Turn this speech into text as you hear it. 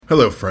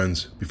Hello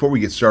friends, before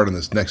we get started on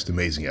this next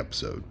amazing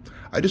episode,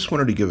 I just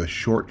wanted to give a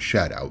short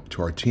shout out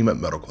to our team at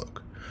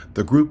MetalCloak,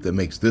 the group that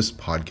makes this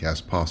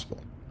podcast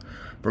possible.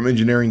 From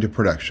engineering to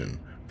production,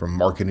 from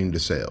marketing to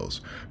sales,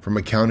 from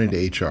accounting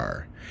to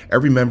HR,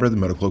 every member of the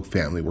MetalCloak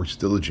family works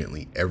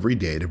diligently every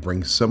day to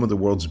bring some of the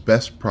world's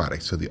best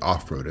products to the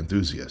off-road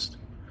enthusiast.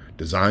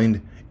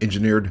 Designed,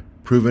 engineered,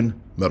 proven,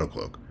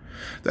 MetalCloak.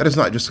 That is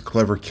not just a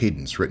clever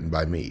cadence written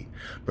by me,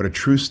 but a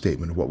true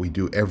statement of what we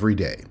do every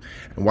day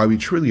and why we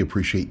truly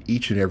appreciate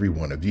each and every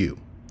one of you.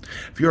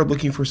 If you are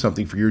looking for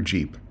something for your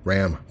Jeep,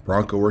 Ram,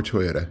 Bronco, or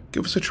Toyota,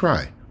 give us a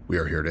try. We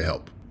are here to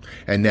help.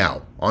 And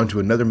now, on to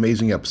another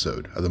amazing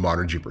episode of the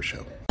Modern Jeeper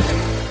Show.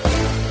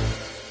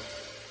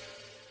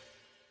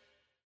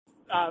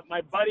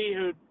 My buddy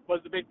who was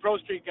the big Pro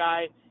Street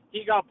guy,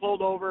 he got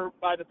pulled over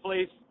by the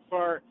police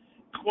for,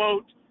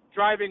 quote,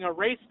 driving a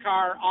race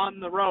car on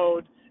the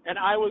road, and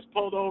I was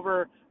pulled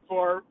over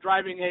for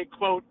driving a,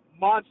 quote,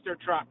 monster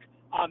truck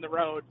on the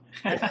road.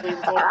 And we were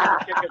both going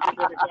to kick us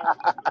into the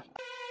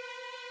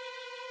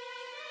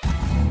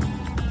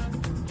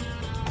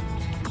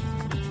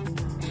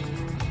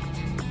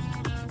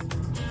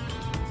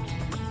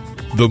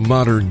gun. The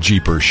Modern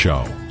Jeeper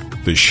Show,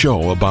 the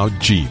show about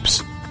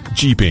Jeeps,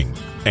 Jeeping,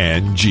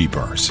 and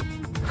Jeepers.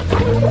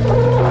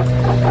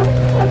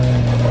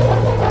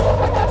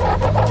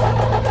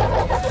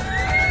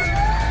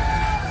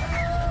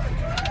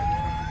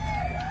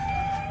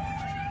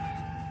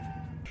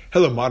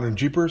 Hello Modern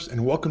Jeepers,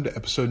 and welcome to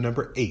episode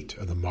number 8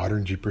 of the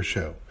Modern Jeeper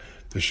Show,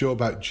 the show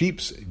about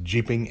Jeeps,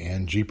 Jeeping,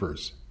 and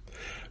Jeepers.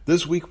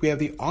 This week we have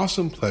the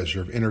awesome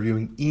pleasure of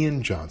interviewing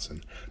Ian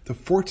Johnson, the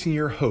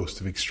 14-year host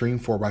of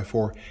Extreme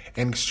 4x4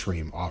 and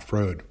Extreme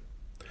Off-Road.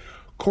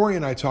 Corey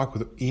and I talk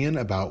with Ian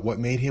about what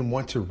made him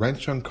want to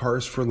wrench on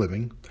cars for a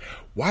living,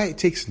 why it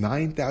takes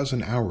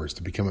 9,000 hours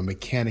to become a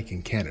mechanic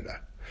in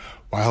Canada,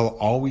 why he'll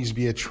always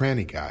be a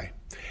tranny guy,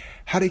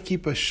 how to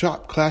keep a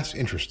shop class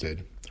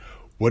interested,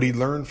 what he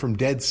learned from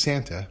Dead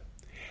Santa,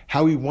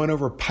 how he won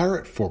over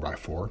Pirate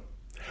 4x4,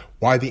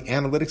 why the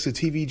analytics of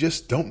TV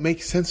just don't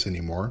make sense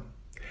anymore,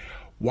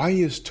 why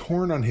he is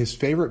torn on his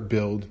favorite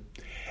build,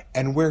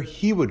 and where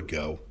he would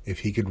go if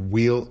he could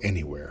wheel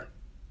anywhere.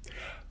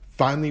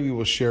 Finally, we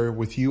will share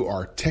with you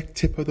our tech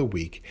tip of the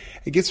week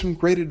and get some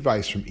great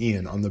advice from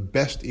Ian on the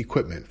best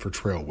equipment for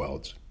trail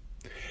welds.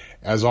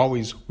 As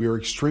always, we are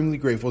extremely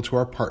grateful to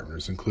our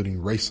partners, including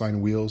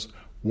Raceline Wheels,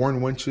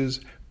 Warren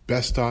Winches,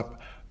 Best Stop,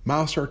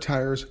 Milestar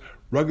Tires,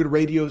 Rugged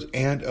Radios,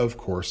 and, of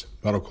course,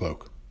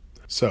 MetalCloak.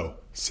 So,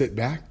 sit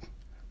back,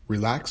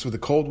 relax with a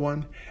cold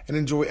one, and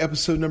enjoy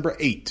episode number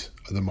 8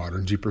 of the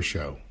Modern Jeeper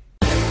Show.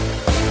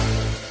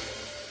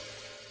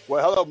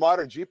 Well, hello,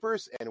 Modern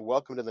Jeepers, and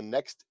welcome to the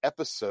next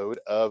episode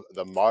of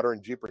the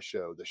Modern Jeeper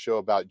Show, the show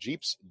about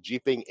Jeeps,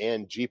 Jeeping,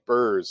 and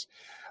Jeepers.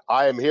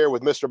 I am here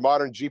with Mr.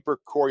 Modern Jeeper,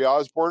 Corey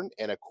Osborne,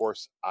 and, of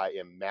course, I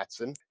am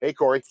Mattson. Hey,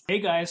 Corey. Hey,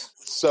 guys.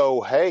 So,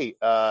 hey,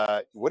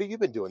 what have you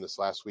been doing this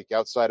last week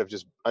outside of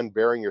just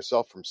unbearing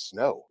yourself from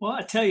snow? Well,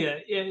 I tell you,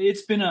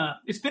 it's been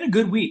a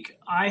good week.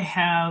 I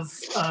have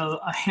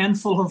a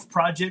handful of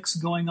projects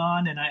going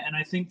on, and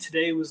I think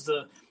today was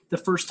the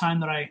first time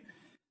that I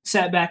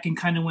sat back and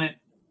kind of went,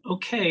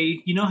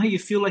 okay, you know how you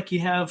feel like you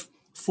have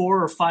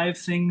 4 or 5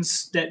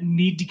 things that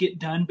need to get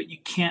done, but you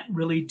can't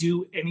really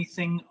do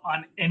anything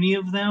on any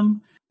of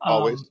them?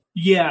 Always.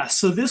 Yeah,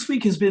 so this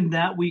week has been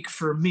that week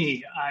for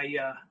me.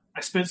 I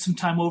spent some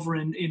time over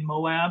in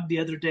Moab the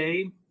other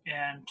day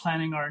and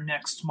planning our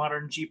next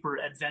Modern Jeeper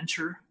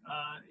adventure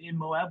in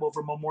Moab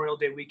over Memorial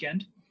Day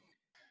weekend.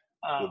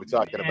 We'll be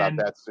talking about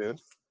that soon.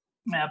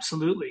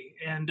 Absolutely.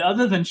 And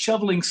other than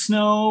shoveling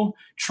snow,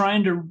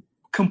 trying to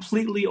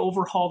completely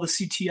overhaul the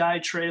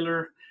CTI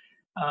trailer,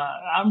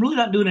 I'm really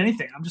not doing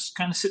anything. I'm just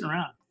kind of sitting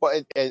around.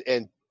 Well,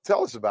 and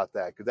tell us about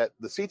that, because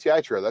the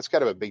CTI trailer, that's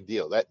kind of a big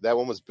deal. That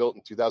one was built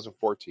in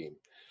 2014.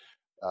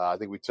 I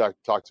think we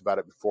talked about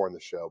it before in the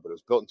show, but it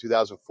was built in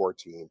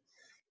 2014.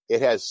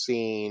 It has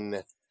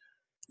seen,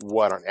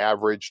 on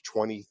average,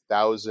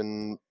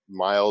 20,000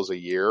 miles a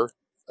year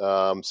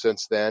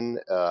since then.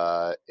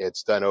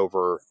 It's done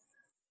over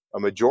a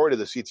majority of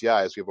the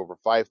CTIs. We have over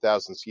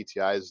 5,000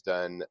 CTIs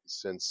done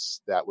since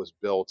that was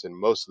built, and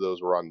most of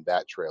those were on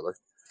that trailer.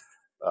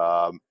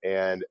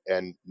 And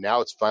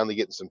now it's finally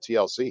getting some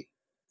TLC.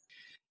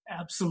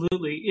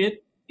 Absolutely.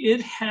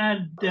 It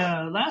had,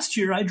 last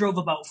year I drove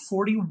about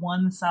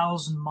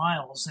 41,000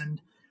 miles.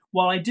 And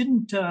while I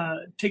didn't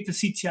take the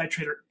CTI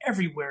trailer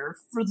everywhere,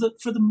 for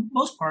the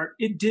most part,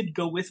 it did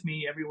go with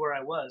me everywhere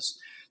I was.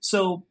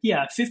 So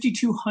yeah,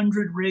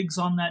 5,200 rigs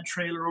on that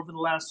trailer over the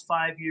last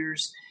 5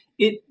 years.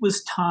 It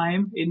was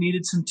time. It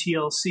needed some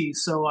TLC.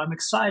 So I'm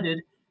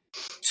excited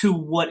to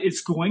what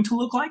it's going to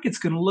look like. It's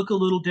going to look a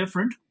little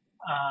different,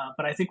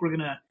 but I think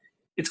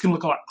it's going to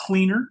look a lot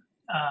cleaner.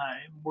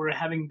 We're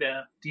having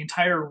the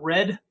entire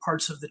red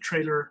parts of the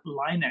trailer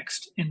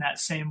Linexed in that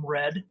same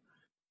red.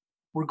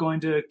 We're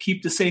going to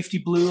keep the safety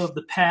blue of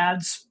the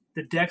pads.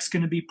 The deck's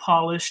going to be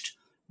polished.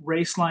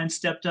 Raceline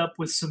stepped up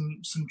with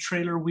some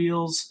trailer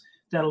wheels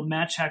that'll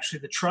match actually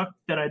the truck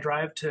that I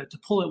drive to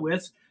pull it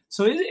with.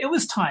 So it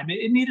was time.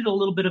 It needed a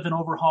little bit of an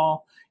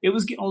overhaul. It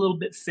was getting a little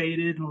bit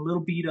faded and a little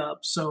beat up.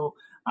 So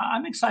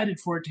I'm excited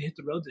for it to hit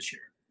the road this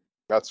year.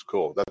 That's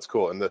cool.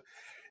 And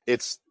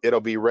it'll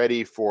be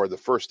ready for the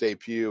first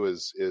debut.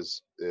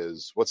 Is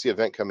what's the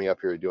event coming up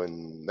here? You're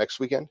doing next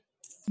weekend?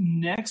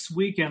 Next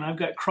weekend, I've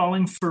got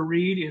Crawling for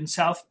Reed in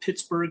South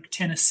Pittsburgh,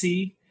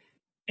 Tennessee,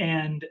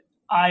 and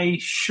I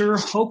sure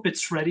hope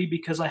it's ready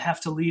because I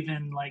have to leave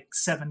in like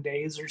 7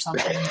 days or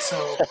something.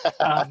 So,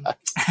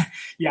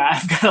 yeah,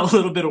 I've got a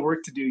little bit of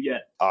work to do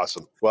yet.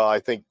 Awesome. Well, I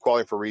think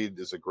Crawling for Reed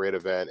is a great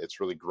event. It's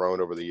really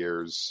grown over the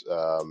years.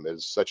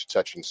 It's such a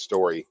touching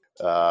story.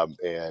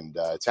 And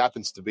it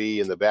happens to be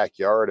in the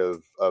backyard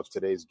of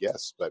today's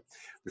guests. But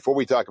before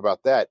we talk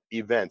about that,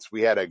 events,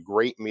 we had a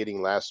great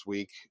meeting last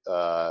week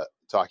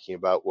talking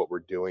about what we're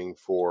doing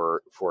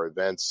for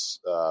events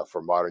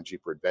for Modern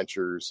Jeeper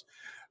Adventures.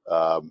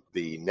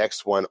 The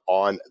next one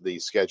on the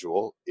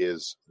schedule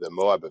is the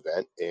Moab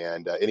event.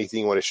 And anything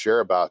you want to share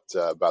about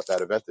that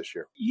event this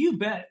year? You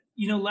bet.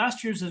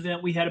 Last year's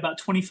event, we had about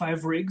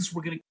 25 rigs.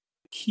 We're going to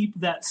keep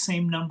that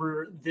same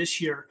number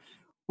this year.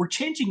 We're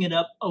changing it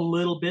up a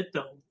little bit,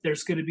 though.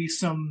 There's going to be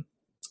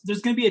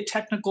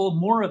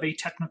more of a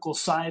technical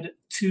side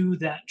to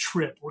that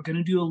trip. We're going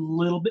to do a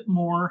little bit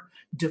more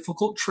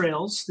difficult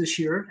trails this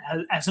year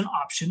as an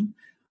option.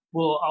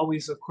 We'll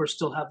always, of course,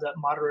 still have that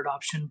moderate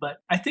option.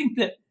 But I think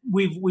that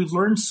we've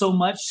learned so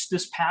much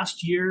this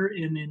past year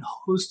in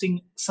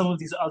hosting some of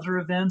these other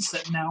events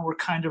that now we're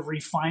kind of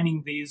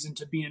refining these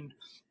into being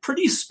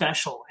pretty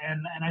special.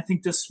 And I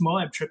think this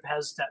Moab trip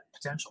has that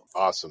potential.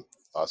 Awesome.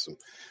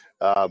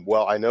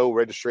 Well, I know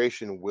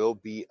registration will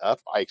be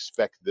up, I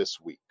expect, this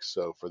week.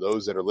 So for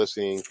those that are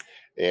listening,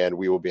 and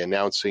we will be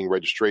announcing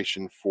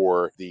registration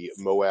for the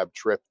Moab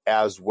trip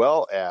as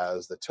well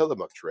as the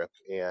Tillamook trip.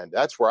 And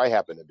that's where I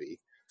happen to be.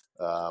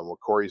 Well,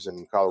 Corey's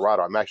in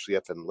Colorado. I'm actually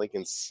up in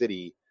Lincoln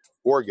City,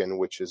 Oregon,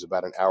 which is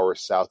about an hour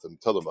south of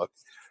Tillamook.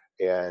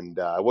 And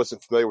I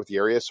wasn't familiar with the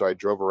area, so I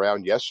drove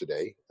around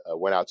yesterday.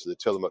 Went out to the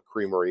Tillamook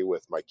Creamery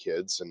with my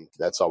kids, and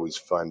that's always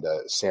fun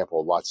to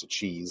sample lots of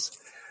cheese.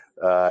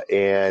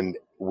 And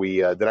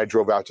then I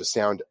drove out to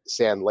Sand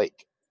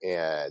Lake,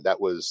 and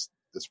it's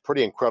a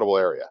pretty incredible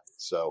area.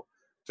 So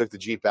took the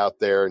Jeep out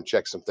there and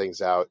checked some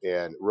things out,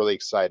 and really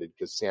excited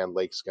because Sand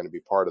Lake's going to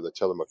be part of the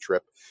Tillamook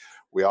trip.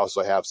 We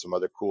also have some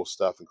other cool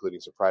stuff,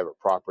 including some private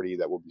property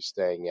that we'll be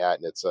staying at,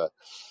 and it's going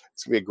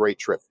to be a great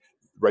trip.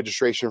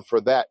 Registration for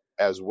that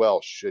as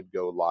well should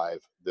go live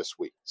this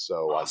week.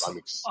 So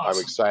awesome. I'm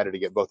excited to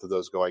get both of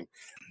those going.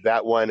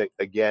 That one,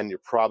 again, you're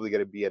probably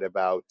going to be at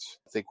about,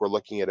 I think we're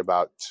looking at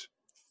about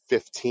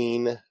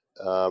 15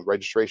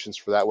 registrations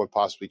for that one,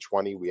 possibly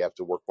 20. We have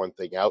to work one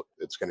thing out.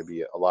 It's going to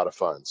be a lot of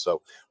fun.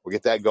 So we'll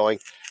get that going.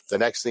 The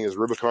next thing is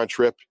Rubicon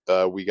trip.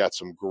 We got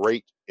some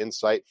great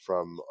insight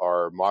from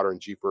our Modern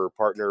Jeeper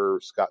partner,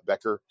 Scott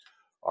Becker,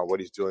 on what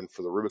he's doing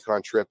for the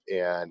Rubicon trip,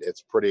 and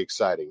it's pretty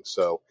exciting.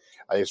 So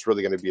I think it's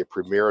really going to be a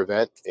premier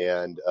event,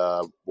 and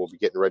we'll be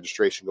getting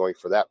registration going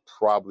for that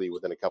probably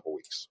within a couple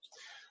weeks.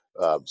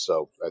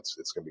 So it's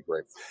going to be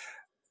great.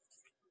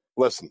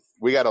 Listen,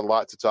 we got a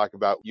lot to talk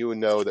about. You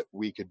know that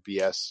we could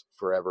BS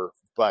forever,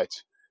 but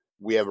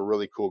we have a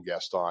really cool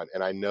guest on,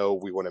 and I know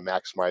we want to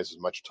maximize as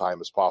much time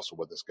as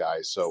possible with this guy.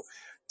 So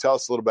tell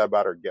us a little bit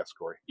about our guest,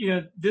 Corey.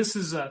 This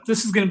is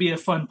going to be a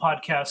fun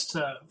podcast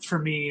for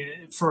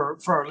me, for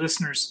our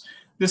listeners.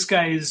 This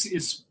guy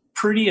is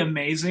pretty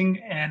amazing,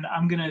 and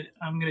I'm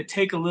gonna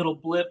take a little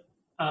blip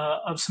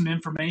of some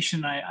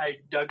information I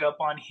dug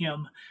up on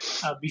him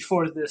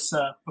before this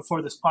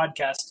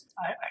podcast.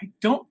 I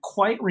don't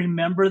quite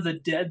remember the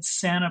Dead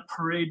Santa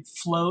Parade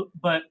float,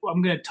 but we're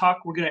going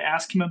to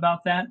ask him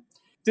about that.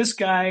 This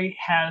guy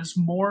has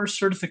more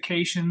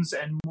certifications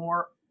and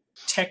more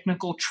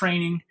technical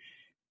training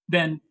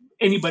than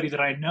anybody that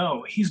I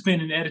know. He's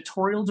been an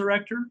editorial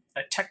director,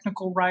 a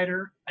technical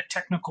writer, a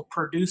technical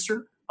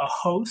producer, a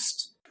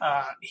host.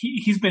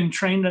 He's been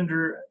trained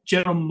under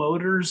General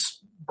Motors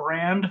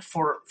brand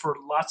for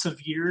lots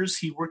of years.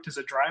 He worked as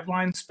a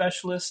driveline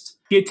specialist.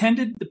 He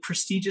attended the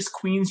prestigious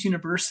Queen's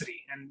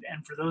University,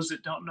 and for those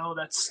that don't know,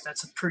 that's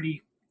a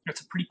pretty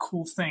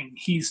cool thing.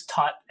 He's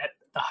taught at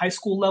the high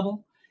school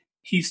level.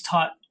 He's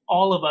taught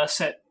all of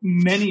us at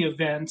many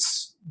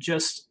events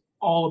just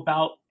all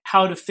about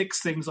how to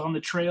fix things on the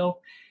trail.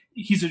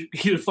 He's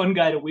a fun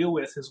guy to wheel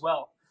with as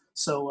well.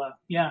 So,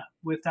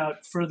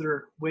 without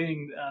further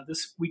waiting,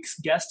 this week's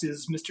guest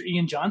is Mr.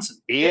 Ian Johnson.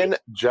 Ian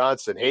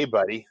Johnson. Hey,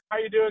 buddy. How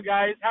you doing,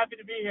 guys? Happy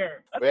to be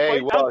here.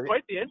 That's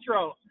quite the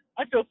intro.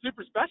 I feel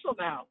super special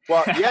now.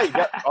 Well, yeah, you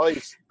got all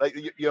these,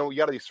 you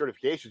got all these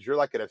certifications. You're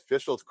like an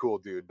official cool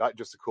dude, not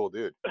just a cool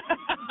dude.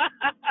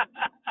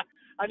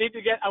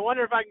 I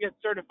wonder if I can get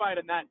certified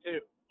in that too.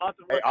 Lots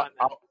of work on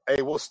that.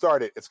 Hey, we'll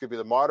start it. It's going to be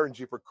the Modern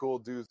Jeeper Cool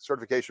Dude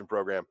certification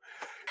program.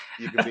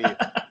 You can be,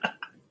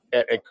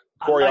 and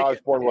Corey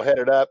Osborne will head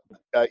it up.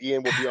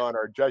 Ian will be on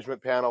our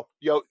judgment panel.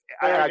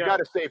 I got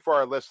to say for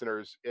our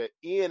listeners,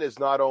 Ian is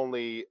not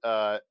only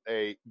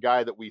a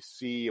guy that we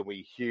see and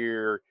we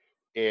hear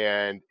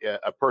and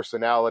a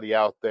personality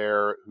out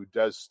there who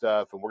does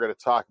stuff. And we're going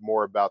to talk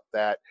more about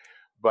that.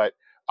 But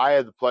I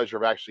had the pleasure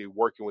of actually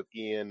working with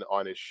Ian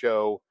on his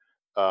show.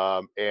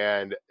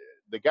 And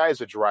the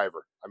guy's a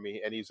driver. I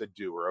mean, and he's a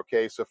doer.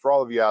 Okay. So for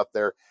all of you out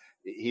there,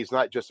 he's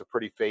not just a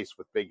pretty face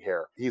with big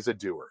hair. He's a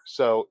doer.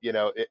 So,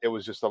 it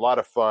was just a lot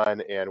of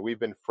fun. And we've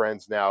been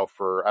friends now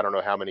for, I don't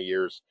know how many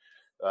years,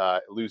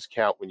 lose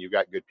count when you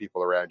got good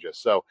people around you.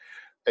 So,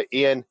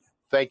 Ian,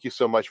 thank you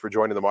so much for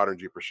joining the Modern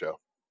Jeeper Show.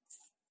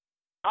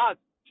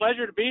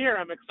 Pleasure to be here.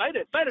 I'm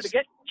excited to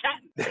get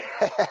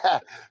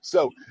chatting.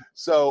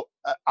 So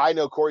I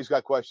know Corey's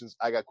got questions.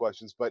 I got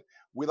questions, but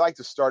we like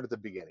to start at the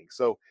beginning.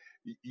 So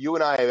you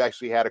and I have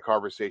actually had a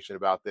conversation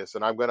about this,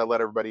 and I'm going to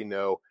let everybody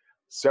know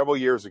several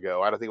years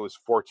ago, I don't think it was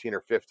 14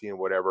 or 15,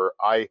 whatever,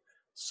 I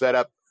set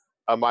up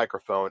a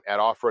microphone at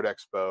Off-Road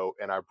Expo,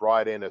 and I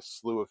brought in a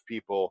slew of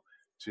people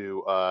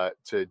to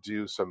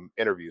do some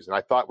interviews. And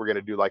I thought we're going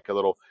to do like a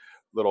little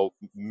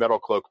Metal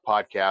Cloak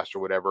podcast or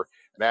whatever.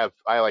 And I have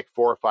like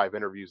 4 or 5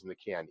 interviews in the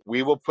can.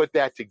 We will put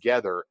that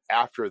together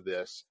after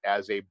this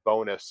as a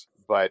bonus,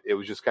 but it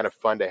was just kind of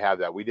fun to have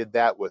that. We did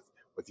that with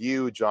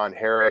you, John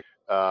Herrick,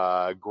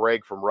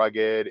 Greg from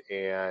Rugged,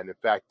 and in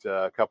fact,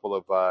 a couple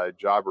of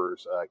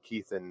jobbers,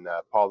 Keith and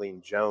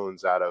Pauline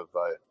Jones out of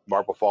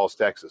Marble Falls,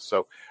 Texas.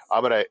 So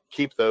I'm going to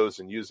keep those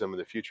and use them in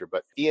the future.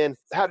 But Ian,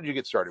 how did you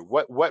get started?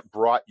 What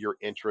brought your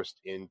interest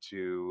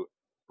into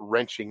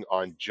wrenching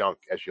on junk,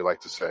 as you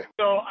like to say?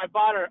 So I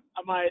bought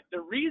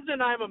the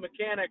reason I'm a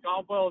mechanic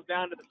all boils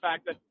down to the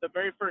fact that the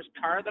very first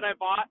car that I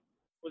bought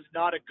was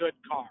not a good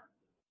car.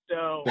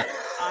 So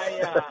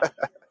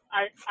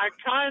I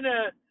kind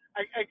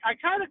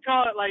of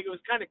call it like it was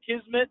kind of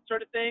kismet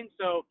sort of thing.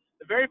 So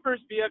the very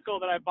first vehicle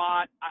that I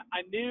bought,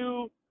 I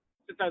knew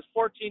since I was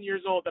 14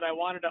 years old that I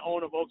wanted to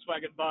own a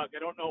Volkswagen Bug. I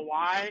don't know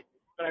why,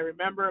 but I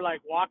remember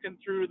like walking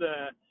through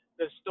the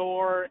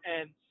store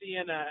and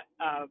seeing a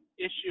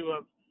issue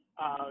of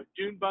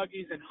Dune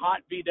Buggies and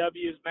Hot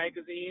VWs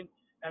magazine,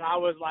 and I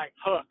was like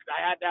hooked.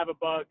 I had to have a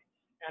Bug,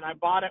 and I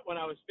bought it when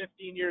I was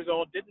 15 years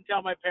old. Didn't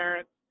tell my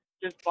parents,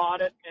 just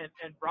bought it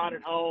and brought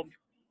it home.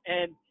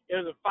 And it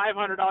was a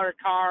 $500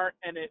 car,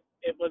 and it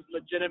was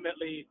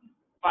legitimately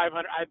 $500.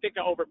 I think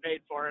I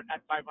overpaid for it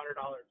at $500.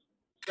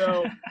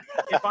 So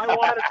if I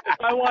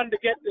wanted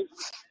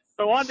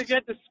to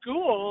get to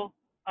school,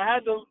 I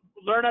had to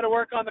learn how to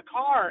work on the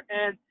car.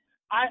 And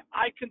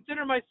I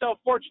consider myself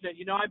fortunate.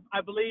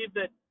 I believe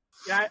that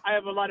I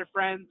have a lot of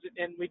friends,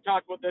 and we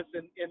talk about this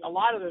in a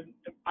lot of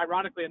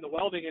ironically, in the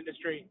welding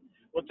industry,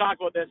 we'll talk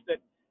about this, that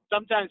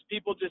sometimes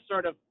people just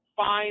sort of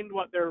find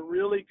what they're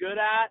really good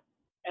at.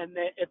 And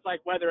it's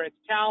like whether it's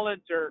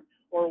talent or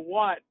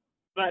what.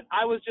 But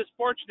I was just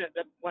fortunate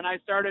that when I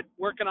started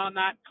working on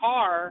that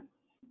car,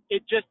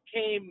 it just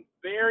came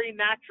very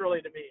naturally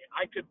to me.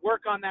 I could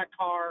work on that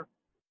car,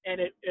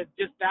 and it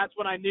just, that's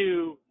when I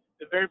knew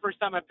the very first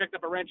time I picked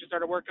up a wrench and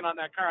started working on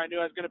that car, I knew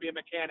I was going to be a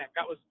mechanic.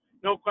 That was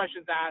no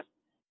questions asked.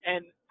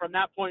 And from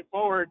that point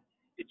forward,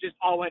 it just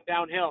all went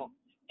downhill.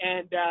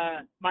 And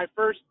my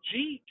first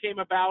G came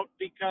about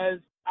because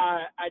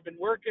I'd been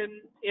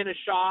working in a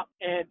shop,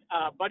 and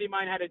a buddy of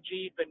mine had a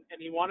Jeep, and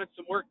he wanted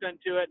some work done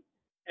to it,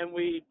 and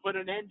we put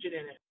an engine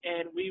in it.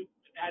 And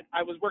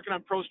I was working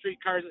on Pro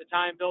Street cars at the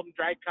time, building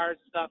drag cars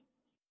and stuff,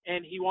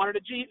 and he wanted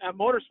a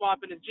motor swap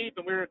in his Jeep,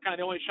 and we were kind of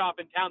the only shop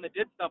in town that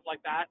did stuff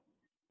like that.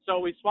 So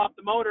we swapped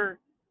the motor,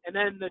 and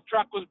then the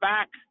truck was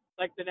back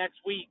like the next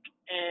week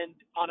and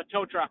on a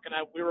tow truck, and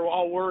we were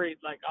all worried,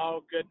 like,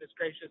 oh, goodness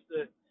gracious,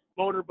 the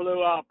motor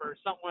blew up or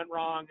something went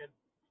wrong. And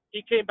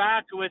he came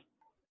back with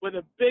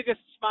the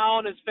biggest smile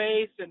on his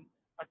face and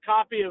a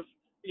copy of,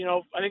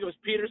 I think it was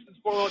Peterson's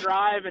 4-wheel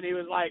drive, and he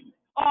was like,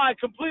 oh, I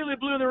completely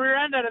blew the rear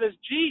end out of this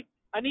Jeep.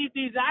 I need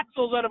these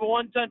axles out of a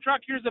 1-ton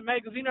truck. Here's a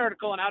magazine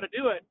article on how to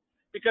do it.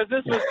 Because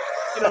this was,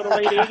 the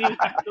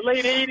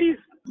late 80s,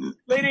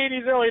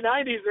 early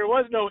 90s. There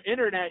was no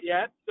internet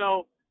yet.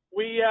 So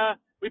we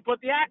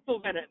put the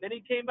axles in it. And then he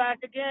came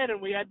back again,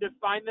 and we had to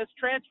find this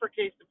transfer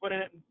case to put in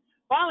it. And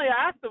finally,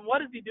 I asked him,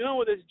 what is he doing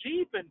with his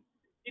Jeep? And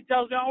he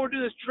tells me, oh, we're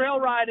doing this trail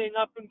riding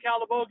up in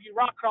Calabogie,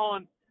 rock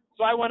crawling.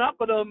 So I went up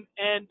with him,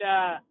 and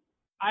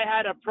I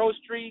had a Pro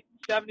Street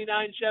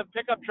 79 Chev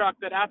pickup truck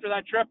that after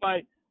that trip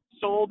I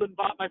sold and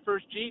bought my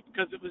first Jeep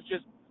because it was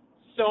just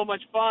so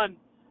much fun.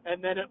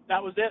 And then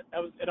that was it.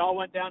 It all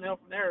went downhill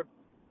from there.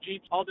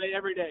 Jeeps all day,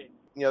 every day.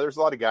 There's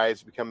a lot of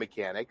guys who become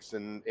mechanics,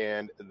 and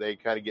they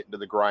kind of get into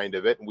the grind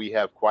of it. And we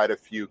have quite a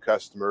few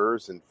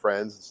customers and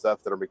friends and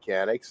stuff that are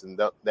mechanics, and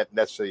that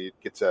necessarily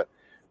get to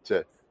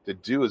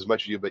do as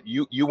much as you. But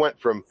you went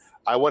from,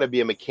 I want to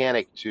be a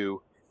mechanic,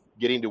 to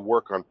getting to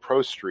work on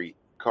Pro Street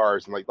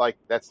cars, and like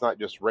that's not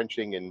just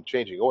wrenching and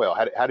changing oil.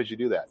 How did you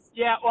do that?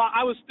 Yeah, well,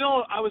 I was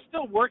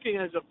still working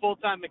as a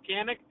full-time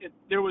mechanic.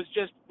 There was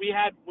just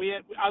I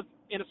was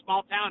in a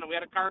small town, and we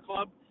had a car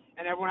club,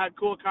 and everyone had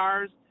cool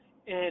cars,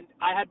 and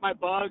I had my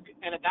Bug,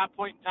 and at that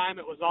point in time,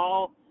 it was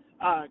all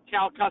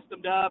Cal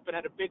customed up and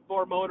had a big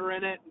bore motor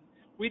in it.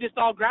 We just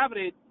all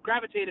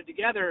gravitated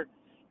together,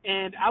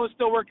 and I was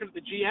still working at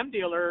the GM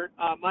dealer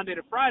Monday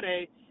to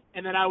Friday,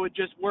 and then I would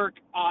just work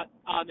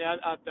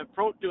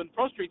doing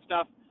Pro Street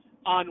stuff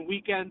on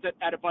weekends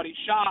at a buddy's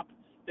shop.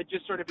 That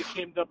just sort of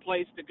became the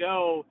place to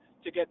go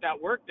to get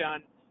that work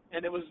done.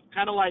 And it was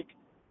kind of like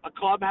a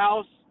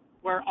clubhouse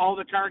where all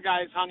the car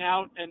guys hung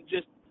out and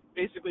just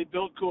basically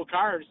built cool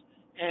cars.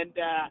 And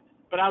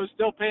but I was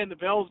still paying the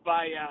bills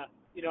by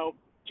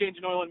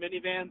changing oil in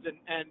minivans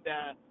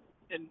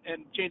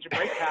and changing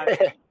brake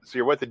pads. So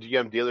you're with the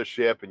GM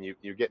dealership, and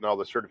you're getting all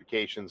the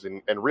certifications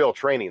and real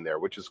training there,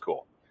 which is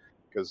cool,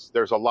 because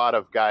there's a lot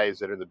of guys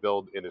that are in the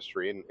build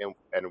industry,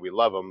 and we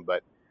love them,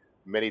 but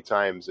many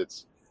times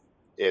it's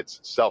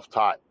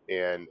self-taught.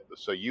 And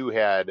so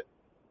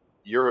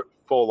you're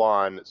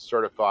full-on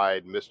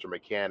certified Mr.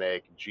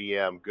 Mechanic,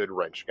 GM, good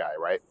wrench guy,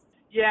 right?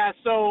 Yeah,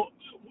 so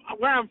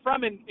where I'm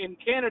from in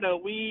Canada,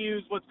 we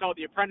use what's called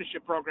the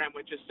apprenticeship program,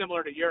 which is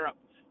similar to Europe,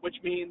 which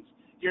means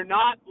you're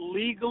not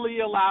legally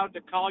allowed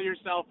to call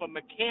yourself a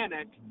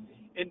mechanic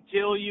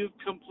until you've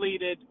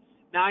completed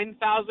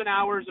 9,000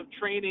 hours of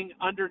training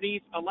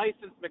underneath a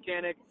licensed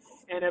mechanic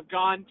and have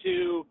gone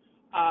to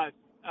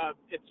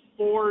it's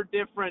 4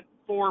 different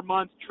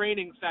 4-month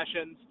training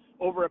sessions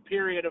over a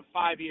period of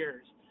 5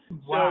 years.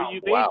 Wow. So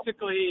you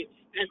basically,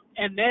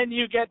 and then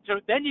you get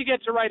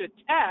to write a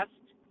test,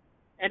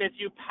 and if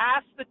you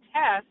pass the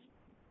test,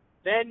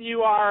 then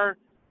you are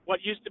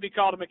what used to be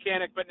called a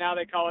mechanic, but now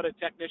they call it a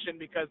technician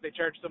because they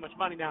charge so much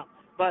money now.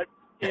 But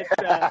it's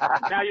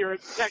now you're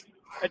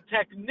a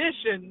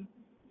technician.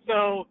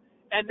 So,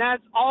 and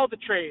that's all the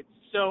trades.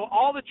 So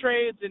all the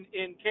trades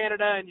in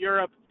Canada and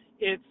Europe,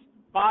 it's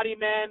body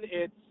men,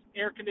 it's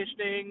air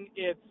conditioning,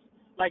 it's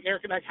like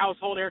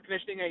household air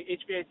conditioning,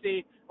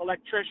 HVAC,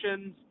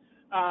 electricians,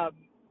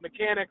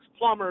 mechanics,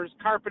 plumbers,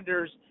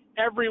 carpenters.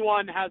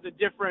 Everyone has a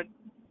different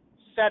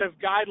set of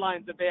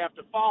guidelines that they have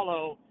to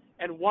follow.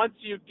 And once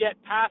you get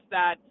past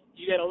that,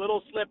 you get a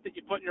little slip that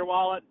you put in your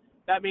wallet.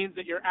 That means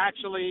that you're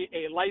actually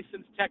a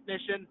licensed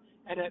technician.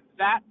 And at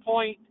that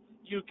point,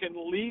 you can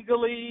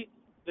legally,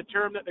 the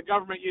term that the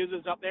government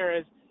uses up there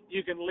is,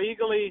 you can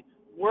legally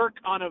work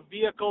on a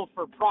vehicle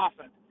for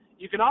profit.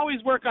 You can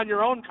always work on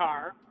your own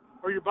car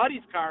or your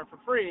buddy's car for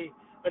free,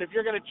 but if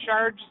you're going to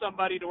charge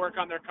somebody to work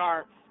on their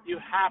car, you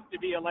have to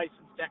be a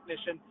licensed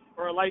technician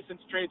or a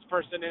licensed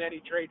tradesperson in any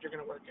trade you're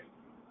going to work in.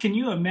 Can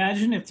you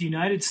imagine if the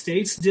United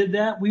States did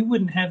that? We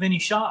wouldn't have any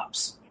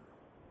shops.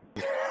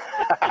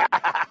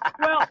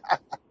 Well,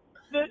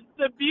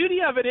 the beauty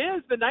of it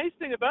is, the nice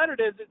thing about it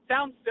is, it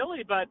sounds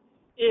silly, but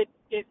it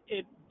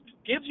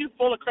gives you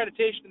full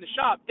accreditation in the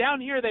shop.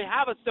 Down here, they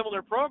have a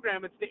similar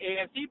program. It's the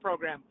ASE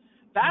program.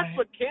 That's Right.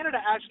 what Canada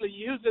actually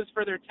uses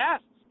for their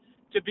tests.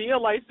 To be a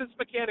licensed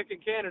mechanic in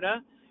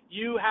Canada,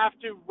 you have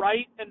to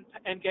write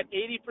and get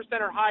 80%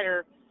 or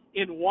higher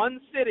in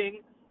one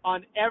sitting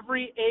on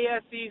every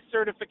ASE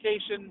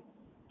certification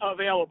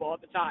available at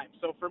the time.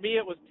 So for me,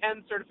 it was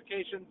 10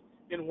 certifications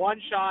in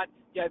one shot.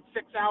 You had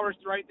 6 hours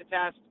to write the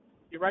test.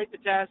 You write the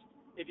test.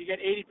 If you get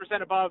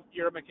 80% above,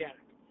 you're a mechanic.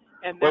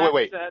 And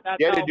Wait. That's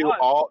You had how to do it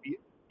was.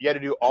 you had to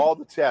do all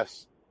the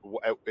tests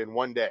in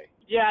one day.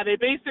 Yeah, they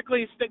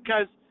basically,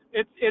 because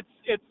it's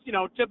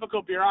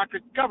typical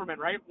bureaucracy government,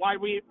 right? Why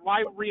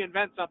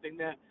reinvent something?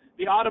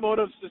 The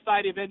Automotive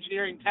Society of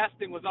Engineering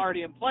testing was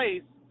already in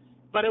place,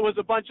 but it was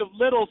a bunch of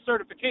little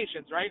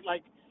certifications, right?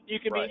 Like you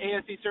can Right. be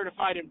ASE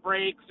certified in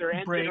brakes or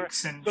engine.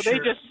 Brakes and so sure. they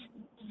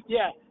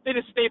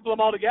just staple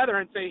them all together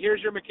and say,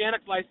 here's your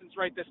mechanic's license,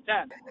 write this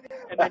test,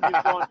 and then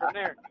you go on from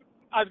there.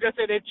 I was gonna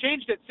say they've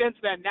changed it since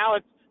then. Now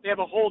they have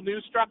a whole new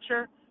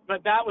structure,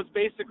 but that was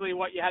basically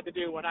what you had to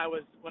do when I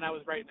was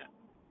writing it.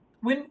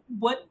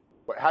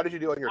 How did you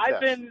do on your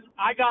test?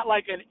 I got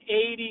like an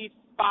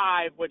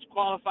 85, which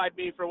qualified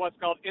me for what's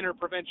called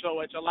interprovincial,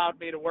 which allowed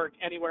me to work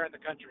anywhere in the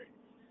country.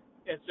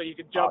 And so you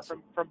could jump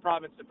Awesome. from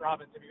province to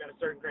province if you got a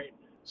certain grade.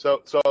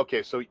 So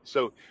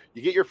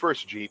you get your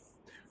first Jeep.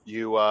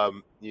 You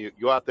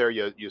go out there.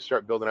 You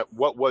start building up.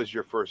 What was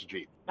your first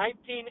Jeep?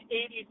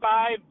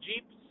 1985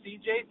 Jeep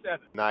CJ7.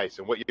 Nice.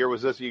 And what year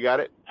was this? You got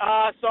it?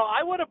 So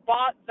I would have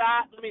bought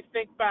that. Let me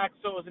think back.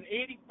 So it was an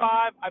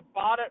 85. I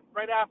bought it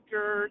right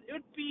after. It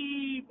would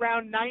be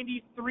around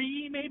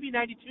 93, maybe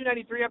 92,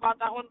 93. I bought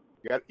that one.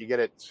 You get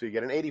it. So you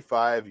get an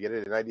 85. You get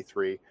it in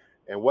 93.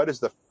 And what is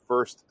the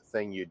first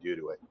thing you do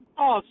to it?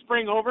 Oh,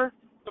 spring over,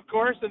 of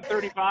course, in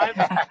 35.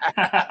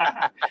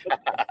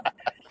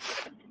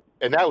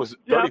 And that was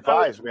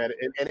 35s, man.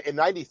 In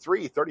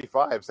 93,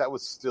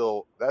 35s,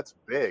 that's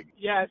big.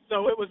 Yeah,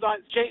 so it was on,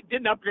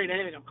 didn't upgrade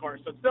anything, of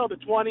course. So still the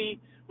 20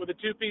 with the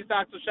 2-piece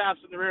axle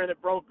shafts in the rear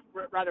that broke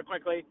rather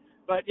quickly.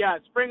 But yeah,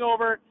 spring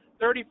over,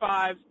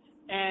 35s.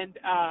 And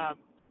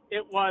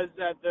it was,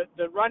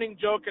 the running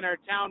joke in our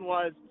town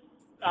was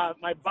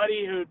my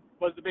buddy who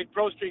was the big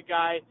Pro Street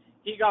guy,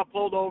 he got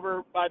pulled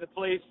over by the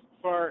police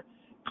for,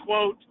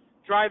 quote,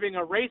 driving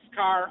a race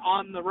car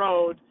on the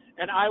road.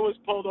 And I was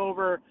pulled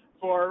over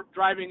for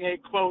driving a,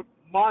 quote,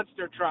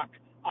 monster truck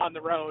on the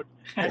road.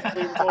 And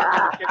we were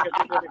both getting tickets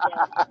and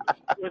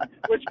everything,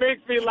 which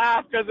makes me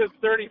laugh because it's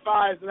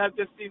 35, and that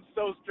just seems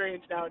so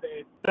strange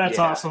nowadays. That's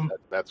awesome.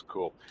 That's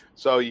cool.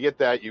 So you get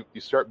that, you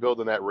start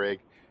building that rig,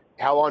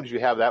 How long did you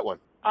have that one?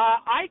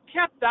 I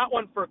kept that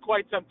one for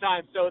quite some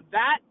time. So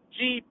that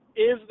Jeep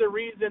is the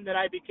reason that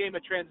I became a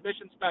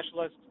transmission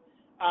specialist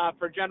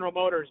for General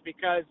Motors,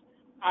 because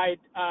I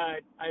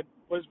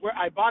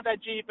bought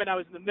that Jeep and I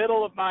was in the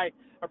middle of my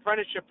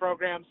apprenticeship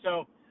program.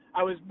 So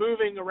I was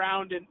moving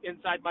around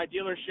inside my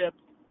dealership,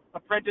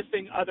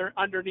 apprenticing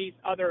underneath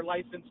other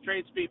licensed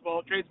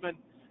tradesmen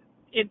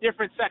in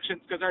different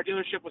sections, because our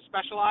dealership was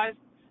specialized.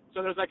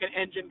 So there's like an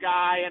engine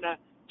guy and a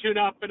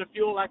tune-up and a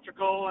fuel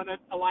electrical and an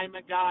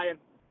alignment guy and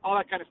all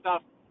that kind of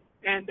stuff.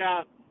 And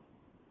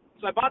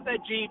so I bought that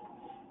Jeep,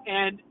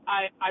 and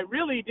I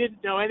really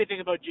didn't know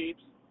anything about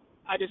Jeeps.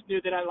 I just knew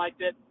that I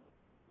liked it.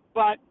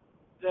 But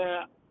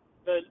the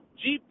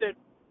Jeep that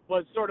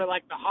was sort of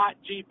like the hot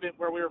Jeep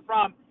where we were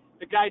from,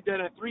 the guy did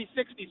a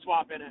 360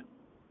 swap in it.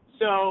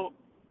 So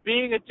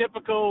being a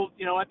typical,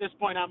 at this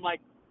point I'm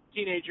like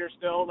teenager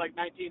still, like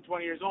 19,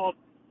 20 years old,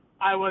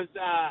 I was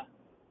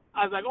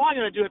like, I'm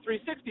going to do a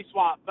 360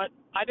 swap. But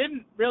I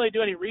didn't really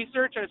do any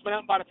research. I just went out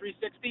and bought a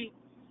 360.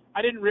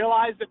 I didn't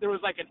realize that there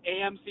was like an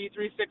AMC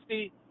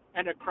 360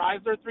 and a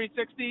Chrysler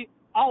 360.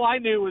 All I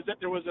knew was that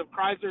there was a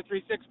Chrysler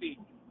 360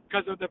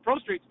 because of the Pro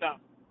Street stuff.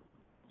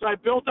 So I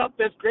built up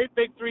this great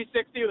big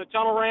 360 with a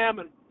tunnel ram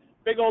and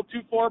big old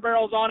 2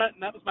 4-barrels on it,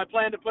 and that was my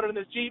plan to put it in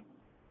this Jeep.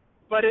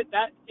 But it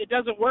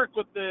doesn't work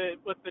with the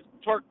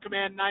Torque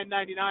Command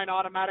 999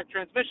 automatic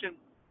transmission,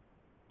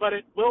 but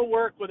it will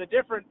work with a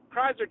different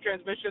Chrysler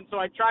transmission. So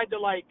I tried to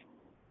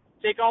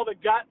take all the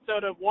guts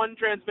out of one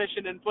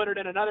transmission and put it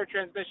in another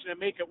transmission and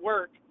make it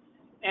work.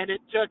 And it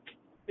took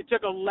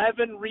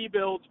 11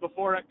 rebuilds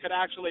before it could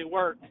actually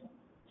work.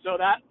 So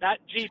that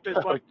Jeep is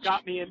what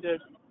got me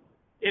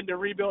into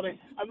rebuilding.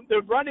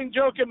 The running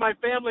joke in my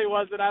family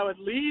was that I would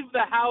leave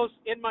the house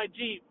in my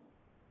Jeep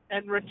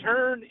and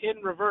return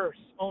in reverse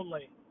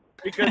only,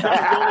 because that was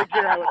the only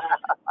gear I would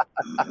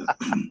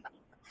have.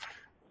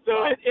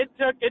 So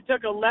it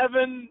took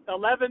 11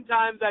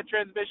 times that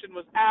transmission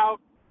was out,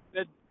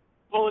 to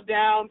pull it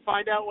down,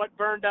 find out what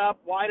burned up,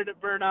 why did it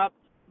burn up,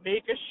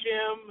 make a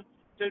shim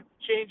to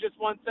change this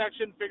one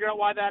section, figure out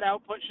why that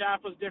output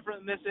shaft was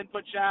different than this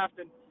input shaft,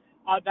 and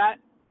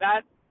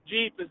that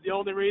Jeep is the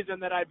only reason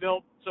that I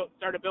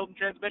started building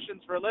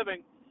transmissions for a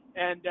living,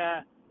 and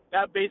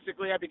that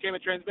basically I became a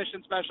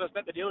transmission specialist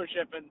at the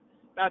dealership, and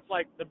that's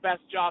like the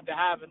best job to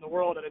have in the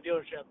world at a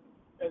dealership,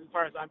 as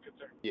far as I'm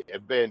concerned. Yeah,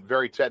 been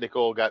very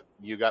technical.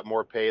 You got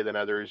more pay than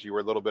others. You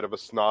were a little bit of a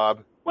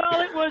snob. Well,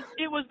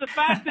 it was the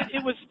fact that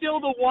it was still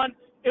the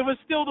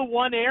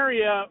one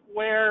area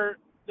where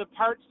the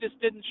parts just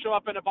didn't show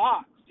up in a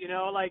box.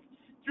 Like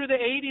through the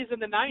 80s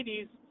and the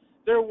 90s,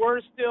 there were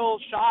still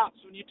shops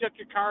when you took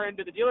your car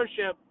into the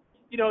dealership.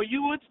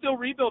 You would still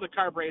rebuild a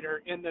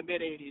carburetor in the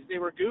mid 80s. They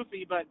were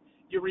goofy, but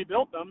you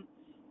rebuilt them,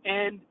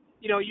 and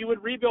you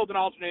would rebuild an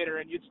alternator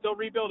and you'd still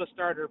rebuild a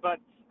starter. But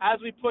as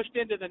we pushed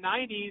into the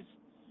 90s,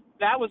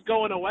 that was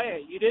going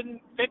away. You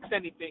didn't fix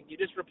anything. You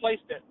just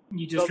replaced it.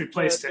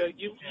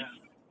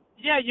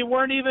 You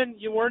weren't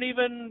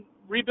even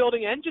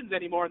rebuilding engines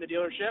anymore in the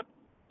dealership.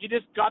 You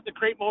just got the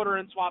crate motor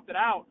and swapped it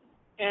out.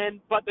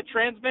 But the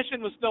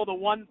transmission was still the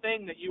one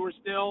thing that it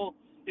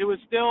was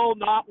still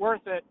not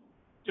worth it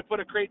to put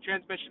a crate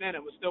transmission in.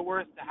 It was still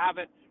worth to have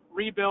it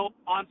rebuilt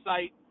on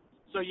site.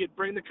 So you'd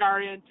bring the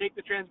car in, take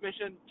the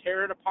transmission,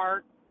 tear it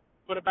apart,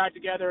 put it back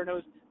together, and it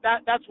was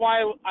that's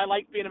why I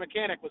liked being a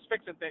mechanic, was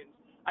fixing things.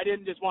 I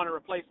didn't just want to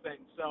replace things.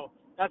 So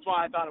that's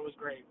why I thought it was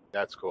great.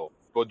 That's cool.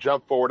 We'll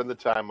jump forward in the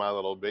timeline a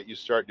little bit. You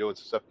start doing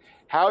some stuff.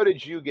 How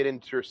did you get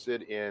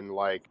interested in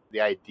the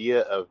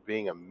idea of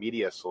being a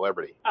media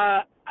celebrity?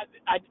 I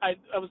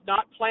was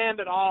not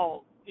planned at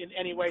all in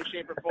any way,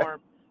 shape, or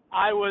form.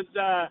 I was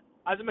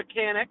a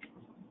mechanic,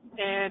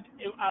 and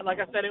like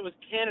I said, it was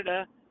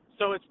Canada,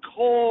 so it's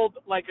cold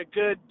like a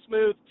good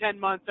smooth 10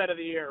 months out of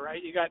the year,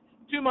 right? You got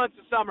 2 months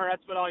of summer,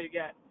 that's about all you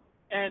get.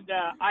 And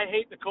I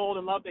hate the cold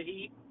and love the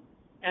heat.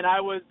 And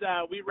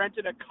we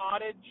rented a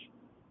cottage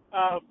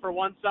for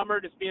one summer,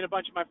 just being a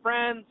bunch of my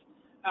friends.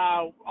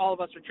 All of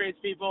us are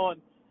tradespeople,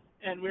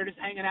 and we were just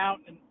hanging out.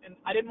 And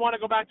I didn't want to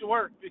go back to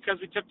work because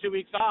we took 2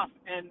 weeks off.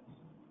 And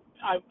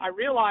I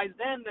realized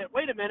then that,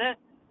 wait a minute,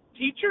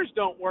 teachers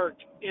don't work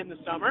in the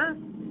summer.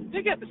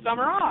 They get the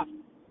summer off.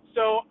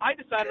 So I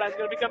decided I was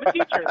going to become a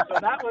teacher. So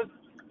that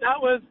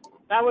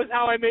was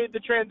how I made the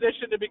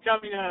transition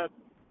to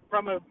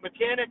from a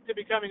mechanic to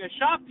becoming a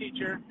shop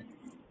teacher.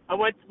 I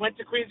went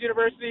to Queen's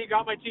University,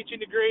 got my teaching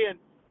degree, and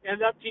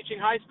ended up teaching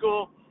high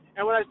school.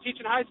 And when I was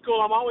teaching high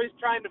school, I'm always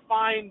trying to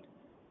find,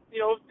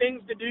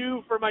 things to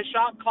do for my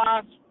shop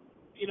class,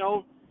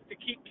 to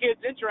keep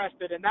kids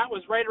interested. And that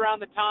was right around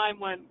the time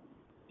when,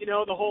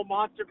 the whole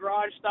Monster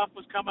Garage stuff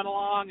was coming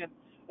along, and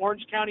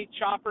Orange County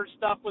Chopper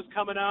stuff was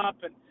coming up,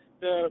 and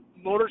the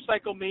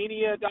Motorcycle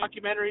Mania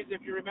documentaries,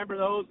 if you remember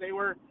those, they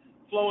were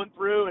flowing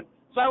through. And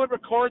so I would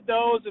record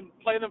those and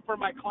play them for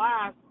my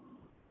class.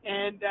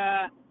 And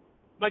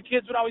my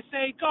kids would always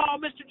say, "Oh,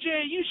 Mr.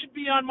 J, you should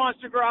be on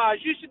Monster Garage.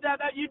 You should that.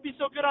 You'd be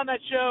so good on that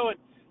show." And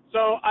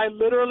so I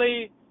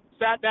literally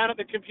sat down at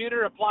the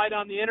computer, applied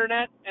on the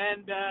internet,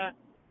 and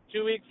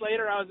 2 weeks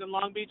later, I was in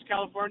Long Beach,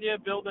 California,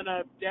 building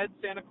a dead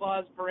Santa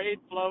Claus parade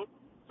float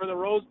for the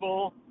Rose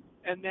Bowl.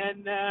 And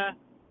then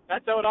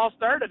that's how it all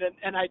started.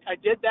 And I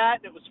did that,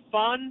 and it was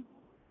fun.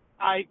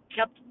 I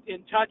kept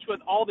in touch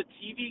with all the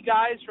TV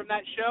guys from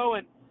that show,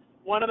 and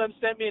one of them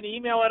sent me an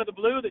email out of the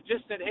blue that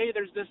just said, hey,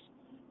 there's this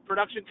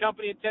production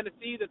company in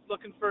Tennessee that's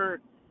looking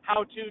for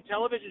how-to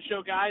television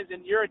show guys,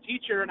 and you're a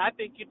teacher, and I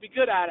think you'd be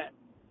good at it.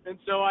 And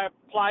so I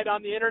applied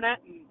on the internet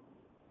and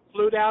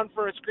flew down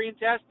for a screen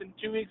test, and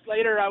 2 weeks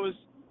later I was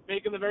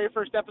making the very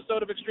first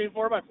episode of Extreme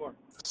 4x4.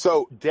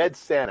 So, Dead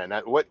Santa.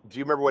 Now, do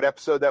you remember what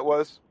episode that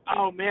was?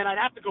 Oh man, I'd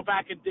have to go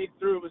back and dig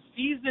through. It was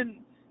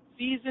season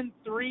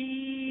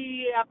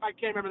 3. I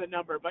can't remember the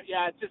number, but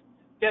yeah, it's just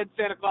Dead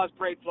Santa Claus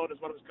Parade Float is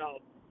what it was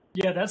called.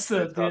 Yeah, that's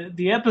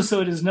the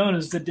episode is known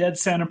as the Dead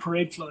Santa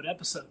Parade Float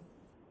episode.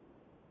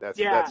 That's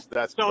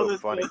so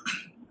funny.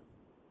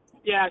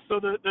 So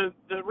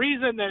the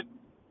reason that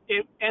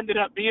it ended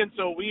up being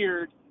so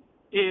weird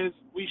is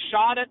we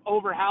shot it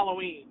over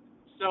Halloween.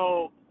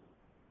 So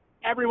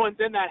everyone's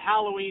in that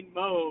Halloween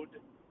mode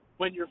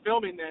when you're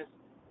filming this.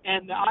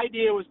 And the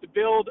idea was to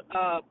build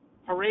a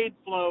parade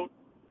float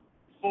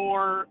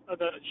for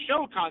the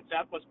show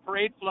concept was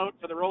parade float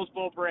for the Rose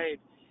Bowl parade.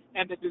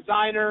 And the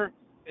designer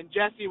and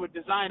Jesse would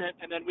design it,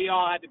 and then we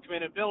all had to come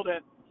in and build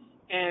it.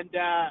 And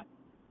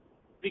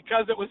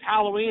because it was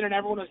Halloween and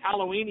everyone was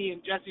Halloweeny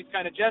and Jesse's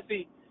kind of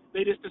Jesse,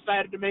 they just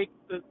decided to make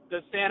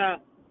the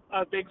Santa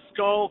a big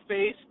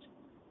skull-faced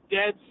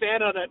dead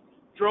Santa that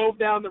drove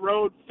down the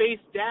road face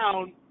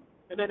down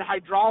and then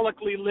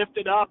hydraulically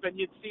lifted up, and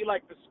you'd see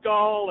like the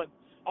skull and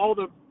all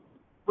the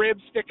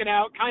ribs sticking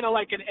out, kind of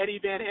like an Eddie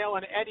Van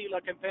Halen Eddie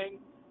looking thing.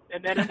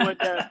 And then it would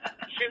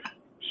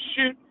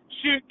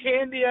shoot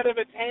candy out of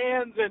its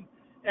hands,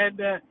 and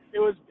it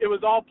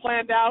was all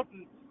planned out,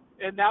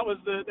 and that was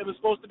it was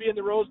supposed to be in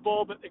the Rose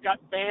Bowl, but it got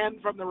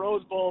banned from the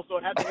Rose Bowl, so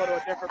it had to go to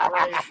a different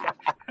parade.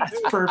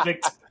 That's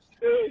perfect.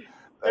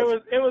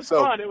 It was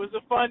fun. It was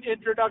a fun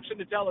introduction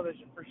to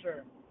television for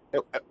sure.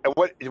 And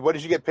what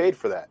did you get paid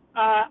for that?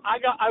 I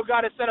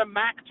got a set of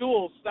Mac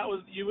tools.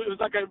 It was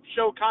like a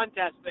show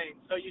contest thing.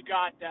 So you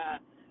got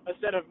a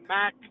set of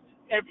Mac.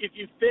 If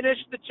you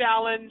finished the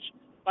challenge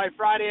by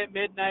Friday at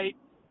midnight,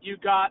 you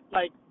got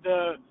like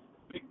the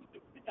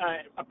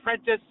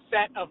apprentice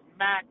set of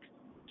Mac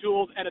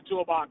tools and a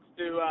toolbox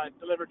to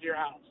deliver to your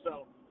house.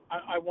 So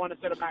I won a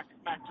set of Mac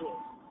tools.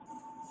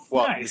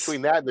 Well, nice.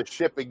 Between that and the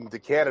shipping to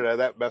Canada,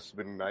 that must have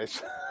been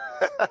nice.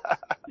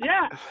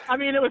 Yeah, I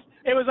mean it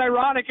was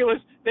ironic. It was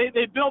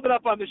they built it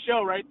up on the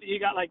show, right? You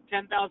got like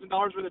 $10,000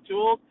 worth of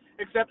tools.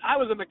 Except I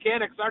was a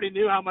mechanic, so I already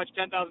knew how much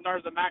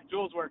 $10,000 of Mac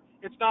tools were.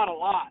 It's not a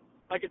lot.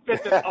 Like it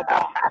fits in a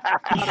box.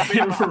 Not a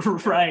big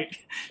box. Right.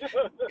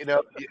 You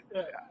know,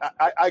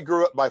 I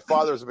grew up. My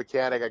father's a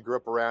mechanic. I grew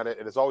up around it,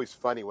 and it's always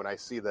funny when I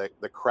see the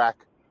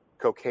crack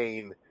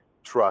cocaine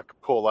truck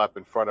pull up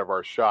in front of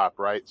our shop.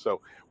 Right,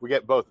 so we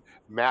get both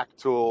Mac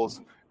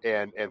tools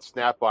and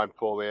Snap-on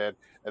pull in,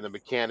 and the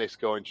mechanics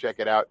go and check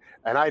it out.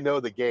 And I know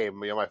the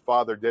game. You know, my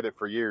father did it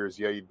for years.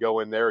 You know, you'd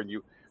go in there and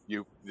you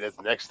that's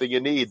the next thing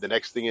you need. The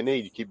next thing you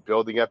need. You keep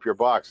building up your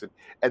box,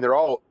 and they're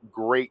all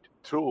great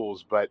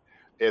tools, but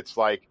it's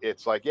like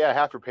yeah,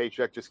 half your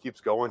paycheck just keeps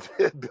going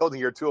to building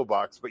your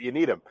toolbox, but you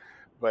need them.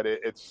 But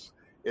it's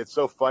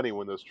so funny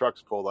when those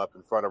trucks pull up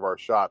in front of our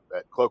shop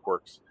at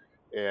Cloakworks,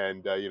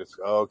 and you just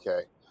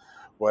okay,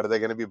 what are they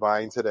going to be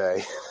buying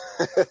today?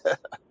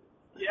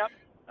 Yep.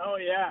 Oh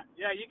yeah.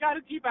 You got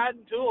to keep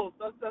adding tools.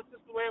 That's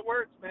just the way it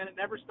works, man. It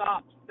never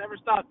stops.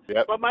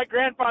 Yep. But my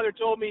grandfather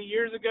told me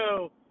years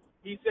ago.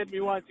 He said to me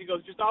once. He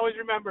goes, just always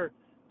remember,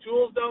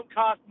 tools don't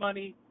cost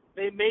money.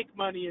 They make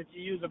money if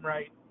you use them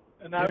right.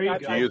 And I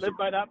lived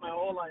by that my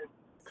whole life.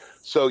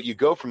 So you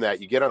go from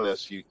that, you get on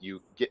this,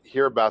 you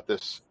hear about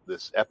this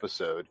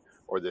episode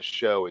or this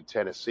show in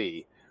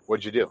Tennessee.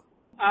 What'd you do?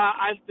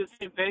 I did the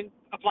same thing.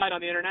 Applied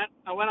on the internet.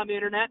 I went on the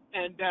internet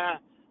and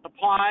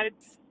applied.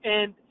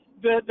 And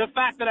the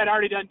fact that I'd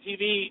already done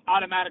TV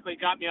automatically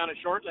got me on a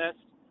short list.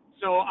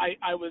 So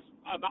I was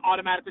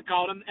automatically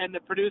called, and the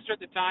producer at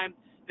the time,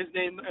 his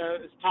name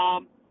is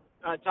Tom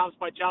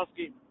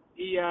Spychalski.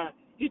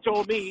 He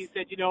told me, he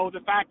said, you know, the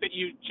fact that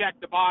you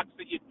checked the box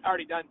that you'd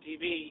already done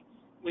TV,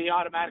 we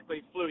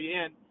automatically flew you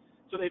in.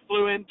 So they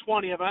flew in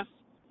 20 of us,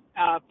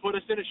 put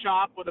us in a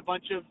shop with a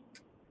bunch of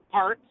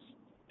parts,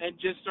 and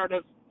just sort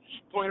of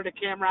pointed a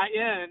camera at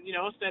you and, you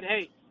know, said,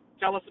 hey,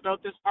 tell us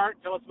about this part,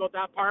 tell us about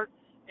that part.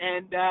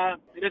 And I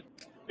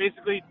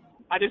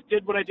just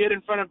did what I did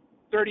in front of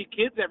 30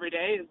 kids every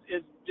day,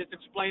 is just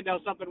explained how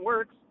something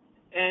works.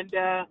 And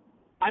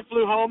I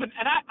flew home, and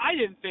I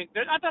didn't think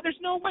I thought there's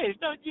no way.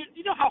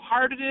 You know how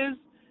hard it is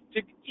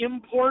to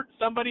import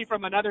somebody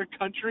from another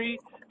country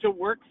to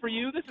work for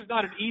you? This is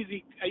not an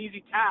easy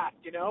task,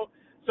 you know?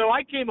 So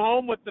I came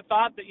home with the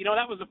thought that, you know,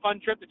 that was a fun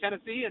trip to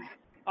Tennessee, and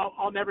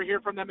I'll never hear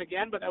from them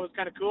again, but that was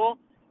kind of cool.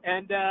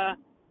 And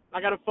I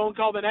got a phone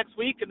call the next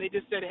week, and they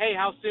just said, hey,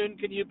 how soon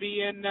can you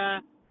be in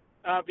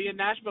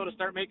Nashville to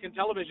start making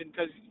television,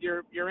 because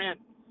you're in.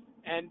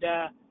 And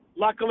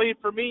luckily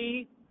for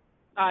me,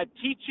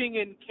 teaching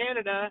in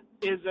Canada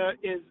is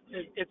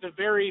it's a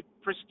very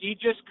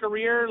prestigious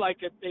career. Like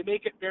they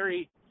make it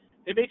very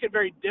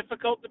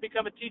difficult to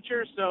become a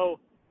teacher. So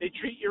they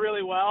treat you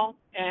really well.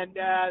 And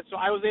so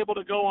I was able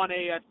to go on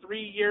a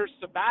 3-year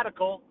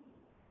sabbatical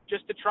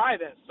just to try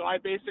this. So I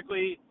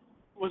basically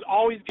was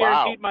always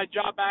guaranteed my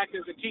job back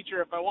as a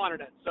teacher if I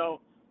wanted it. So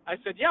I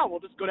said, yeah, we'll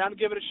just go down and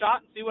give it a shot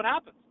and see what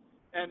happens.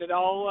 And it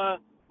all,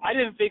 I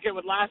didn't think it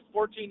would last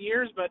 14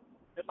 years, but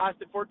it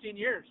lasted 14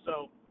 years.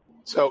 So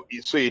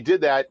you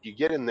did that. You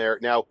get in there.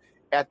 Now,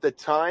 at the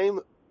time,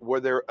 were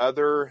there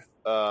other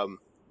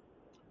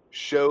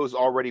shows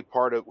already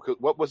part of?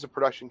 What was the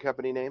production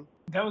company name?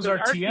 That was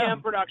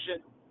RTM Production.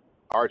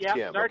 RTM.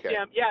 Yeah, okay.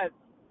 RTM.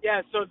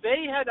 Yeah. So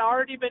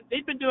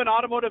they'd been doing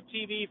automotive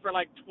TV for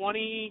like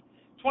 20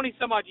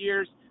 some odd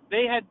years.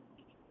 They had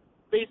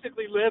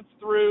basically lived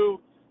through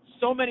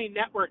so many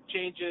network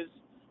changes.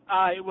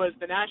 It was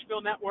the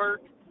Nashville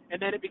network,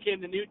 and then it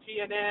became the new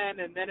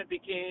TNN, and then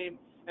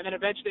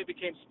eventually it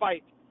became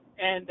Spike.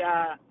 And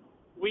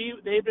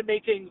they've been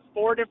making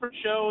 4 different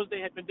shows.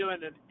 They had been doing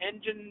an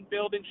engine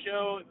building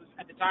show.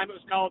 At the time it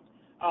was called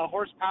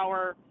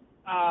Horsepower.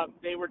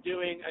 They were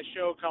doing a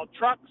show called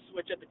Trucks,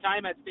 which at the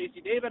time had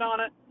Stacey David on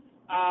it.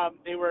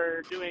 They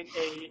were doing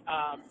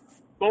a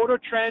Motor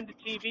Trend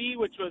TV,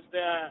 which was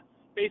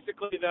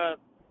basically the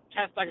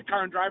test like a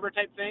car and driver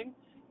type thing.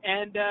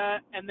 And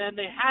then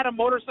they had a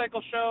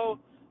motorcycle show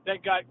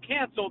that got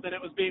canceled, and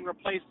it was being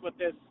replaced with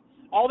this.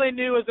 All they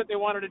knew is that they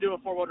wanted to do a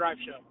 4-wheel drive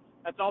show.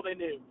 That's all they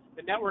knew.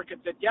 The network had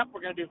said, yep,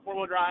 we're going to do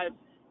 4-wheel drive.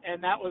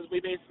 And we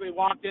basically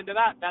walked into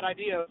that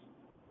idea of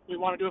we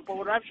want to do a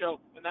 4-wheel drive show.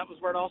 And that was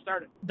where it all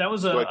started. That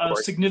was a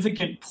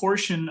significant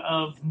portion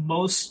of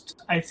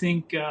most, I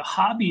think,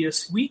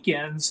 hobbyist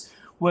weekends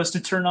was to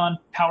turn on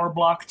Power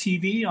Block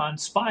TV on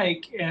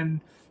Spike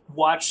and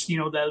watch,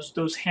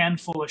 those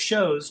handful of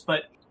shows.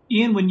 But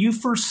Ian, when you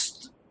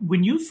first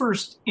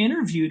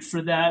interviewed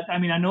for that, I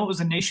mean, I know it was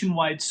a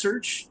nationwide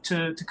search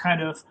to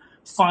kind of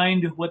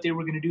find what they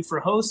were going to do for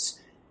hosts.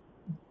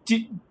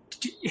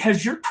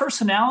 Has your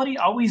personality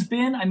always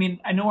been? I mean,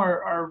 I know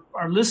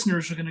our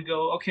listeners are going to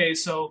go, okay,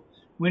 so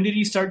when did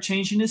he start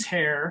changing his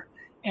hair?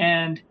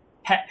 And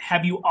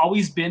have you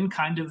always been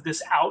kind of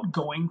this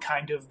outgoing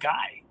kind of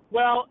guy?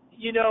 Well,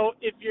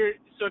 if you're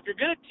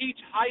going to teach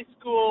high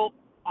school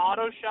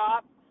auto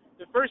shop,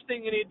 the first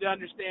thing you need to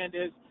understand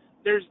is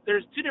there's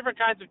 2 different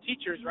kinds of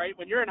teachers, right?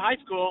 When you're in high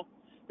school,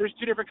 there's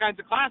 2 different kinds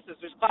of classes.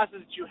 There's classes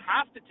that you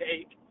have to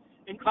take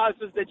and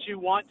classes that you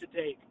want to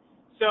take.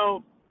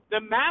 So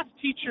the math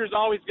teacher is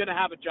always going to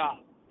have a job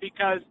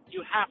because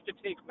you have to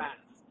take math.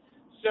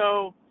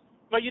 So,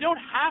 but you don't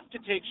have to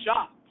take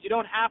shop. You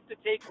don't have to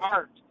take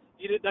art.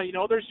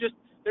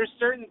 There's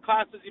certain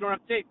classes you don't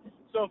have to take.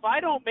 So if I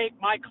don't make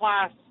my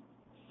class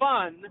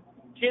fun,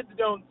 kids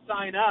don't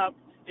sign up.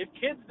 If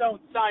kids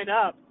don't sign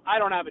up, I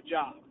don't have a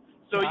job.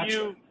 So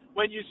Gotcha.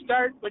 When you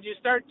start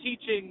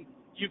teaching,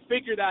 you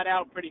figure that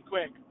out pretty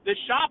quick. The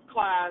shop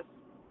class,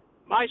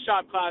 my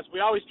shop class, we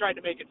always tried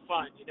to make it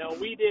fun.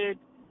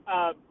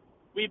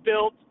 We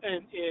built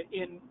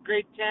in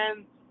grade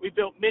 10, we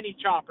built mini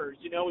choppers.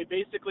 We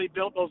basically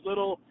built those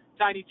little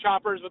tiny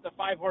choppers with a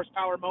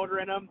 5-horsepower motor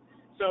in them,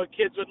 so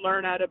kids would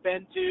learn how to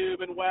bend tube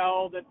and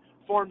weld and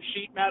form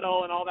sheet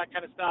metal and all that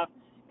kind of stuff.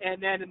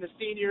 And then in the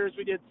seniors,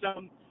 we did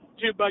some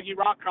tube buggy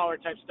rock crawler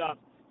type stuff.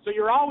 So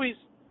you're always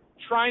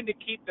trying to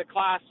keep the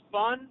class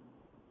fun,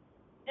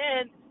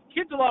 and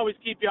kids will always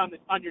keep you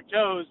on your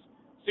toes.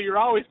 So you're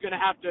always going to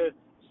have to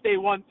stay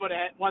one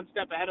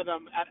step ahead of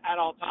them at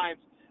all times.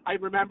 I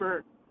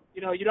remember,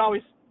 you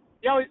always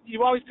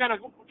kind of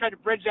try to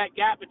bridge that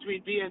gap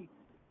between being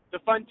the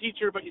fun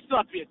teacher, but you still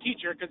have to be a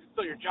teacher because it's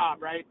still your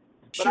job, right?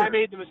 Sure. But I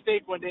made the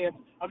mistake one day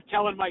of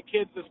telling my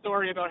kids the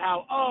story about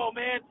how, oh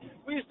man,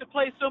 we used to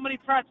play so many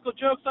practical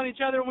jokes on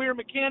each other when we were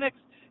mechanics.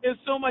 It was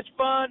so much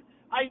fun.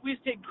 We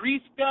used to take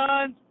grease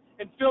guns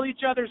and fill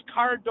each other's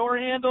car door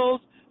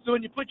handles. So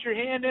when you put your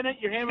hand in it,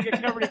 your hand would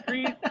get covered in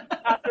grease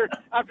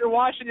after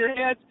washing your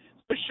hands.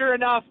 So sure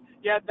enough,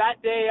 yeah,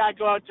 that day I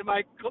go out to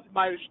my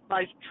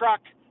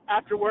truck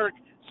after work,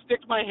 stick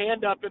my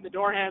hand up in the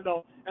door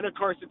handle, and of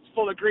course it's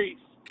full of grease.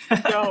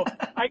 So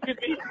I can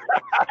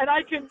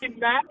be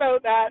mad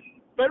about that,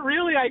 but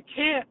really I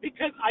can't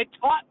because I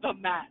taught them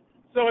that.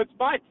 So it's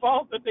my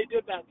fault that they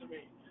did that to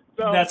me.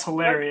 So that's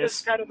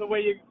hilarious. That's kind of the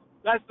way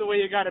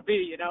you got to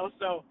be,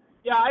 So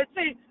yeah, I'd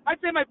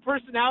say my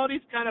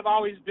personality's kind of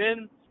always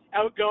been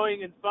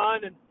outgoing and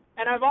fun,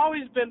 and I've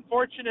always been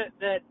fortunate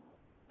that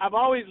I've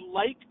always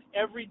liked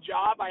every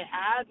job I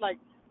had. Like,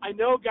 I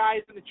know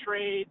guys in the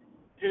trade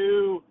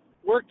who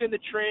worked in the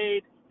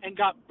trade and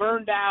got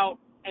burned out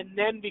and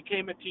then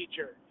became a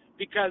teacher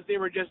because they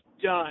were just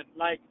done.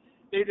 Like,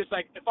 they're just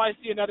like, if I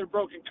see another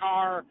broken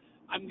car,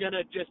 I'm going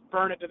to just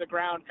burn it to the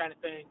ground kind of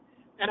thing.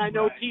 And I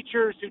know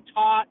teachers who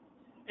taught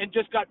and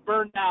just got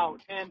burned out.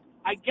 And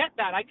I get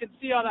that. I can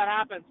see how that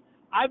happens.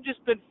 I've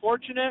just been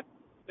fortunate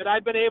that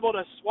I've been able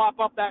to swap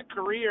up that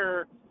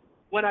career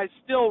when I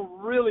still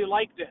really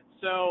liked it.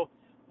 So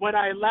when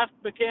I left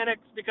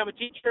mechanics to become a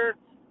teacher,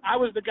 I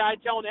was the guy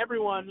telling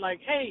everyone, like,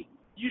 hey,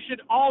 you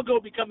should all go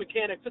become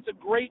mechanics. It's a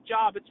great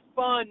job. It's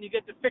fun. You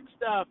get to fix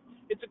stuff.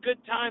 It's a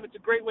good time. It's a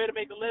great way to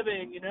make a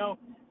living,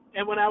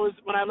 And when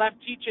I left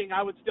teaching,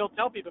 I would still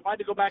tell people if I had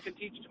to go back and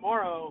teach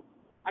tomorrow,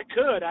 I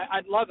could.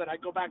 I'd love it.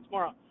 I'd go back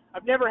tomorrow.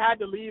 I've never had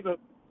to leave a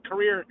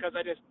career because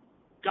I just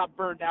got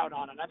burned out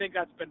on it. I think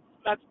that's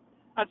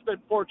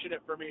been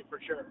fortunate for me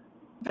for sure.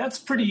 That's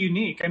pretty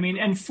unique. I mean,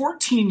 and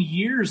 14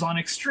 years on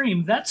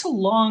Extreme, that's a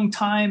long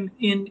time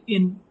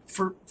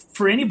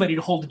for anybody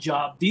to hold a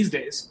job these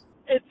days.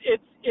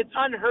 It's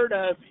unheard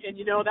of, and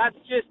that's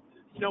just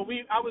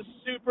I was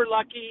super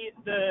lucky.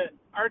 The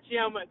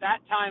RTM at that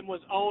time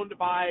was owned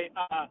by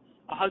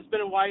a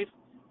husband and wife,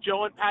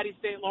 Joe and Patty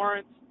St.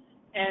 Lawrence,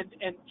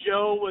 and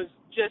Joe was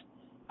just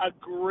a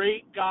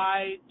great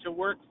guy to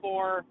work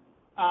for,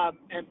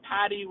 and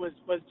Patty was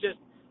just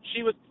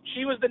she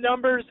was the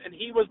numbers and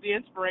he was the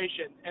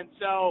inspiration, and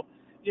so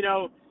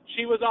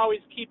she was always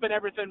keeping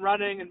everything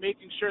running and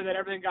making sure that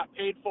everything got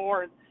paid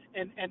for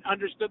and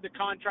understood the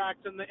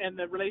contracts and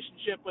the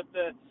relationship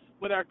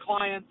with our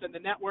clients and the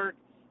network.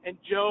 And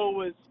Joe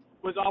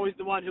was always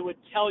the one who would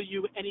tell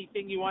you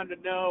anything you wanted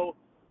to know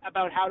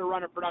about how to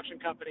run a production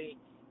company,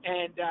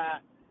 and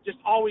just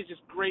always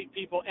just great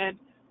people. And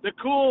the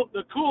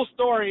coolest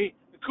story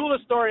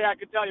I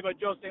could tell you about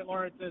Joe St.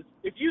 Lawrence is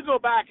if you go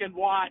back and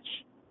watch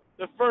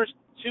the first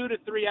 2 to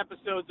 3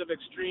 episodes of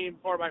Extreme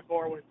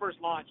 4x4 when it first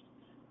launched,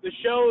 the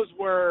shows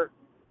were,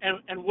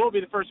 and we'll be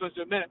the first ones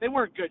to admit it, they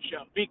weren't good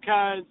shows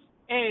because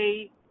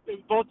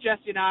both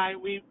Jesse and I,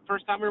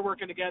 first time we were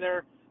working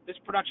together, this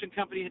production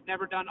company had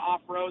never done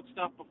off-road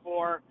stuff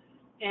before,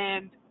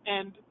 and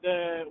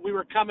we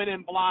were coming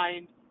in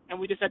blind, and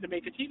we just had to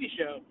make a TV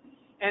show.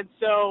 And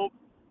so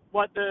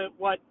what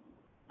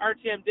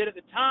RTM did at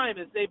the time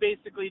is they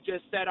basically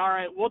just said, all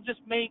right, we'll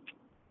just make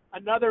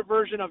another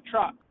version of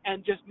truck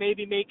and just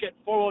maybe make it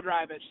four-wheel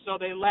drive-ish. So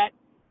they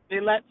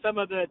let some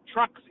of the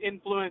truck's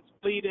influence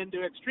bleed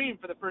into Extreme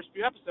for the first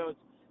few episodes.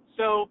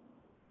 So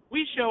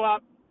we show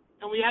up,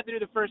 and we had to do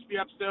the first few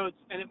episodes,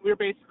 and we were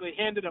basically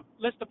handed a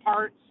list of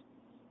parts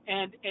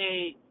and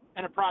a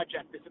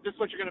project. They said, this is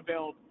what you're going to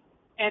build.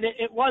 And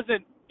it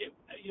wasn't,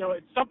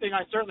 it's something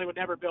I certainly would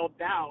never build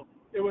now.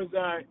 It was,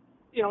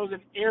 it was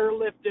an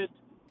airlifted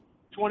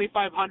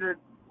 2500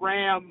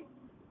 Ram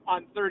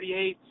on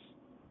 38s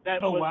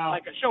that was wow.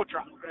 like a show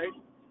truck, right?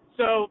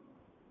 So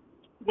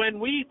when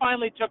we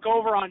finally took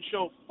over on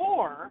show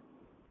 4,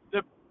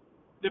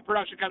 the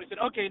production company said,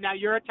 okay, now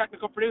you're a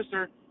technical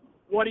producer.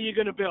 What are you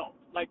going to build?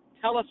 Like,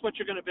 tell us what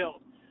you're going to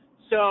build.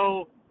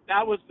 So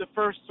that was the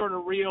first sort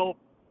of real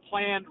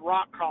planned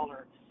rock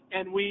crawler.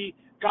 And we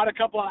got a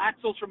couple of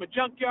axles from a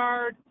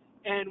junkyard,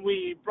 and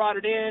we brought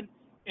it in.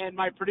 And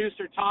my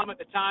producer, Tom, at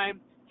the time,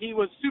 he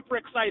was super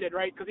excited,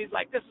 right? Because he's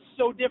like, this is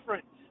so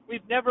different.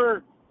 We've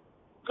never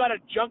got a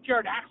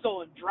junkyard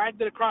axle and dragged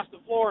it across the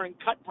floor and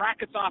cut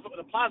brackets off it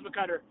with a plasma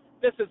cutter.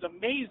 This is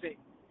amazing.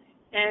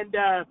 And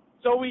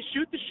so we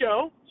shoot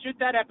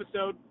that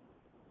episode,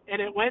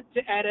 and it went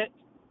to edit.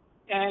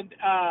 And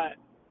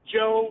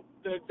Joe,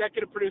 the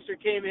executive producer,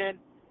 came in.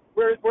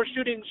 We're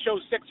shooting show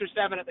 6 or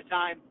 7 at the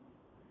time,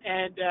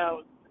 and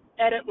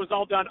edit was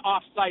all done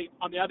off-site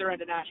on the other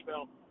end of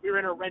Nashville. We were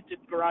in a rented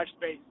garage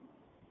space.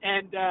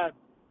 And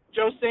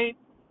Joe Saint,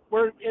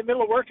 we're in the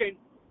middle of working,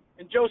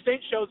 and Joe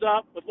Saint shows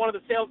up with one of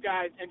the sales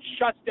guys and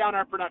shuts down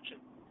our production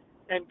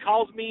and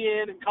calls me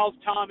in and calls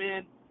Tom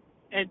in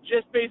and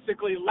just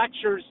basically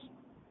lectures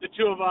the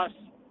two of us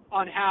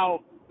on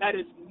how that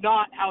is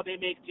not how they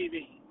make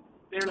TV.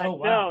 They're like,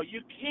 no,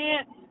 you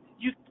can't.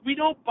 We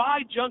don't buy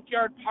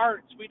junkyard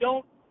parts. We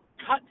don't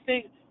cut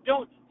things.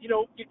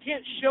 You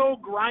can't show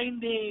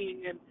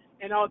grinding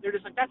and all. They're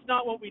just like, that's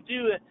not what we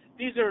do.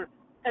 These are,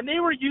 and they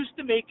were used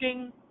to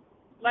making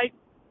like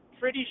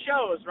pretty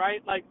shows,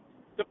 right? Like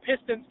the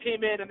pistons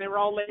came in and they were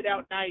all laid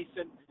out nice,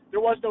 and there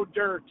was no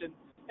dirt, and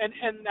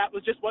that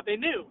was just what they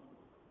knew.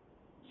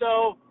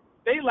 So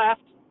they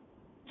left.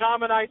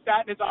 Tom and I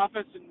sat in his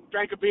office and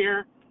drank a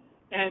beer,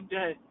 and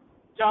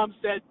Tom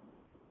said,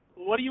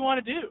 what do you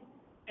want to do?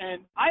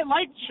 And I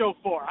liked show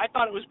 4. I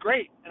thought it was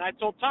great. And I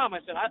told Tom, I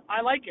said,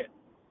 I like it.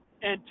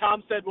 And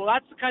Tom said, well,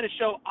 that's the kind of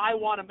show I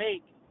want to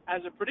make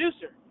as a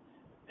producer.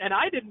 And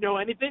I didn't know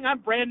anything. I'm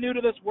brand new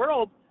to this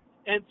world.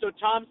 And so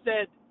Tom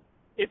said,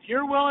 if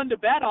you're willing to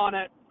bet on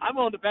it, I'm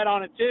willing to bet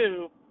on it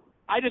too.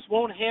 I just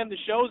won't hand the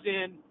shows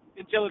in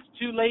until it's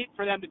too late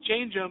for them to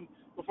change them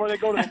before they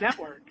go to the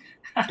network.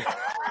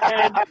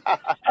 and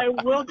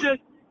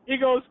he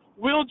goes,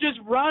 we'll just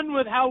run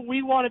with how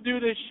we want to do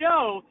this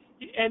show.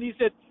 And he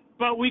said,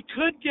 but we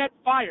could get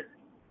fired.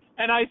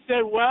 And I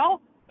said,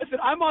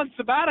 I'm on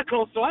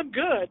sabbatical, so I'm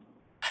good.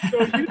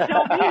 So you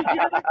tell me,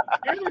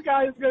 you're the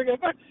guy who's going to get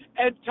fired.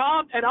 And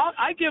Tom, and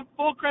I give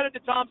full credit to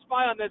Tom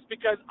Spy on this,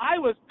 because I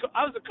was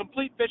a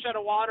complete fish out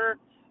of water.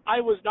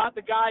 I was not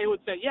the guy who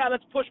would say, yeah,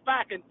 let's push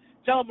back and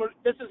tell them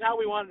this is how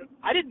we want it.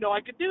 I didn't know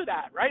I could do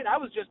that, right? I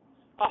was just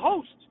a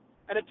host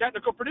and a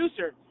technical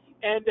producer.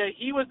 And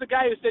he was the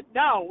guy who said,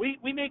 no, we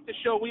make the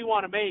show we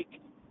want to make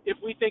if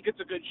we think it's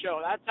a good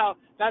show.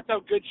 That's how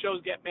good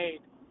shows get made.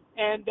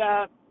 And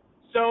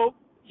so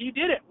he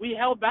did it. We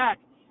held back.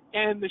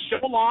 And the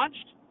show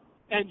launched,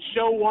 and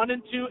show 1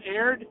 and 2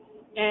 aired,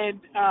 and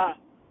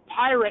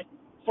Pirate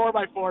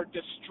 4x4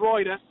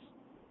 destroyed us,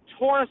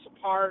 tore us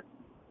apart.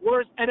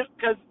 Worse,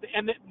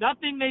 and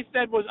nothing they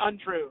said was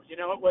untrue. You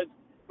know, it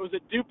was a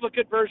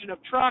duplicate version of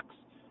trucks.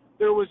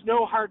 There was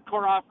no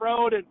hardcore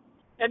off-road,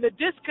 and the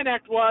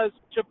disconnect was,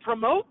 to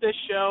promote this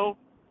show,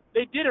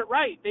 they did it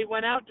right. They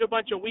went out to a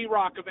bunch of We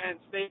Rock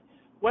events. They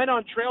went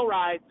on trail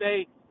rides.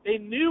 They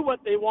knew what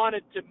they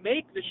wanted to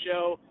make the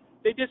show.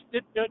 They just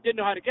didn't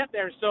know how to get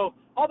there. So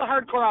all the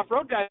hardcore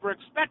off-road guys were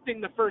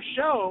expecting the first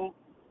show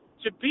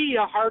to be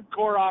a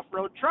hardcore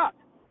off-road truck,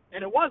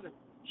 and it wasn't.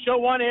 Show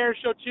 1 airs,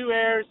 show 2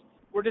 airs.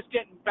 We're just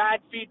getting bad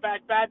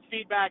feedback,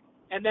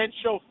 and then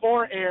show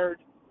 4 aired,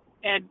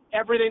 and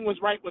everything was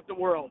right with the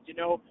world. You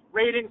know,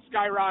 ratings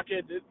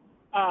skyrocketed.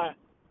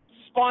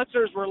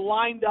 Sponsors were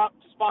lined up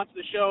to sponsor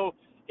the show.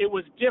 It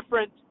was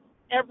different.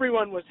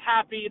 Everyone was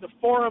happy. The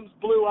forums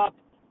blew up.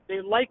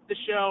 They liked the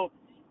show.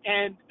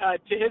 And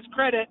to his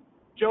credit,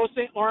 Joe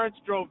St. Lawrence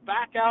drove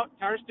back out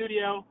to our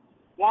studio,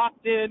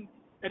 walked in,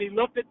 and he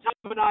looked at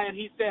Tom and I, and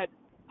he said,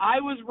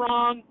 "I was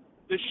wrong.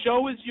 The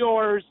show is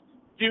yours.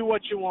 Do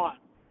what you want,"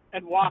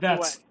 and walked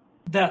away.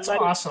 That's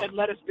awesome. And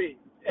let us be.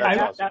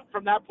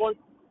 From that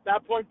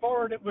point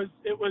forward, it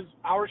was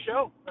our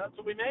show. That's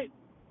what we made.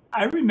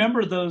 I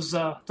remember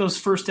those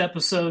first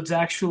episodes,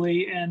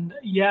 actually, and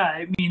yeah,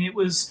 I mean, it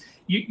was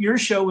your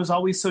show was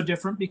always so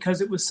different because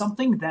it was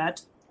something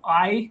that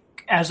I,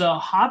 as a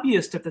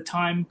hobbyist at the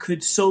time,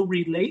 could so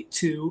relate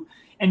to,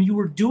 and you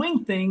were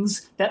doing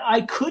things that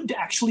I could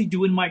actually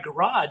do in my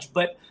garage,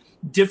 but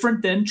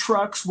different than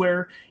trucks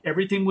where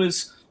everything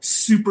was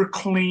super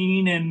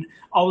clean, and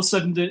all of a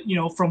sudden,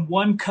 from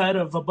one cut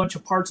of a bunch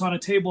of parts on a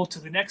table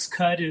to the next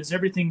cut is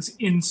everything's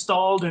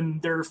installed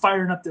and they're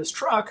firing up this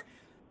truck.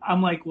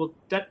 I'm like, well,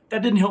 that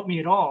didn't help me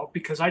at all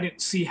because I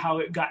didn't see how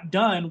it got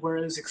done,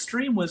 whereas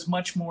Extreme was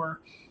much more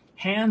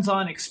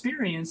hands-on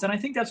experience, and I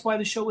think that's why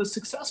the show was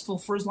successful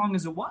for as long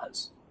as it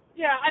was.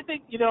 Yeah, I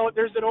think,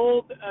 there's an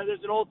old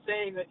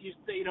saying that you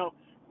say,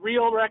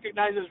 real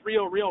recognizes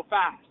real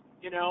fast,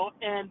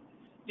 and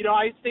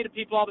I say to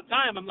people all the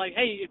time, I'm like,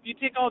 hey, if you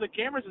take all the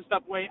cameras and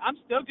stuff away, I'm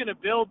still going to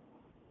build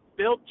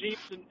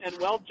Jeeps and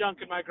weld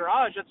junk in my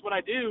garage. That's what I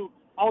do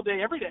all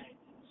day, every day.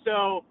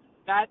 So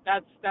that's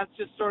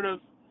just sort of,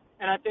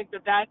 and I think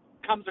that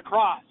comes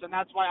across, and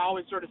that's why I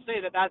always sort of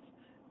say that's,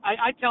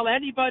 I tell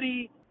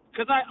anybody,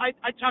 because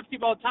I talk to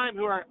people all the time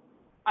who are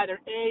either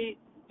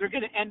they're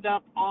going to end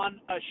up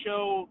on a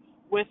show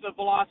with a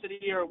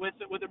Velocity or with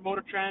a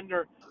Motor Trend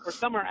or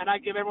somewhere, and I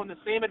give everyone the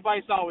same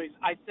advice always.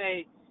 I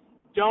say,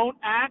 don't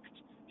act.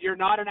 You're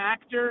not an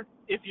actor.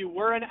 If you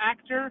were an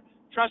actor,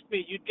 trust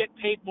me, you'd get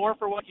paid more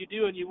for what you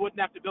do, and you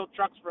wouldn't have to build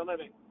trucks for a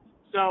living.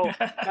 So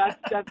that's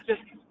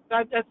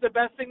the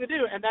best thing to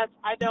do, and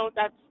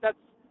that's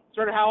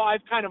sort of how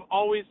I've kind of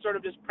always sort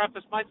of just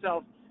prefaced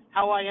myself.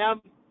 How I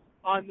am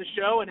on the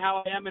show and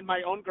how I am in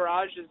my own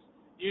garage is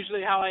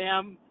usually how I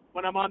am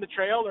when I'm on the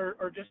trail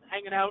or just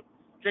hanging out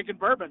drinking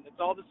bourbon.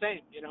 It's all the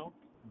same,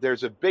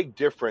 There's a big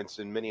difference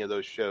in many of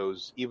those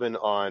shows, even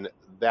on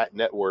that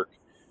network,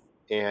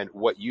 and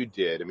what you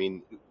did. I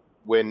mean,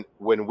 when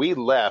we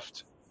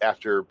left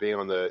after being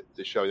on the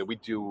show, we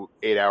do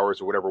 8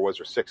 hours or whatever it was,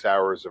 or 6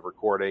 hours of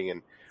recording,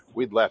 and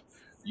we'd left,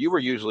 you were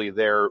usually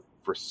there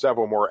for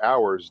several more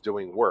hours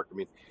doing work. I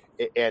mean,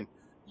 and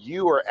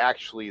you are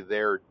actually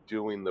there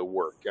doing the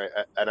work.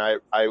 I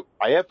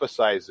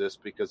emphasize this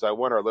because I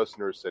want our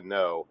listeners to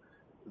know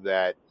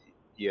that,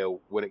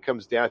 when it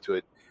comes down to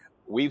it,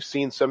 we've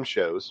seen some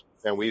shows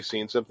and we've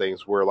seen some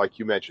things where, like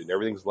you mentioned,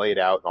 everything's laid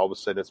out and all of a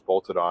sudden it's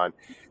bolted on.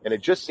 And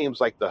it just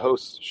seems like the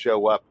hosts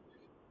show up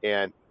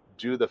and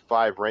do the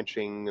 5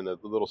 wrenching and the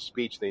little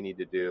speech they need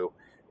to do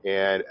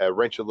and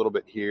wrench a little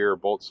bit here,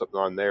 bolt something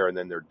on there, and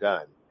then they're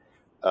done.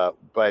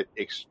 But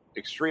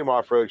Extreme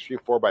Off-Road, Extreme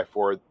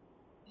 4x4,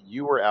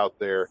 you were out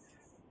there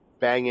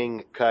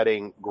banging,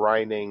 cutting,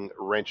 grinding,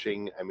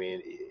 wrenching. I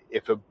mean,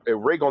 if a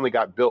rig only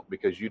got built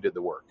because you did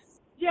the work.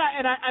 Yeah,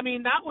 and I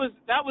mean, that was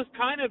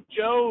kind of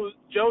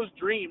Joe's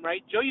dream,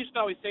 right? Joe used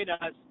to always say to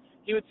us,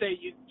 he would say,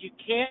 you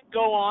can't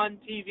go on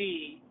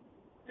TV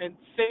and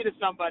say to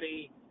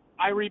somebody,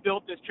 I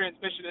rebuilt this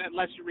transmission,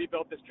 unless you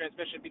rebuilt this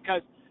transmission,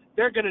 because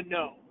they're going to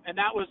know. And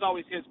that was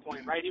always his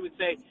point, right? He would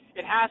say,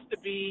 you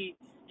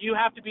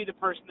have to be the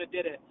person that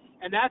did it.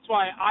 And that's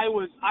why I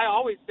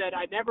always said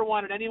I never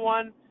wanted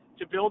anyone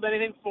to build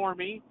anything for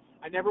me.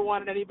 I never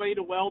wanted anybody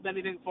to weld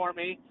anything for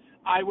me.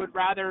 I would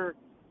rather,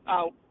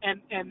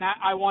 and that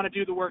I want to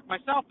do the work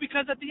myself,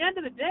 because at the end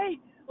of the day,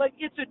 like,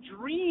 it's a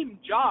dream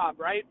job,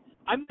 right?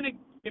 I'm going to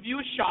give you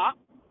a shop.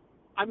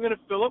 I'm going to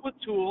fill it with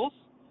tools.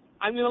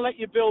 I'm going to let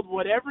you build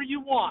whatever you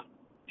want.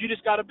 You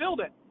just got to build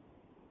it.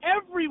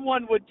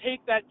 Everyone would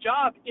take that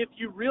job if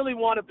you really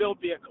want to build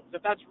vehicles.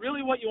 If that's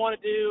really what you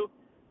want to do,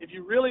 if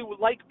you really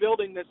like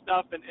building this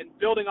stuff and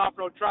building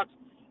off-road trucks,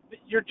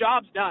 your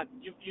job's done.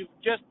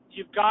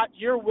 You've got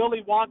your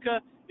Willy Wonka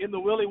in the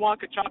Willy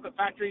Wonka chocolate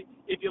factory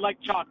if you like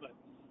chocolate.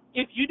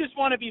 If you just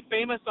want to be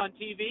famous on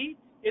TV,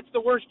 it's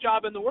the worst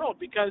job in the world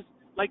because,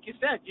 like you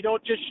said, you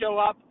don't just show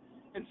up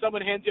and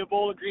someone hands you a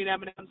bowl of green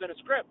M&Ms and a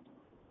script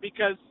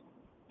because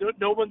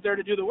no one's there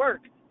to do the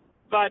work.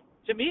 But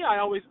to me,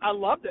 I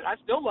loved it. I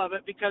still love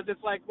it because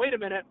it's like, wait a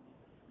minute,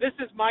 this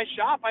is my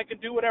shop. I can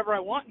do whatever I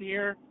want in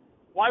here.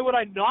 Why would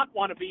I not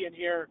want to be in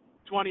here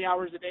 20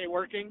 hours a day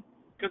working?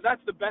 Because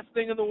that's the best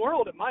thing in the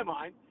world in my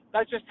mind.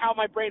 That's just how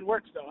my brain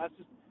works, though. That's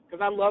just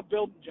because I love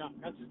building junk.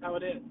 That's just how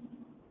it is.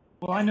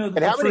 Well, I know that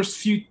the first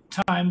few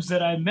times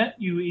that I met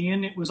you,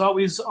 Ian, it was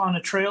always on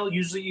a trail,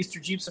 usually Easter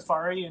Jeep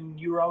Safari, and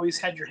you always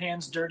had your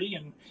hands dirty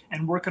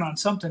and working on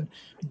something.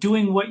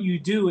 Doing what you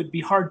do, it'd be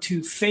hard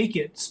to fake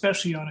it,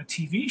 especially on a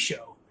TV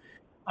show.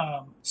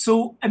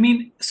 So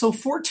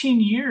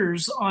 14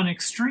 years on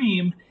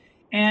Extreme,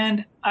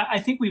 and I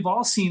think we've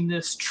all seen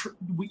this.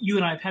 You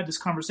and I have had this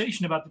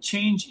conversation about the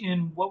change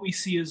in what we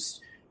see as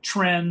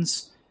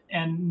trends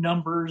and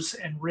numbers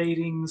and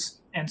ratings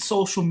and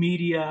social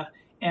media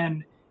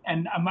and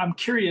I'm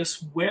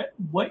curious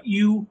what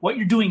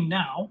you're doing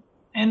now,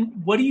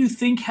 and what do you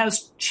think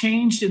has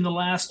changed in the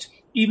last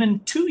even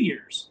 2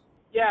 years?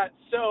 Yeah.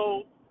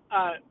 So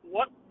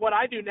what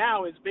I do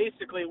now is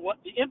basically what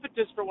the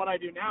impetus for what I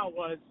do now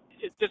was.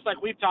 It's just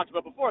like we've talked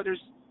about before.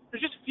 There's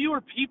just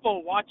fewer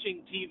people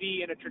watching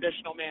TV in a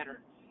traditional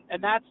manner,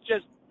 and that's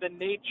just the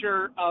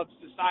nature of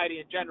society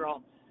in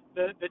general.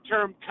 The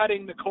term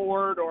cutting the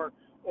cord or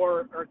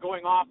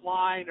going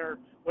offline or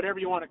whatever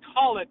you want to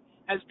call it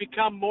has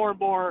become more and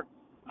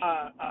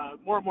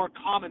more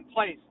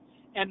commonplace,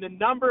 and the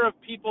number of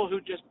people who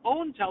just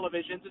own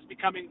televisions is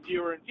becoming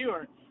fewer and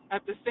fewer.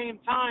 At the same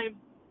time,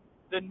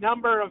 the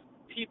number of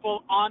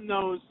people on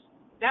those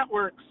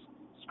networks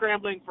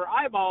scrambling for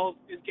eyeballs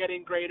is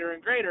getting greater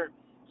and greater.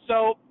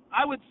 So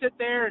I would sit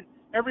there, and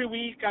every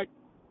week I'd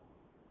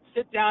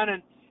sit down,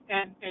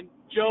 and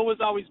Joe was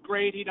always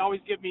great. He'd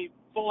always give me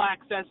full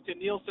access to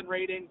Nielsen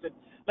ratings and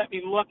let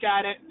me look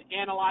at it and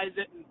analyze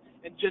it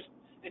and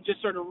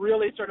just sort of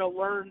really sort of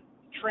learn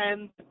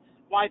trends,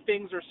 why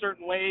things are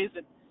certain ways,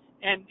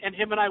 and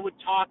him and I would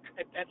talk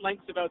at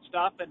length about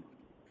stuff,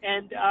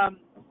 and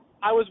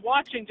I was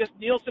watching just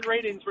Nielsen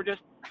ratings were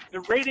just, the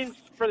ratings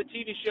for the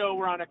TV show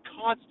were on a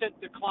constant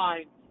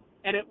decline,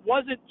 and it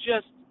wasn't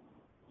just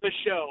the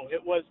show,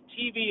 it was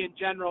TV in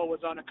general was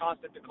on a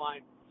constant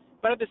decline.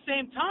 But at the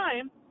same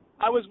time,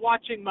 I was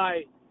watching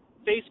my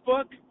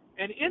Facebook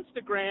and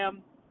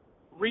Instagram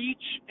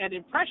reach and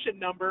impression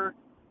number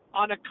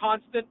on a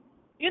constant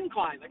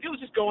incline. Like, it was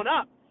just going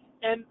up.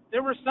 And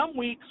there were some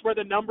weeks where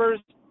the numbers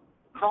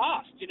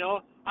crossed, you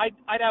know.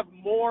 I'd have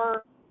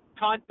more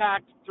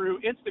contact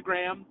through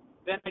Instagram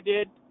than I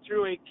did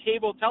through a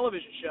cable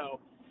television show.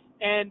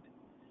 And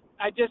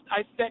I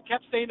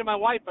kept saying to my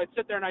wife, I'd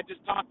sit there and I'd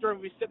just talk to her,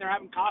 and we'd sit there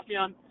having coffee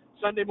on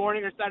Sunday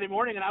morning or Saturday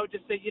morning, and I would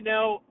just say, you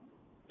know,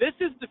 this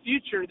is the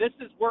future.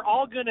 We're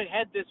all going to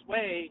head this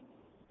way.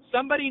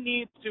 Somebody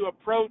needs to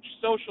approach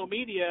social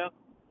media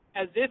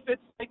as if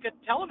it's like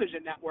a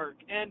television network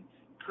and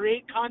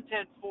create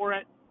content for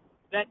it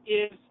that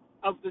is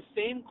of the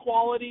same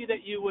quality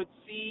that you would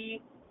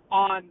see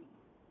on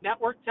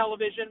network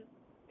television.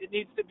 It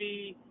needs to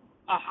be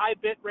a high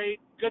bit rate,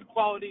 good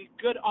quality,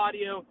 good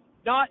audio,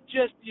 not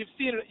just, you've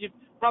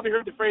probably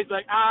heard the phrase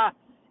like,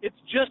 it's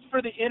just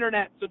for the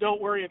internet, so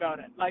don't worry about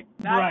it. Like,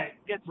 that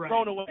gets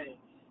thrown away.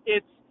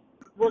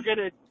 We're going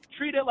to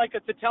treat it like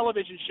it's a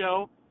television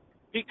show,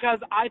 because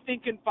I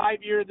think in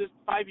 5 years,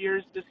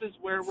 this is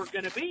where we're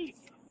going to be.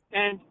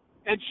 And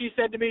she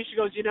said to me, she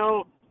goes, you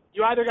know,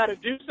 you either got to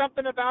do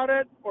something about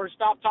it or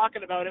stop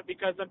talking about it,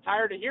 because I'm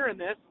tired of hearing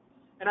this.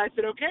 And I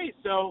said, okay.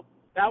 So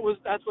that's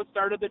what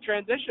started the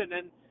transition.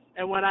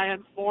 And when I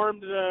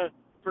informed the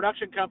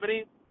production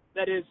company,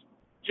 that is,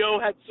 Joe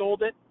had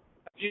sold it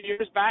a few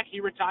years back,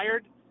 he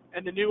retired,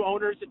 and the new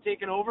owners had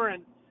taken over.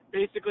 And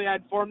basically I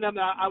informed them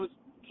that I was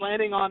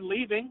planning on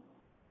leaving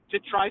to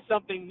try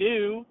something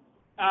new.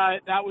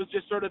 That was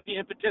just sort of the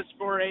impetus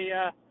for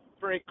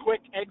a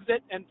quick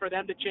exit, and for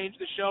them to change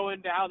the show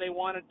into how they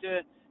wanted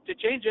to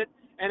change it.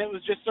 And it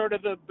was just sort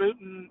of the boot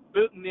in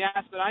the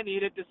ass that I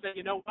needed to say,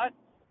 you know what,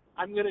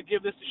 I'm going to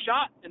give this a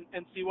shot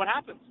and see what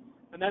happens.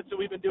 And that's what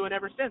we've been doing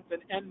ever since.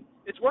 And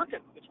it's working.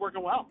 It's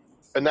working well.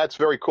 And that's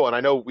very cool. And I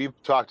know we've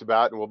talked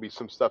about, and will be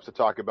some stuff to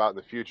talk about in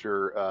the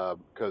future,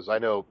 because I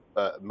know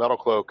Metal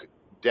Cloak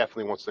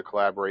definitely wants to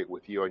collaborate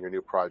with you on your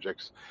new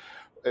projects.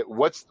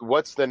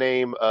 What's the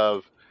name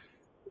of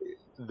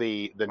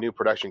the new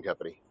production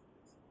company?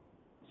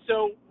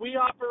 So we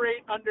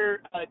operate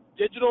under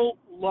Digital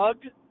Lug,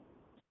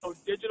 so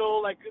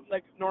digital like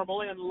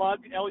normally, and Lug,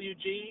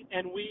 L-U-G,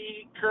 and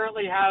we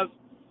currently have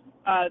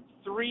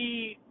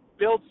 3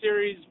 build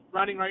series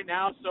running right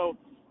now. So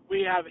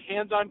we have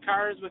Hands on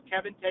Cars with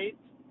Kevin Tate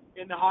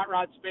in the hot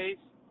rod space.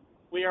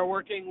 We are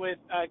working with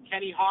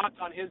Kenny Hawk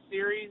on his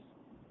series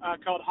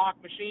called Hawk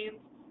Machines,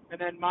 and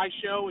then my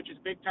show, which is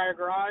Big Tire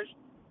Garage.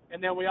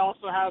 And then we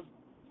also have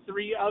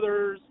 3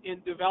 others in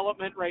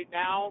development right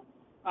now,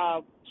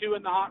 2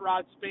 in the hot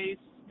rod space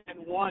and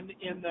 1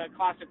 in the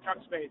classic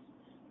truck space.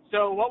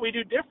 So what we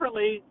do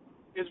differently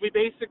is we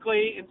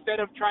basically, instead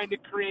of trying to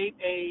create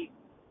a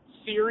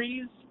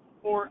series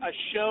or a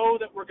show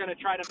that we're going to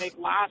try to make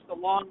last a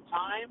long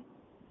time,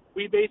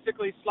 we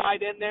basically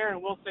slide in there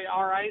and we'll say,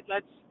 all right,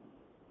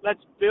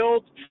 let's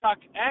build truck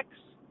X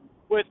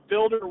with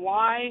builder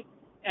Y,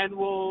 and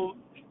we'll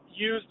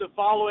use the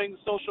following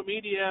social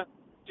media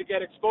to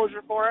get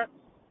exposure for it,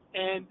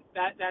 and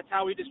that's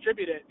how we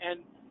distribute it. And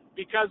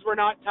because we're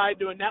not tied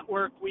to a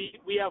network, we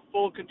have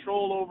full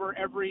control over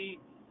every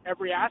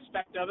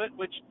aspect of it,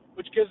 which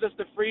gives us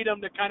the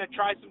freedom to kind of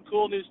try some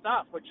cool new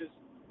stuff, which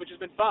has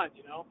been fun,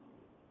 you know.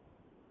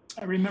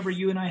 I remember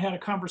you and I had a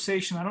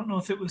conversation. I don't know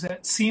if it was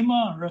at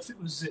SEMA or if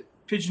it was at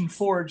Pigeon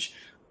Forge,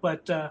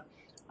 but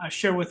I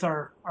share with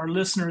our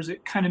listeners,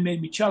 it kind of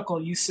made me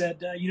chuckle. You said,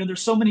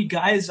 there's so many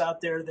guys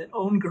out there that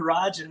own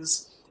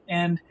garages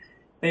and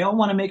they all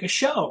want to make a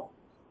show.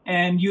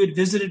 And you had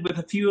visited with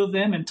a few of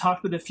them and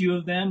talked with a few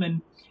of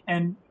them.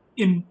 And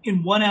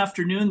in one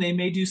afternoon, they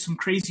may do some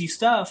crazy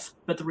stuff.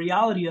 But the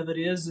reality of it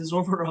is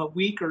over a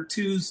week or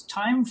two's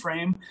time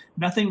frame,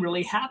 nothing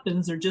really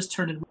happens. They're just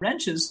turning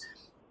wrenches.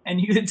 And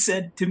you had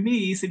said to me,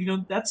 you said,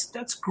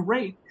 that's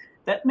great.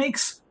 That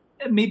makes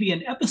maybe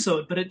an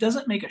episode, but it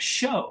doesn't make a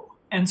show.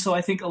 And so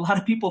I think a lot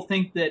of people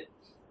think that,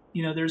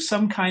 there's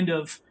some kind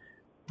of,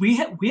 we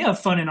have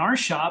fun in our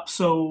shop,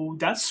 so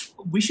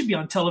we should be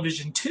on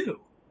television too.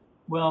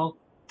 Well,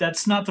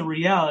 that's not the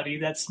reality.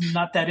 That's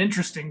not that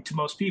interesting to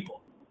most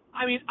people.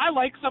 I mean, I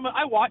watch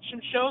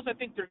some shows. I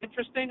think they're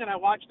interesting, and I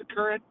watch the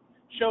current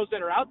shows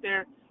that are out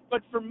there.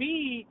 But for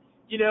me,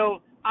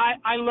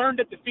 I learned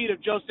at the feet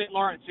of Joe St.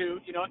 Lawrence, who,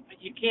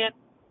 you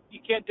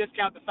can't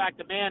discount the fact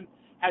the man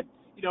had,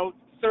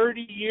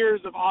 30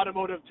 years of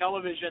automotive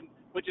television,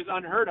 which is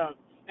unheard of.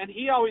 And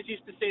he always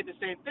used to say the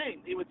same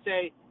thing. He would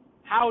say,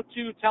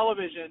 how-to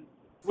television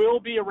will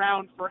be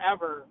around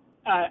forever.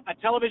 A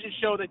television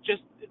show that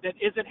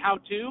isn't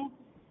how-to,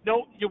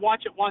 no, you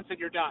watch it once and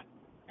you're done.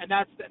 And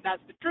that's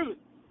the truth.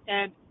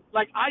 And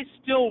I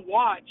still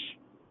watch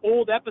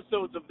old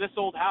episodes of This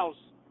Old House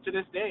to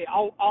this day.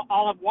 I'll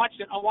have watched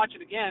it. I'll watch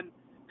it again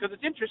because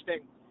it's interesting.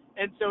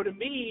 And so to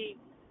me,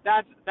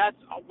 that's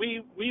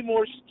we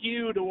more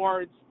skew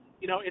towards,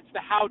 it's the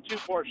how-to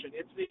portion.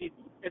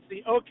 It's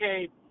the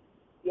okay,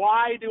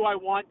 why do I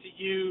want to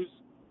use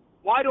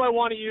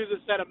a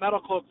set of metal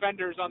cloak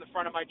fenders on the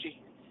front of my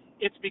Jeep?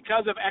 It's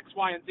because of X,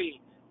 Y, and Z.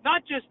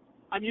 Not just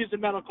I'm using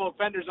metal cloak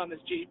fenders on this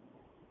Jeep.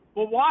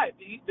 Well, why?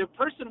 The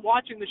person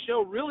watching the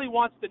show really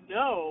wants to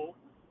know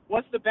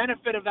what's the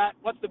benefit of that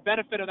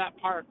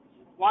part.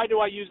 Why do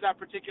I use that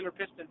particular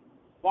piston?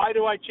 Why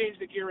do I change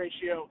the gear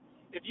ratio?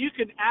 If you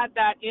can add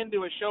that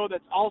into a show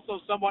that's also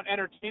somewhat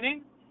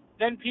entertaining,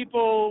 then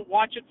people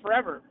watch it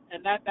forever.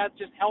 And that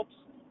just helps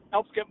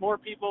get more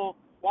people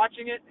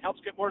watching it, helps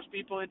get more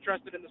people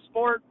interested in the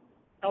sport,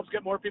 helps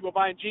get more people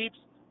buying Jeeps,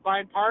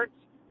 buying parts,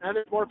 and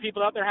there's more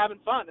people out there having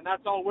fun. And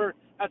that's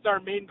our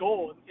main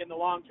goal in the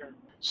long term.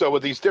 So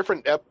with these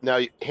different now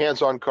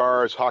hands-on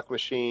cars, Hawk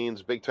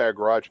Machines, Big Tire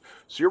Garage,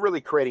 so you're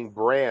really creating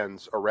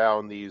brands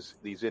around these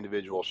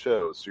individual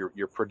shows. So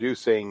you're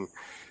producing,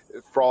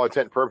 for all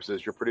intent and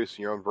purposes, you're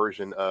producing your own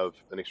version of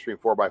an Extreme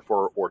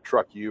 4x4 or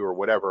Truck U or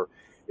whatever.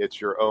 It's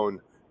your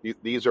own.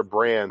 These are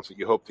brands that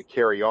you hope to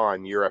carry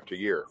on year after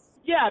year.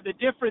 Yeah, the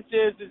difference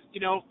is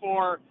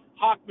for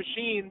Hawk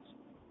Machines,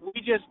 we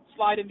just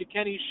slide into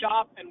Kenny's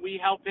shop and we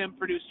help him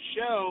produce a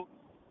show,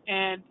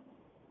 and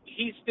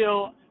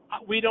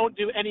we don't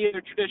do any of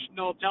the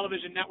traditional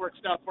television network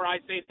stuff where I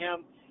say to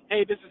him,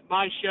 hey, this is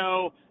my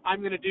show. I'm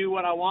going to do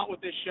what I want with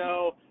this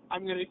show.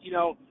 I'm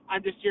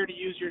just here to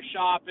use your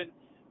shop. And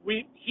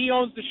he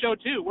owns the show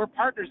too. We're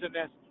partners in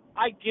this.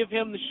 I give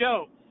him the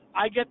show.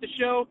 I get the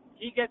show.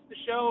 He gets the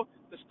show.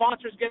 The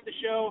sponsors get the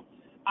show.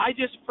 I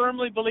just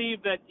firmly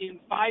believe that in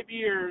 5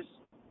 years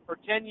or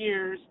 10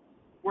 years,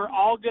 we're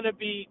all going to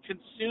be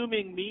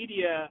consuming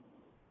media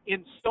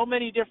in so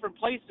many different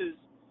places.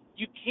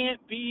 You can't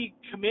be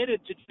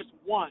committed to just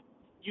one.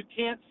 You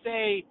can't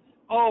say,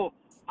 oh,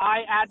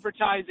 I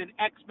advertise in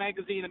X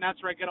magazine and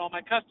that's where I get all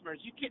my customers.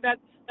 You can't.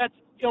 That's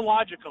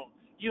illogical.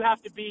 You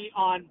have to be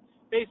on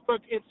Facebook,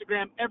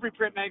 Instagram, every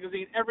print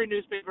magazine, every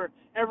newspaper,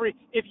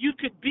 if you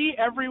could be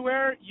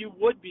everywhere, you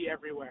would be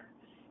everywhere.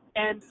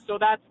 And so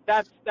that's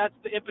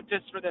the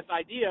impetus for this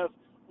idea of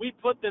we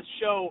put this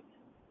show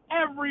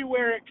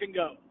everywhere it can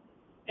go.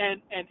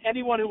 And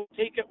anyone who will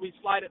take it, we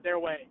slide it their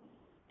way.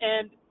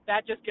 And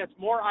that just gets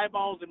more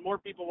eyeballs and more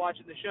people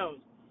watching the shows.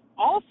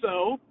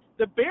 Also,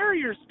 the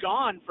barrier's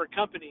gone for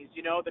companies.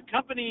 The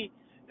company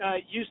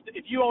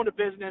if you owned a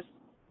business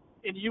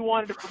and you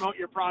wanted to promote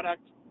your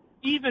product,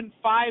 even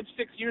 5-6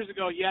 years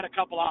ago, you had a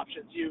couple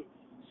options. You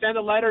send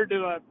a letter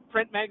to a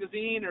print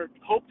magazine or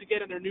hope to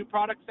get in their new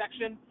product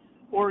section,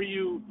 or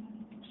you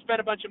spent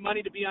a bunch of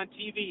money to be on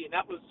TV, and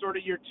that was sort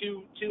of your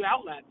two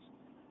outlets.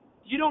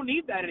 You don't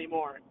need that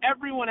anymore.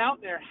 Everyone out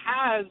there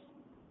has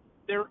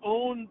their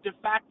own de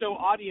facto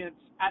audience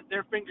at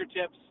their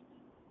fingertips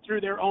through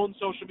their own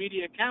social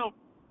media account.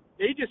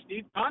 They just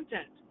need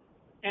content.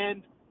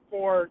 And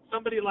for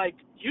somebody like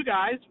you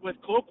guys with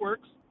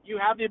Cloakworks, you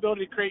have the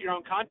ability to create your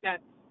own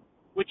content,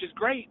 which is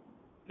great.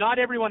 not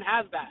everyone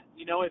has that.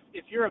 You know,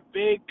 if you're a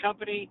big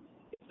company,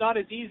 it's not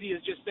as easy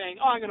as just saying,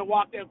 oh, I'm going to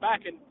walk out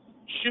back and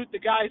shoot the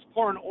guys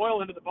pouring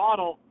oil into the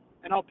bottle,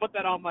 and I'll put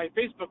that on my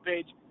Facebook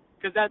page,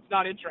 because that's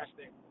not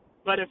interesting.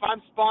 But if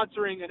I'm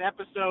sponsoring an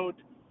episode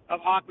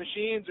of Hawk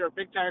Machines or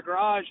Big Tire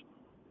Garage,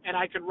 and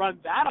I can run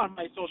that on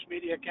my social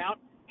media account,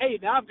 hey,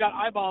 now I've got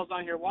eyeballs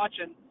on here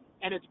watching,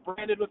 and it's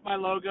branded with my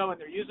logo,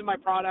 and they're using my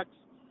products.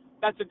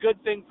 That's a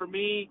good thing for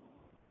me,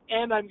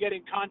 and I'm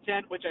getting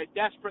content, which I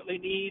desperately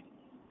need,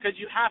 because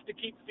you have to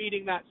keep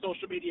feeding that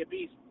social media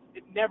beast.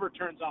 It never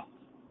turns off.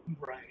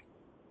 Right.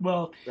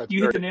 Well, That's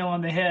you hit the nail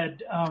on the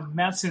head.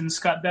 Mattson,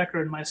 Scott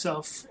Becker, and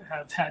myself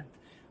have had,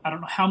 I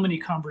don't know how many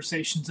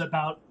conversations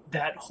about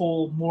that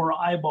whole more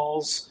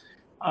eyeballs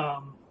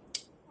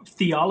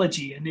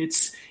theology, and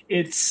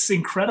it's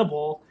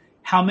incredible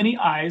how many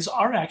eyes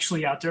are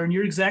actually out there. And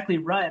you're exactly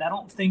right. I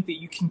don't think that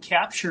you can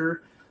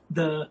capture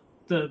the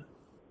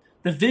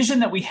vision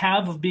that we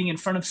have of being in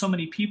front of so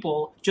many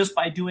people just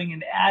by doing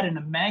an ad in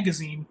a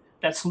magazine.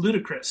 That's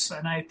ludicrous.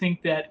 And I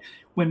think that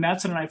when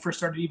Mattson and I first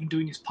started even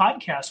doing these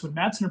podcasts, when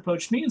Mattson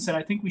approached me and said,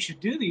 I think we should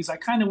do these, I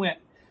kind of went,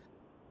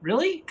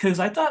 really? Because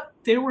I thought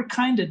they were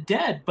kind of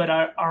dead, but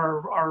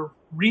our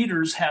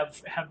readers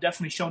have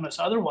definitely shown us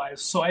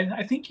otherwise. So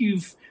I think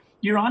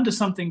you're onto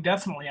something,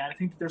 definitely. I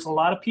think that there's a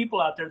lot of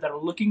people out there that are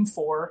looking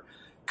for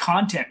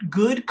content,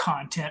 good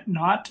content,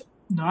 not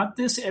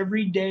this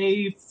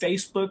everyday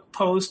Facebook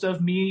post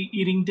of me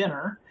eating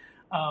dinner,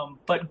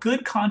 but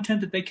good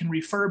content that they can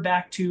refer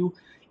back to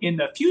in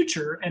the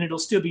future, and it'll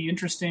still be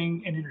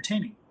interesting and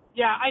entertaining.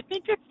 Yeah, I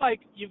think it's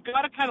like you've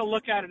got to kind of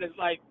look at it as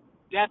like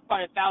death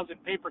by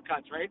 1,000 paper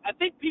cuts, right? I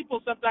think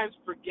people sometimes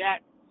forget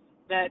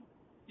that,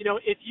 you know,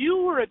 if you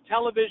were a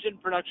television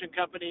production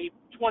company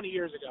 20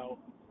 years ago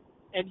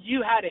and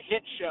you had a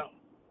hit show,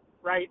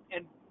 right,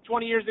 and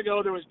 20 years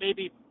ago there was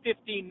maybe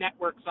 15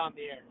 networks on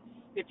the air.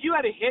 If you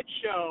had a hit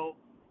show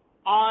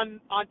on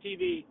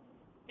TV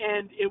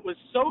and it was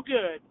so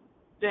good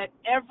that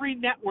every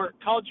network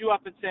called you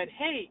up and said,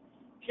 hey,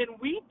 can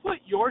we put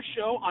your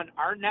show on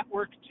our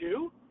network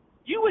too?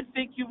 You would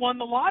think you won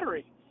the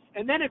lottery.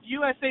 And then if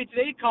USA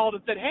Today called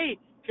and said, hey,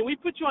 can we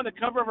put you on the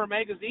cover of our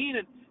magazine,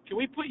 and can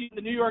we put you in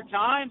the New York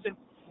Times?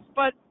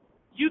 But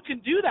you can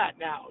do that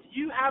now.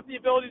 You have the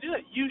ability to do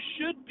it. You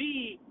should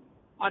be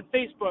on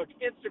Facebook,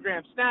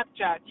 Instagram,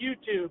 Snapchat,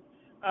 YouTube,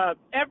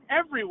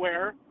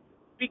 everywhere,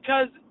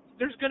 because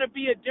there's going to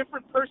be a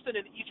different person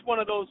in each one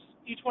of those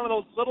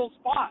little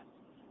spots.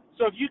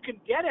 So if you can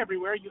get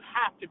everywhere, you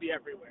have to be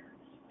everywhere.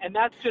 And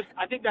I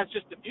think that's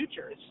just the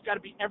future. It's just got to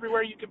be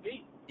everywhere you can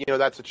be. You know,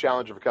 that's a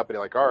challenge of a company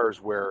like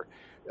ours, where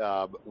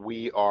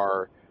we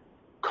are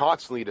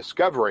constantly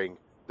discovering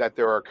that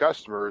there are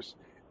customers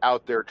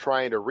out there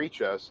trying to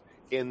reach us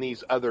in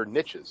these other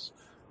niches.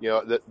 You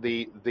know,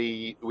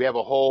 we have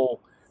a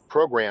whole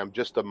program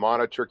just to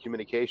monitor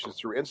communications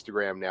through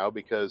Instagram now,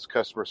 because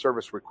customer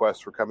service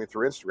requests were coming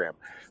through Instagram,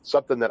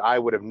 something that I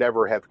would have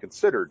never have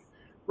considered.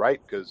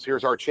 Right? Because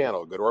here's our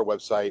channel. Go to our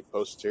website,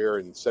 post here,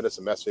 and send us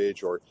a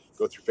message, or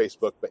go through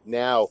Facebook. But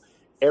now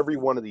every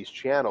one of these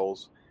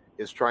channels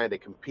is trying to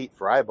compete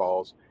for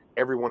eyeballs.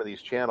 Every one of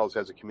these channels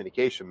has a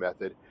communication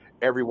method.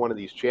 Every one of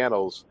these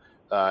channels,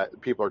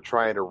 people are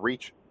trying to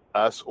reach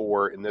us,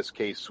 or in this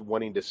case,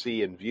 wanting to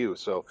see and view.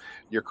 So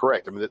you're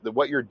correct. I mean,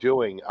 what you're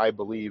doing, I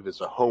believe, is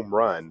a home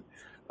run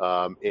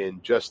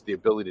in just the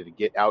ability to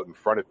get out in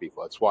front of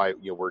people. That's why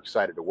we're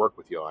excited to work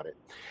with you on it.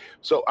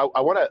 So I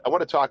want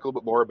to talk a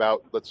little bit more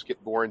about. Let's get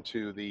more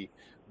into the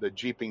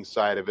Jeeping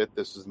side of it.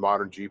 This is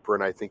Modern Jeeper,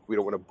 and I think we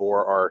don't want to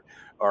bore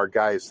our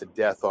guys to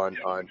death on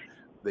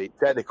the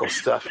technical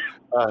stuff.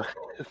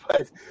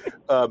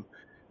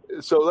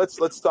 So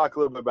let's talk a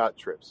little bit about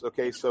trips.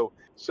 Okay, so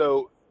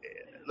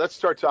let's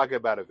start talking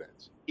about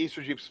events.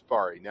 Easter Jeep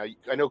Safari. Now,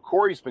 I know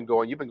Corey's been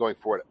going. You've been going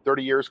for it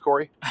 30 years,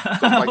 Corey?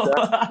 Something like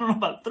that? I don't know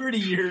about 30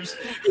 years.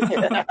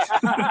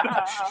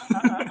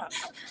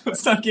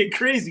 Let's not get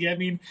crazy. I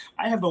mean,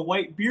 I have a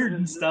white beard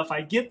and stuff.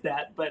 I get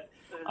that, but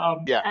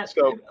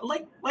so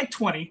like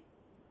 20.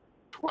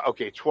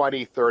 Okay,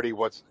 20, 30.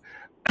 What's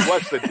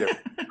the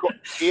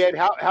difference? Ian,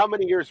 how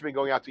many years have you been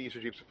going out to Easter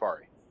Jeep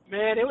Safari?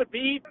 Man, it would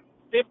be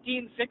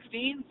 15,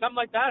 16, something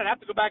like that. I'd have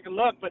to go back and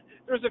look, but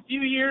there was a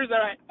few years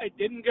that I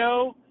didn't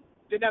go.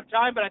 Didn't have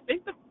time, but I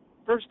think the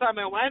first time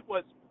I went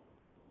was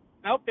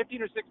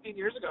 15 or 16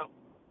 years ago.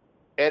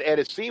 And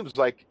it seems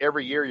like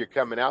every year you're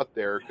coming out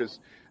there, because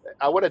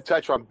I want to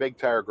touch on Big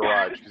Tire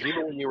Garage, because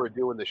even when you were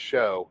doing the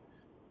show,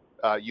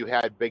 you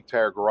had Big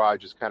Tire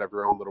Garage as kind of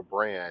your own little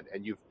brand,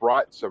 and you've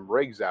brought some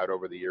rigs out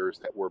over the years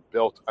that were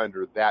built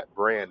under that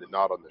brand and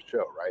not on the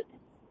show, right?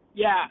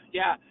 Yeah.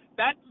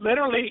 That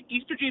literally,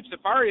 Easter Jeep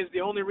Safari is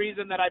the only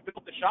reason that I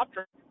built the shop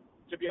truck,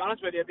 to be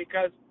honest with you,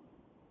 because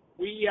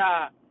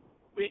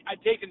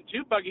I'd taken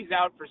two buggies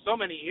out for so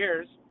many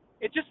years.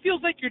 It just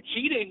feels like you're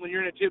cheating when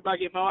you're in a two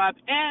buggy Moab,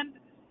 and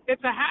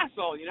it's a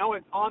hassle.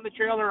 It's on the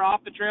trailer,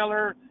 off the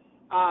trailer.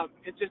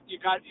 It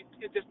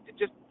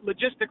just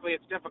logistically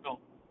it's difficult.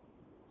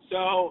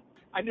 So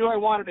I knew I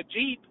wanted a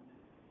Jeep,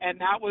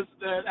 and that was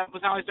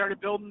how I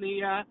started building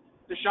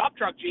the the shop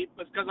truck Jeep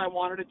was because I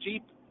wanted a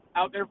Jeep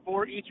out there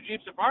for Easter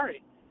Jeep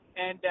Safari.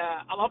 And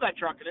I love that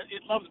truck, and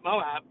it loves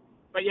Moab.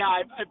 But, yeah,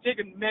 I've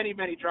taken many,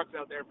 many trucks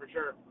out there for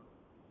sure.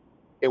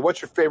 And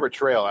what's your favorite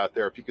trail out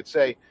there? If you could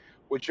say,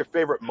 what's your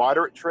favorite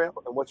moderate trail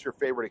and what's your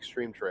favorite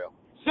extreme trail?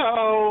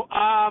 So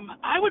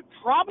I would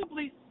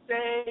probably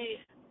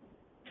say,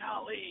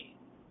 golly,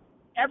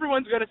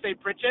 everyone's going to say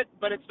Pritchett,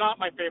 but it's not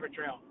my favorite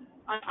trail.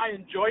 I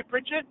enjoy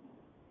Pritchett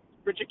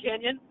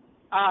Canyon,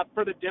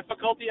 for the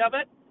difficulty of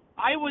it.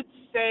 I would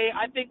say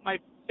I think my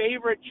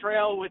favorite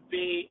trail would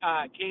be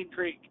Cane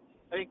Creek.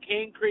 I think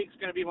Cane Creek's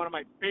going to be one of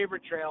my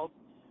favorite trails.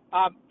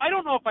 I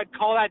don't know if I'd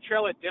call that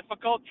trail a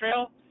difficult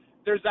trail.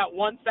 There's that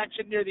one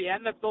section near the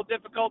end that's still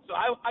difficult, so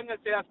I'm going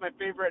to say that's my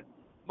favorite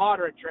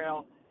moderate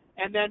trail.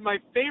 And then my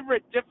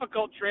favorite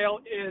difficult trail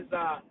is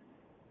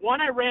one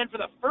I ran for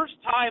the first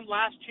time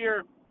last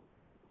year.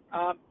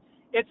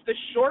 It's the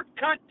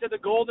shortcut to the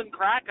Golden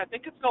Crack. I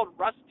think it's called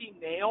Rusty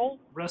Nail.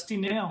 Rusty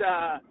Nail.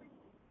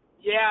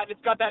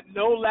 It's got that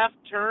no left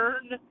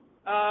turn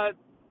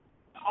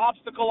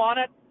obstacle on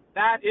it.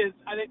 I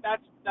think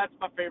that's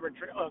my favorite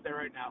trail out there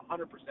right now,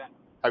 100%.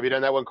 Have you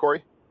done that one,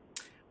 Corey?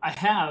 I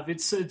have.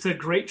 It's a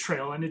great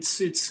trail, and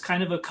it's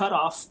kind of a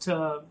cutoff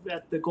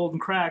at the Golden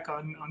Crack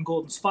on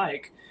Golden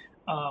Spike.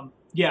 A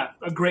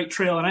great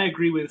trail, and I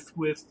agree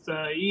with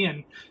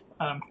Ian.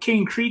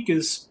 Cane Creek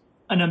is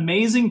an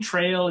amazing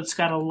trail. It's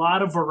got a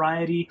lot of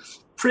variety.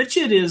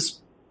 Pritchett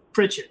is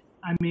Pritchett.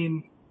 I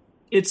mean,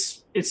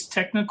 it's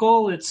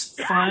technical. It's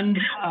fun.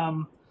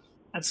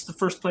 That's the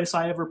first place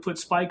I ever put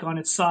Spike on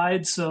its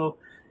side. So,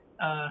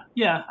 I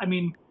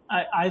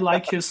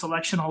like his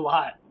selection a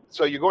lot.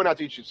 So you're going out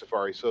to Easter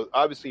Safari. So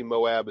obviously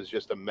Moab is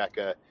just a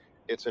mecca.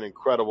 It's an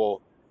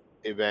incredible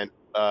event.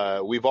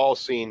 We've all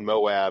seen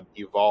Moab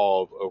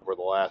evolve over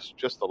the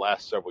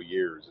last several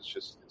years.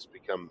 It's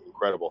become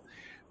incredible.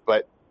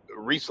 But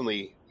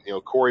recently,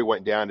 Corey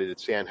went down and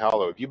did Sand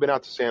Hollow. Have you been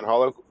out to Sand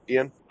Hollow,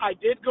 Ian? I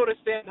did go to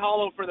Sand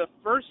Hollow for the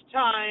first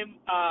time.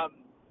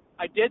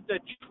 I did the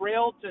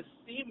Trail to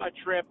SEMA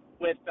trip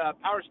with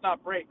Power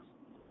Stop Brakes.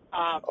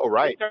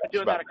 Right. They started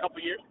doing that a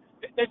couple years.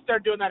 They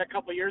started doing that a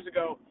couple years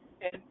ago,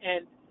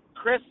 and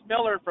Chris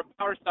Miller from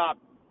Power Stop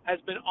has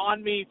been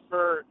on me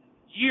for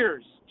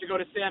years to go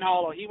to Sand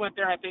Hollow. He went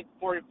there, I think,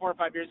 4 or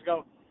 5 years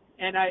ago,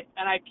 and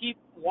I keep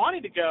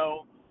wanting to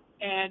go,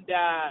 and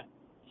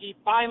he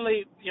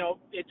finally,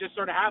 it just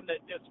sort of happened that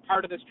it's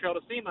part of this Trail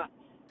to SEMA,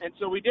 and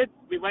so we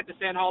went to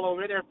Sand Hollow.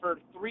 We were there for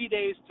 3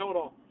 days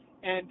total,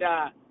 and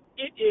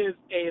it is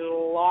a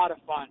lot of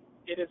fun.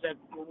 It is a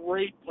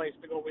great place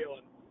to go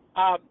wheeling.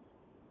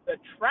 The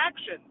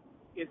traction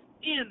is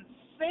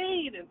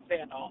insane in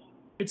Sand Hollow.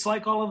 It's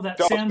like all of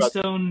that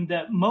sandstone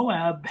that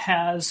Moab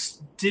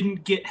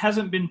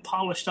hasn't been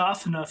polished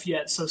off enough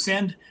yet. So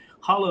Sand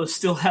Hollow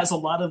still has a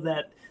lot of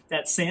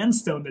that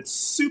sandstone that's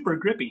super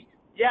grippy.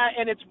 Yeah,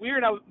 and it's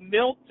weird.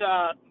 Milt,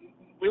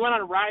 we went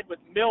on a ride with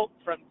Milt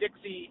from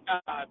Dixie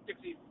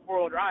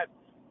 4-wheel drive,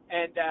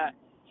 and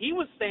he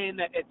was saying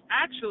that it's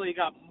actually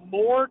got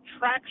more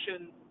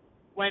traction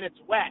when it's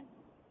wet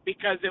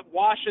because it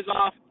washes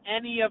off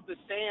any of the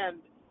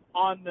sand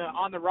on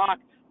the rock.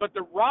 But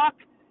the rock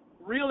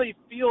really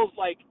feels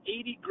like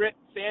 80 grit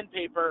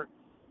sandpaper,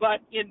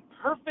 but in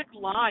perfect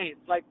lines.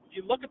 Like,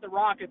 you look at the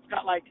rock, it's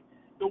got like,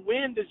 the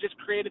wind has just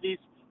created these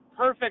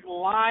perfect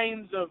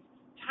lines of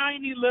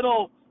tiny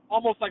little,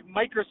 almost like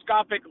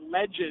microscopic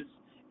ledges,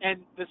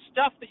 and the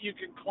stuff that you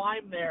can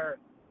climb there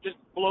just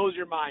blows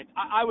your mind.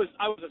 I was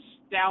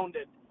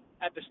astounded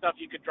at the stuff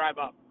you could drive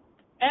up,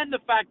 and the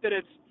fact that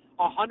it's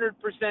 100%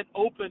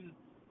 open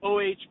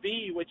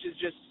OHV, which is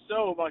just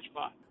so much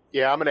fun.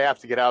 Yeah, I'm going to have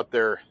to get out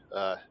there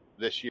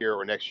this year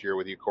or next year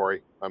with you,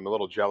 Corey. I'm a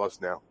little jealous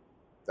now.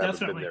 I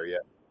haven't been there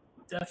yet.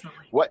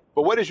 Definitely.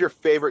 What is your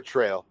favorite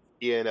trail,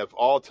 Ian, of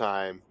all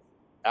time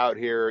out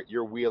here?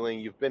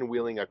 You've been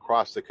wheeling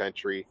across the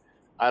country.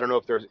 I don't know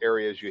if there's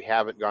areas you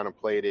haven't gone and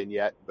played in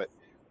yet, but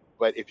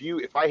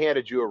if I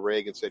handed you a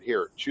rig and said,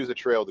 here, choose a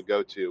trail to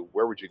go to,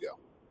 where would you go?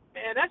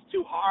 Man, that's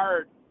too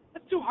hard.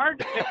 That's too hard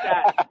to pick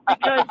that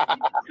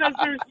because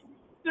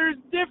there's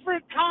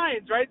different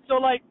kinds, right? So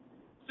like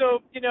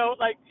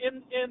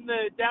in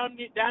the down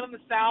in the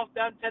South,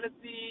 down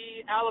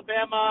Tennessee,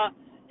 Alabama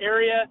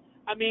area,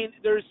 I mean,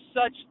 there's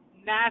such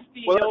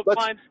nasty hill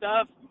climb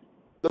stuff.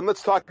 Then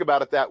let's talk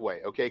about it that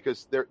way, okay?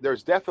 Because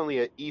there's definitely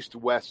an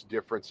east-west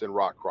difference in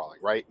rock crawling,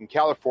 right? In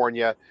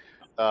California,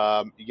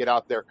 you get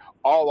out there,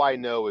 all I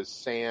know is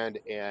sand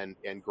and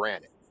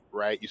granite,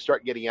 right? You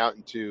start getting out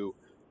into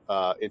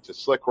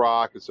slick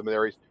rock and some of the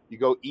areas. You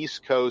go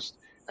East Coast,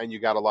 and you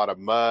got a lot of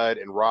mud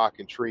and rock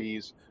and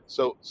trees.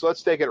 So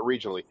let's take it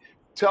regionally.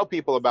 Tell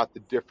people about the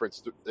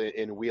difference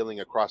in wheeling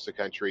across the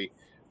country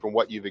from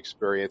what you've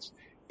experienced,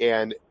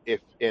 and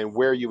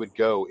where you would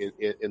go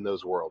in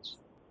those worlds.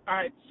 All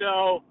right,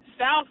 so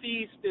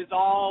Southeast is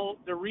all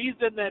the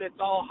reason that it's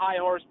all high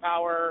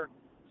horsepower,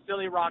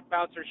 silly rock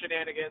bouncer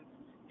shenanigans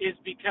is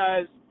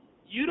because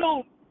you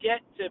don't get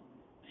to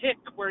pick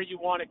where you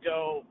want to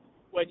go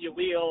when you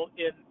wheel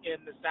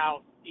in the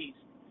Southeast.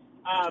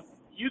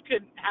 you can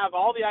have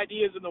all the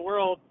ideas in the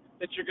world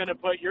that you're going to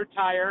put your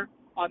tire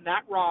on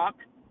that rock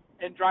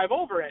and drive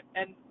over it.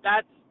 And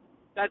that's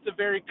a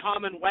very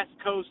common West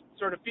Coast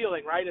sort of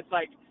feeling, right? It's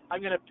like,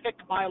 I'm going to pick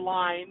my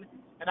line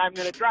and I'm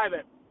going to drive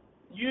it.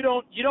 You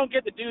don't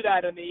get to do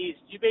that in the East.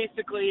 You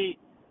basically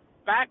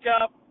back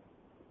up,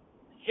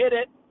 hit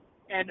it,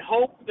 and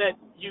hope that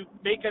you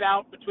make it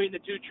out between the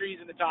two trees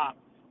in the top,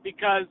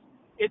 because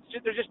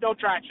there's just no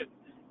traction.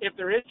 If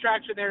there is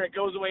traction there, it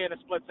goes away in a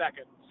split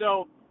second.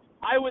 So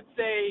I would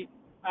say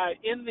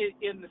in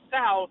the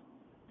South,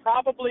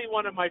 probably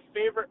one of my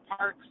favorite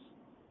parks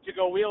to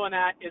go wheeling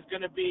at is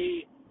going to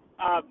be,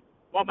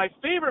 well, my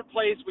favorite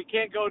place we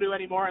can't go to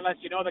anymore unless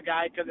you know the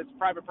guy because it's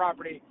private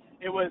property.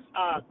 It was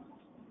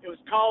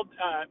called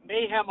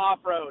Mayhem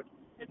Off-Road.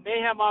 And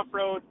Mayhem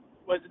Off-Road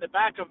was in the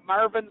back of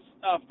Marvin's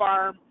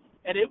farm,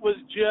 and it was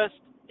just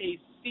a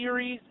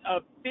series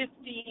of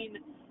 15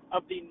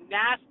 of the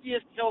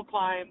nastiest hill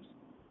climbs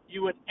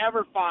you would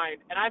ever find.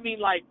 And I mean,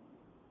 like,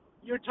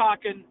 you're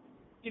talking,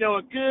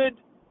 a good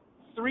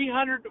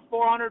 300 to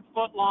 400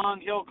 foot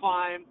long hill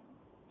climb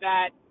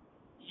that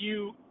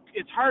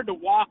it's hard to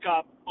walk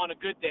up on a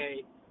good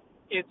day.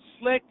 It's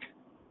slick,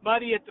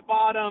 muddy at the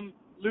bottom,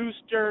 loose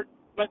dirt,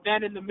 but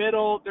then in the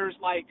middle there's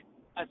like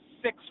a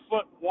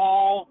 6-foot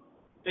wall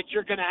that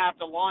you're going to have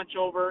to launch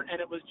over, and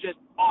it was just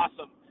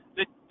awesome.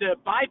 The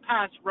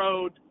bypass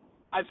road,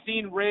 I've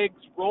seen rigs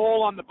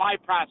roll on the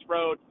bypass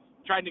road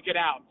trying to get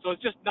out, so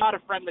it's just not a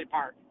friendly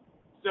park.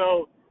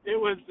 So it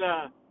was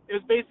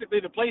basically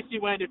the place you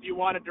went if you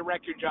wanted to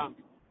wreck your junk.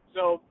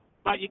 So,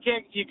 but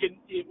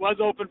it was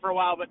open for a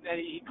while, but then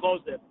he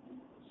closed it.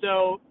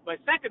 So my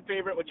second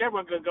favorite, which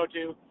everyone's going to go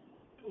to,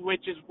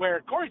 which is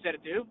where Corey's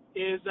headed to,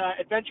 is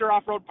Adventure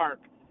Off-Road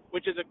Park,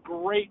 which is a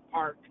great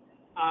park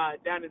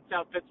down in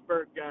South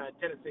Pittsburgh,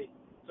 Tennessee.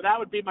 So that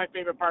would be my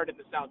favorite part in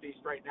the Southeast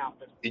right now.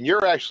 And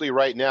you're actually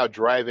right now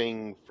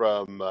driving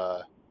from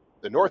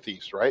the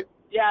Northeast, right?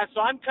 Yeah,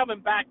 so I'm coming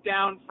back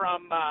down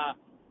from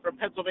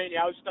Pennsylvania.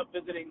 I was just up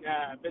visiting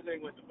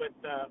with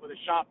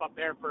a shop up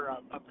there for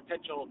a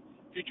potential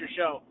future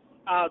show.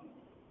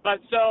 But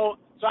so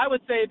I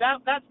would say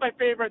that's my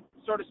favorite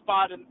sort of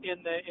spot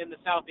in the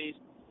Southeast.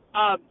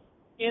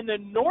 In the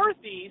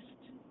Northeast,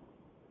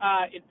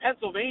 in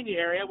Pennsylvania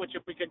area, which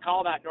if we could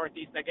call that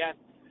Northeast, I guess,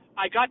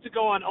 I got to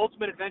go on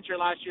Ultimate Adventure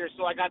last year,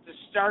 so I got to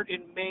start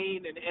in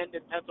Maine and end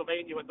in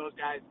Pennsylvania with those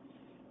guys.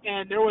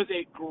 And there was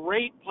a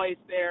great place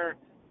there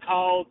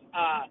called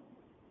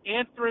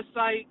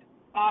Anthracite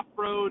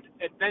Off-Road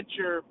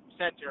Adventure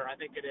Center, I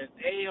think it is,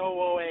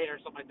 AOOA or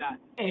something like that.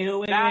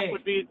 AOA. That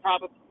would be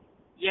probably,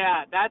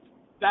 yeah, that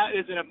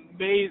is an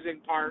amazing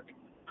park.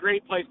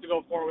 Great place to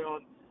go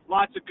four-wheeling.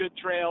 Lots of good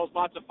trails,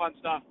 lots of fun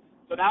stuff.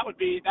 So that would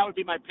be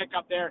my pick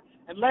up there,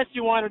 unless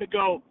you wanted to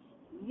go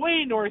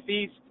way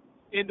northeast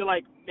into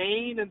like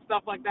Maine and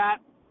stuff like that.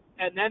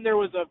 And then there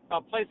was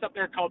a place up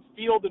there called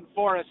Field and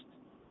Forest,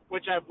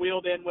 which I've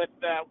wheeled in with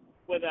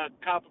a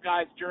couple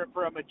guys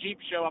from a Jeep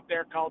show up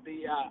there called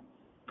the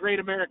Great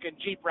American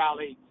Jeep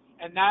Rally,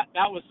 and that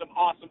was some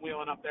awesome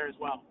wheeling up there as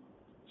well.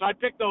 So I'd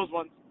pick those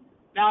ones.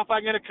 Now, if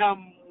I'm going to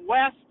come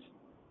west,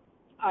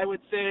 I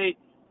would say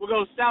we'll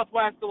go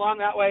southwest along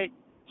that way.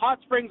 Hot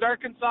Springs,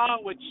 Arkansas,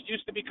 which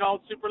used to be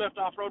called Superlift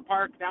Off-Road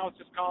Park. Now it's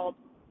just called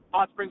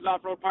Hot Springs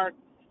Off-Road Park.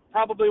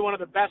 Probably one of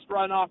the best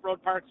run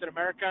off-road parks in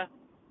America.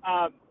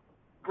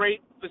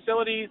 Great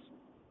facilities,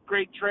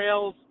 great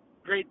trails,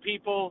 great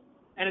people,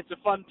 and it's a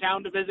fun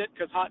town to visit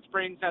because Hot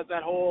Springs has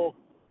that whole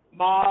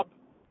mob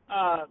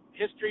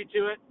history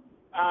to it.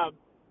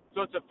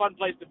 So it's a fun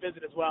place to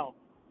visit as well.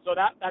 So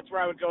that's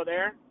where I would go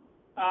there.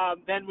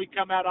 Then we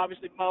come out,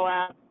 obviously,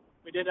 Moab.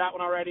 We did that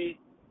one already.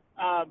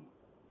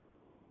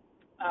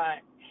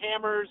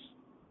 Hammers.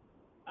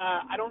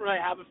 I don't really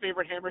have a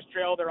favorite Hammers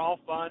trail. They're all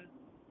fun.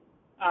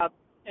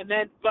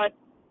 But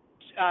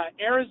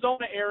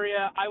Arizona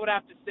area, I would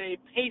have to say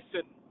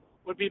Payson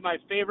would be my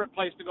favorite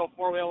place to go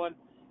four-wheeling.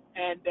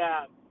 And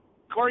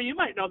Corey, you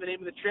might know the name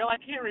of the trail. I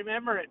can't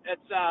remember it.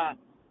 It's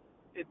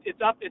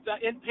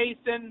in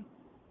Payson.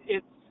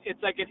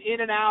 It's like an in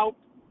and out.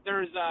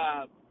 There's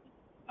a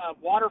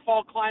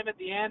waterfall climb at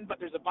the end, but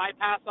there's a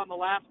bypass on the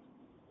left.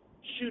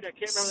 Shoot, I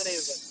can't remember the name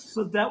of it.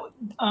 So that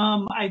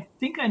I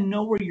think I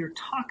know where you're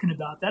talking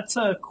about. That's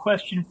a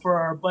question for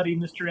our buddy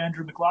Mr.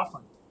 Andrew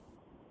McLaughlin.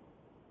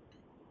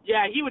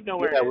 Yeah, he would know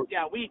where it is.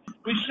 Yeah, we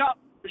shot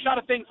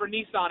a thing for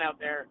Nissan out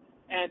there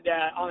and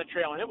on the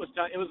trail, and that was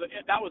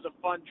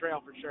a fun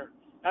trail for sure.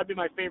 That'd be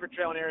my favorite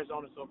trail in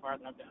Arizona so far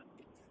that I've done.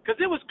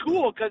 Because it was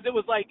cool, because it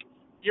was like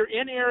you're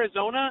in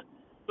Arizona,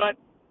 but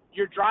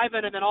you're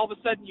driving, and then all of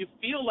a sudden you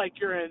feel like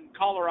you're in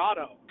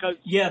Colorado. Cause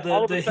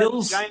the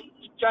hills,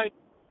 giant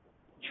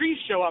trees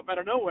show up out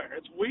of nowhere.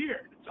 It's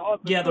weird. The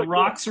really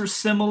rocks are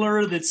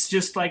similar. That's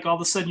just like all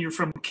of a sudden you're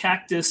from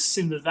cactus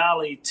in the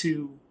valley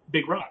to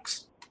big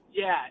rocks.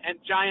 Yeah, and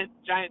giant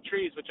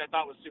trees, which I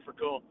thought was super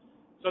cool.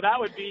 So that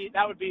would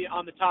be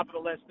on the top of the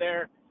list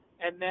there.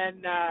 And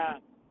then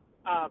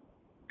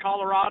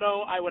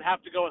Colorado, I would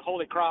have to go with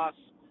Holy Cross.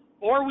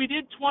 Or we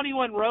did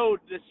 21 Road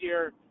this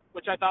year,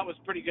 which I thought was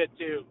pretty good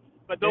too.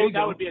 But There you that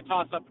go. would be a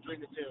toss-up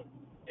between the two.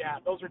 Yeah,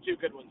 those are two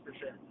good ones for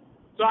sure.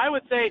 So I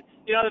would say,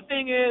 the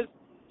thing is,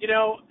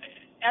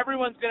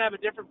 everyone's going to have a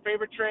different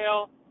favorite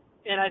trail,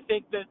 and I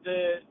think that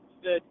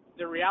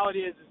the reality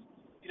is,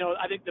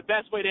 I think the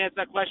best way to answer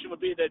that question would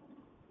be the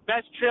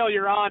best trail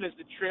you're on is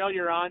the trail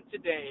you're on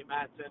today,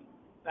 Mattson.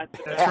 That's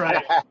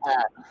right.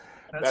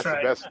 That's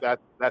right. The best.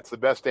 That's the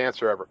best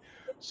answer ever.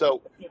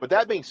 So, but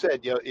that being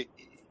said,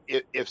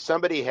 if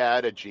somebody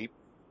had a Jeep,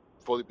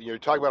 you're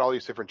talking about all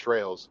these different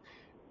trails.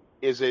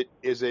 Is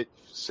it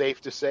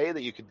safe to say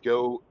that you could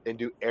go and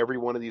do every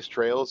one of these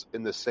trails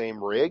in the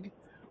same rig,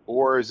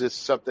 or is this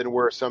something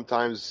where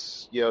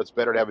sometimes it's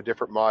better to have a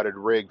different modded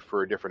rig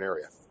for a different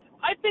area?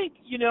 I think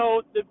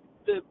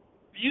the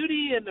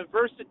beauty and the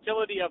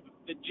versatility of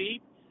the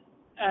Jeep,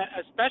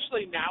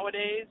 especially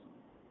nowadays,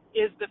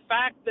 is the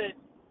fact that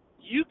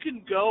you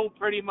can go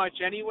pretty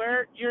much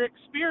anywhere. Your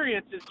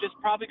experience is just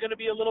probably going to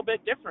be a little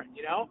bit different.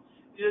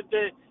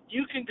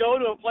 You can go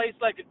to a place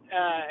like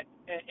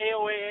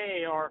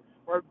AOAA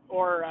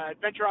or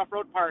Adventure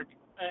Off-Road Park,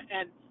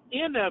 and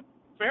in a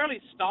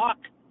fairly stock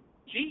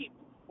Jeep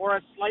or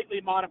a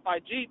slightly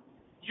modified Jeep,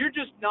 you're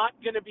just not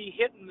going to be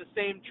hitting the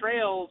same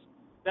trails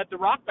that the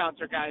rock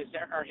bouncer guys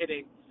are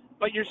hitting,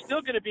 but you're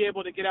still going to be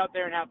able to get out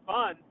there and have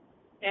fun.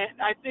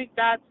 And I think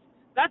that's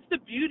the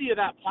beauty of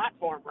that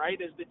platform, right?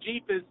 Is the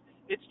Jeep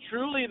it's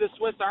truly the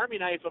Swiss Army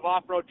knife of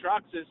off-road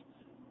trucks, is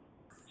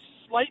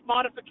slight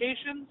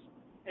modifications,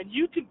 and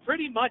you can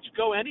pretty much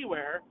go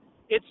anywhere.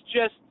 It's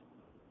just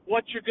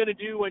what you're going to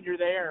do when you're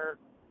there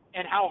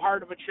and how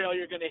hard of a trail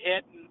you're going to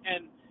hit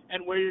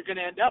and where you're going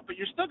to end up. But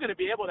you're still going to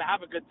be able to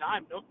have a good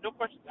time. No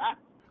questions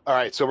asked. All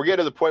right, so we're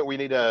getting to the point we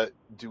need to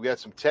we got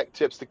some tech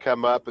tips to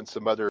come up and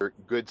some other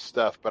good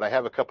stuff, but I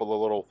have a couple of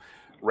little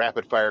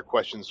rapid-fire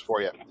questions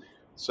for you.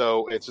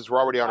 So since we're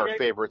already on our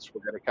favorites,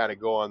 we're going to kind of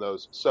go on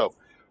those. So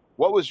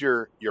what was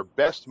your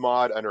best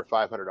mod under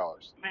 $500?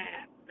 Man,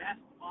 best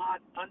mod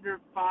under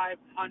 $500.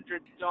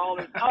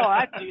 Oh,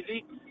 that's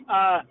easy.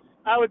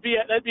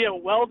 That'd be a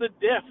welded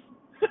diff.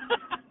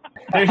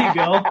 There you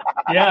go.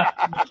 Yeah,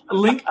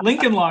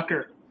 Lincoln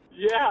Locker.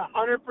 Yeah,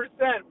 100%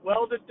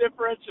 welded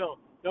differential.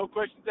 No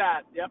questions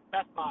asked. Yep,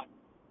 best mod.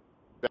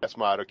 Best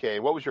mod. Okay.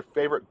 What was your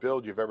favorite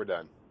build you've ever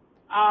done?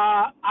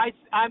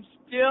 I'm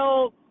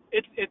still.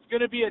 It's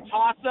going to be a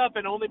toss-up,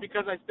 and only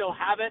because I still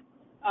have it.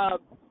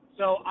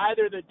 So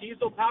either the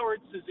diesel-powered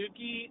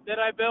Suzuki that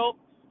I built,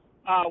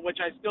 which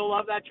I still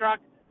love that truck,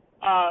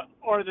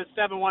 or the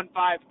 715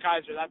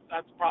 Kaiser.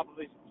 That's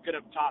probably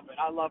going to top it.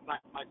 I love my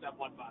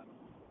 715.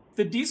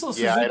 The diesel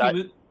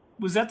Suzuki,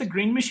 was that the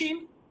green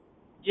machine?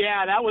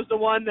 Yeah, that was the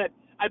one that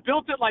I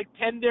built it like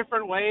 10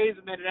 different ways,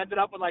 and then it ended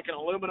up with like an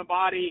aluminum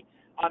body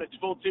on a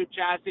full tube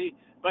chassis.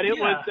 But it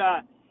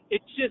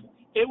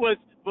was,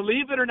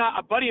 believe it or not,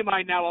 a buddy of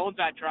mine now owns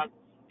that truck,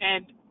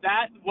 and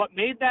what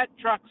made that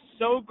truck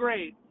so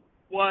great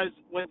was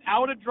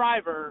without a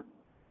driver,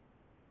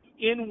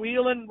 in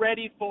wheel and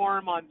ready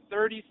form on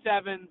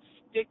 37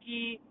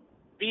 sticky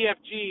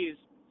BFGs,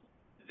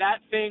 that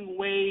thing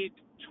weighed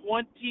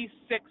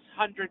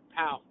 2,600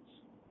 pounds.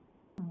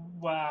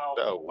 Wow.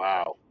 Oh,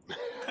 wow. So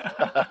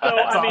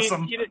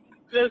awesome.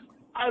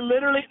 I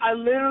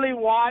literally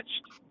watched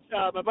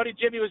my buddy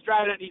Jimmy was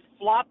driving it, and he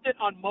flopped it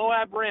on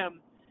Moab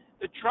rim.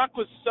 The truck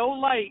was so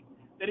light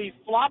that he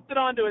flopped it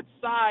onto its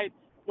side.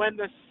 When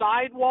the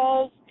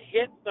sidewalls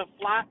hit the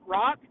flat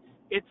rock,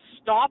 it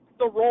stopped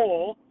the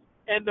roll,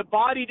 and the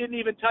body didn't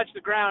even touch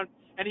the ground,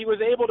 and he was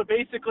able to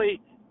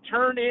basically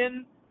turn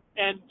in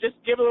and just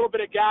give a little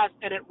bit of gas,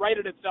 and it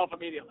righted itself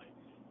immediately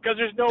because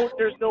there's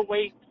no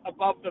weight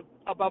above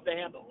the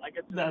handle.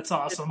 That's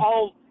awesome. It's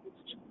all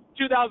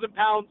 2,000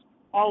 pounds,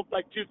 all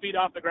like 2 feet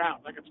off the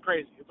ground. Like, it's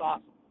crazy. It's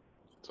awesome.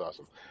 It's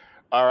awesome.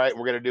 All right,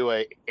 we're going to do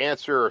a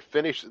answer or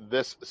finish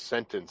this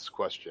sentence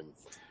question,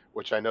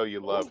 which I know you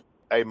love.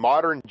 A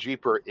modern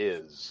Jeeper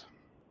is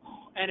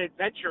an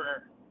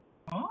adventurer.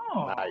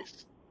 Oh,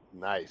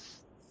 nice.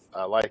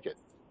 I like it.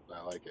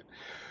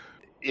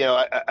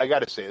 I got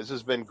to say, this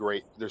has been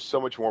great. There's so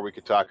much more we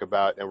could talk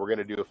about, and we're going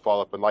to do a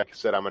follow-up. And like I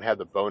said, I'm going to have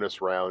the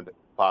bonus round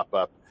pop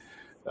up,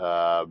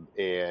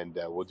 and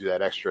we'll do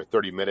that extra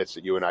 30 minutes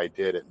that you and I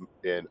did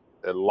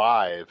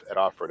live at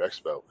Off-Road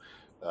Expo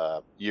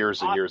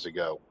years and years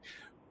ago.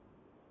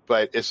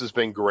 But this has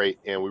been great,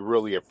 and we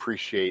really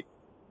appreciate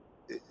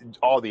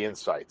all the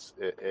insights.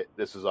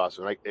 This is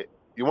awesome.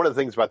 One of the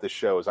things about this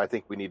show is I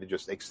think we need to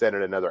just extend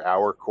it another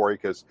hour, Corey,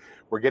 because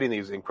we're getting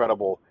these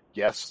incredible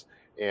guests,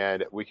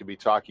 and we could be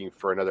talking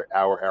for another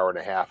hour and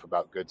a half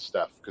about good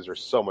stuff because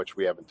there's so much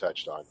we haven't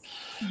touched on.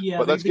 Yeah,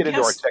 but let's get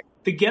into our tech.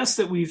 The guests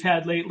that we've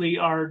had lately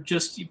are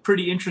just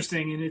pretty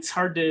interesting, and it's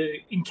hard to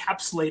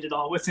encapsulate it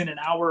all within an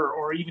hour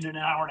or even an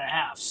hour and a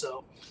half.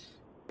 So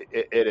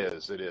it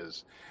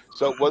is.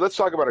 So, let's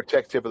talk about our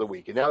tech tip of the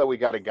week. And now that we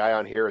got a guy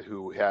on here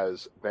who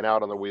has been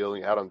out on the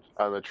wheeling, out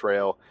on the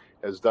trail,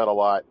 has done a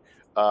lot.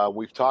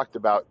 We've talked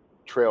about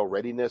trail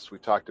readiness.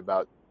 We've talked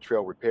about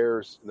trail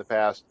repairs in the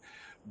past.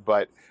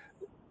 But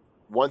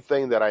one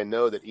thing that I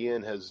know that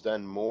Ian has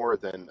done more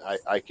than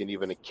I can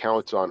even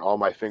count on all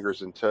my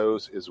fingers and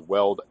toes is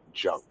weld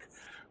junk.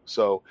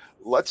 So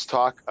let's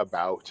talk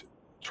about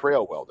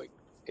trail welding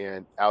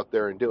and out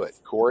there and do it.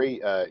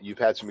 Corey, you've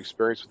had some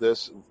experience with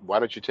this. Why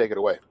don't you take it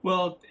away?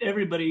 Well,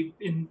 everybody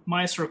in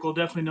my circle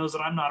definitely knows that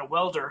I'm not a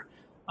welder,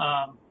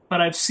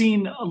 but I've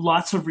seen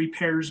lots of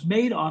repairs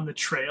made on the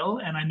trail,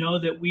 and I know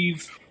that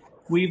we've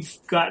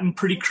gotten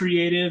pretty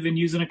creative in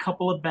using a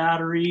couple of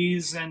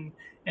batteries, and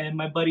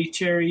my buddy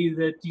Cherry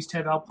that used to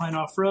have Alpine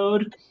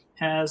Off-Road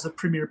has a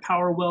Premier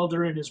Power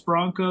Welder in his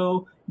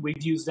Bronco.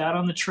 We've used that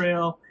on the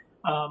trail.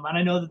 And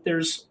I know that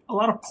there's a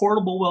lot of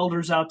portable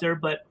welders out there,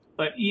 but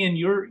Ian,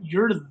 you're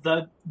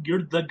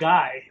the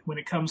guy when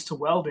it comes to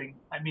welding.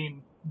 I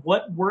mean,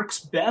 what works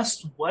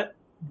best? What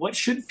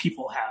should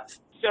people have?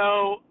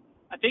 So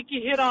I think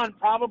you hit on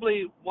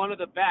probably one of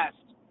the best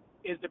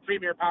is the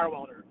Premier Power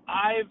Welder.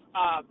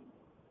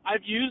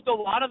 I've used a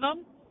lot of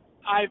them.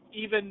 I've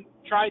even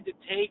tried to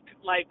take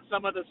like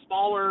some of the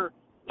smaller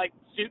like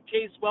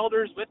suitcase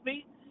welders with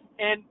me,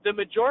 and the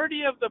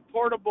majority of the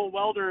portable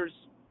welders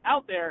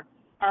out there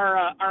are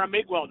a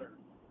MIG welder.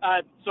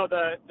 So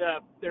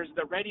there's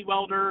the Ready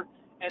Welder,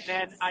 and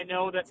then I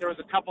know that there was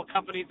a couple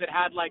companies that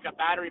had like a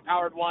battery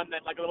powered one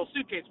that like a little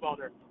suitcase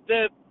welder.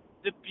 The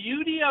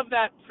beauty of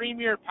that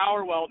Premier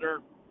Power Welder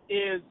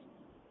is,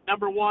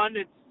 number one,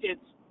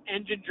 it's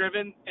engine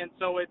driven, and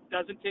so it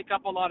doesn't take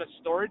up a lot of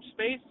storage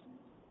space,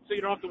 so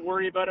you don't have to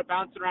worry about it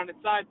bouncing around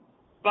inside.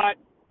 But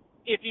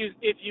if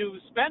you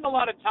spend a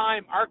lot of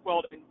time arc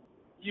welding,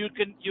 you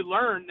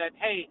learn that,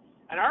 hey,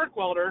 an arc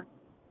welder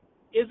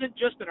isn't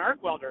just an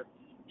arc welder.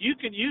 You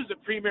can use a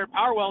Premier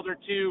Power Welder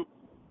to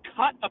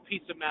cut a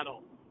piece of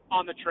metal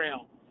on the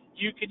trail.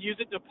 You can use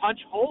it to punch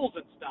holes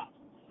and stuff.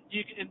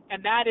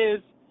 And that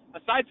is,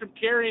 aside from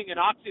carrying an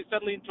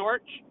oxyacetylene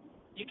torch,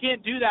 you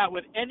can't do that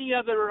with any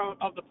other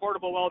of the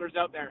portable welders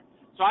out there.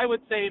 So I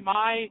would say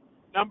my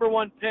number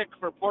one pick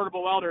for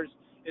portable welders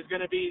is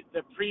going to be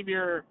the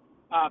Premier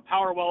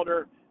Power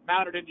Welder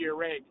mounted into your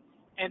rig.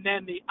 And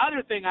then the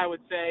other thing I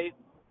would say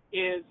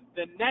is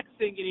the next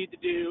thing you need to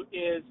do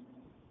is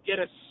you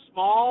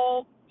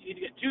need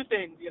to get two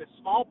things. You get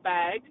a small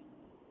bag,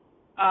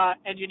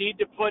 and you need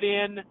to put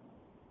in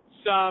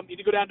you need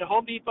to go down to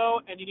Home Depot,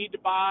 and you need to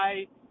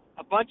buy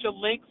a bunch of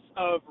lengths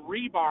of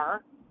rebar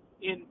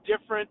in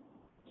different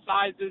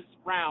sizes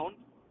round,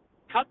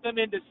 cut them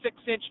into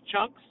 6-inch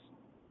chunks,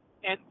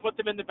 and put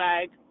them in the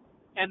bag.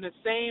 And the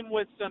same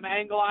with some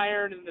angle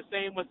iron, and the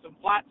same with some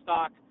flat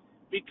stock,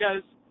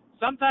 because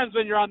sometimes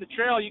when you're on the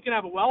trail, you can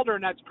have a welder,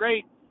 and that's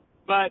great,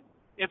 but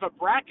if a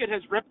bracket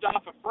has ripped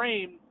off a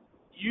frame,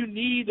 you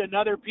need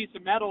another piece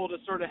of metal to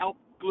sort of help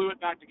glue it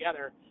back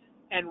together.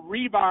 And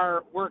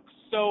rebar works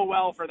so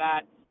well for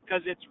that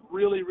because it's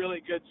really,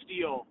 really good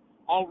steel.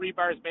 All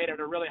rebar is made out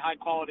of really high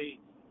quality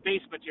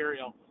base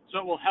material, so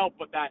it will help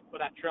with that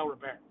trail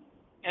repair.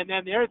 And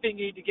then the other thing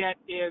you need to get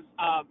is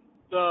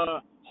the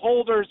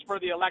holders for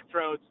the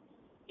electrodes.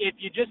 If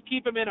you just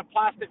keep them in a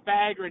plastic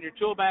bag or in your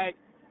tool bag,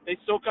 they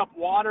soak up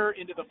water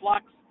into the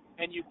flux,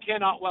 and you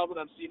cannot weld with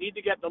them. So you need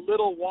to get the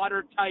little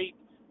watertight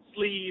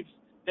sleeves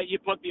that you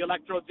put the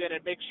electrodes in,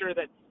 and make sure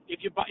that if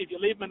you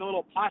leave them in a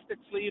little plastic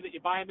sleeve that you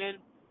buy them in,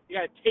 you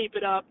got to tape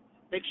it up,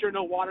 make sure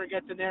no water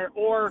gets in there.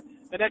 Or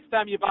the next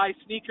time you buy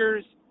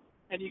sneakers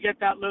and you get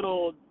that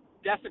little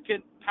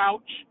desiccant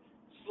pouch,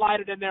 slide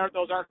it in there with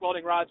those arc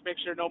welding rods, make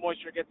sure no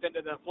moisture gets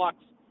into the flux,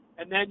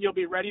 and then you'll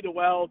be ready to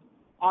weld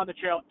on the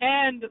trail.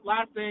 And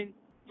last thing,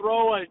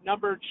 throw a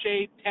numbered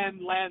shade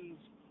 10 lens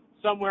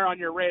somewhere on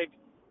your rig,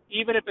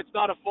 even if it's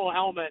not a full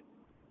helmet.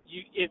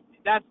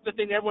 That's the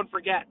thing everyone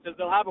forgets, is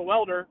they'll have a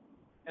welder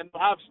and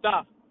they'll have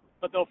stuff,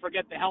 but they'll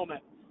forget the helmet.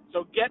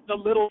 So get the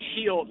little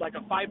shield, like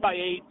a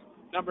 5x8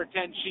 number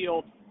 10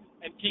 shield,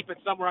 and keep it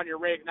somewhere on your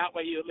rig, and that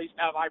way you at least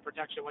have eye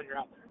protection when you're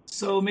out there.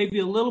 So maybe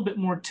a little bit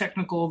more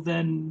technical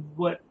than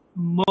what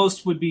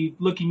most would be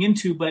looking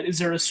into, but is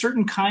there a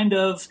certain kind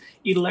of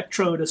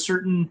electrode, a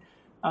certain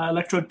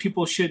electrode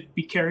people should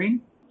be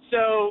carrying?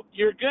 So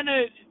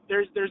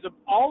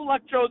all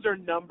electrodes are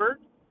numbered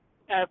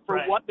for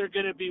right. what they're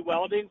going to be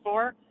welding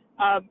for.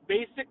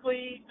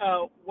 Basically,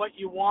 what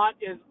you want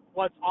is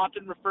what's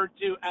often referred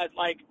to as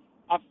like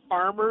a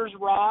farmer's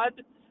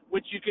rod,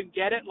 which you can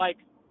get at, like,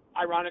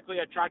 ironically,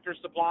 a Tractor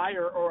Supply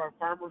or a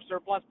farmer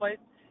surplus place.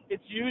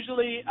 It's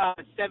usually a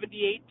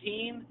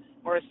 70-18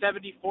 or a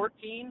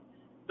 70-14.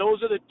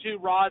 Those are the two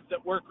rods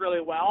that work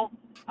really well.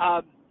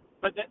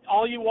 But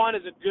all you want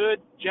is a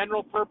good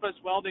general purpose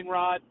welding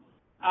rod.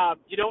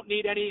 You don't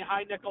need any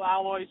high nickel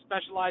alloy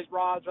specialized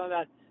rods or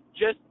that.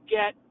 Just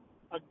get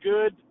a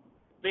good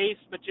base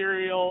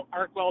material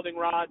arc welding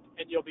rod,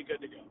 and you'll be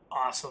good to go.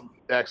 Awesome.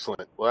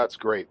 Excellent. Well, that's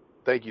great.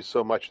 Thank you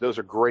so much. Those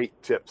are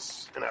great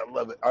tips, and I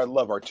love it. I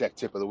love our tech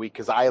tip of the week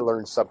because I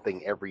learn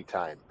something every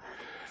time.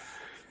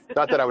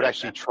 Not that I would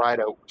actually try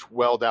to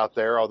weld out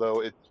there,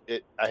 although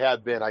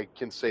I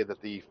can say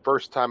that the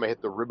first time I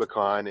hit the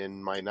Rubicon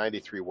in my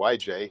 93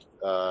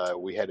 YJ,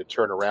 we had to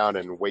turn around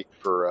and wait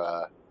for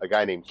a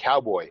guy named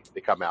Cowboy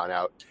to come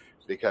out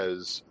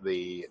because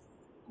the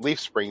leaf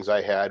springs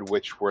I had,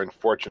 which were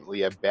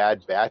unfortunately a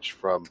bad batch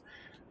from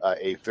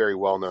a very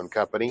well-known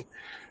company,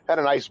 had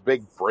a nice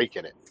big break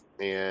in it,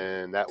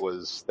 and that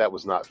was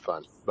not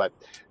fun. But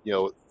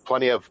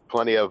plenty of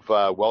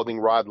welding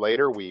rod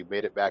later, we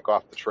made it back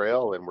off the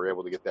trail and were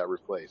able to get that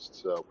replaced.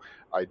 So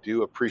I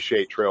do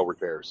appreciate trail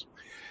repairs.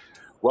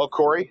 Well,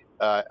 Corey,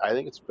 I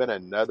think it's been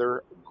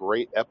another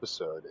great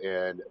episode,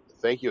 and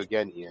thank you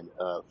again, Ian,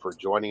 for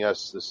joining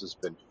us. This has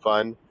been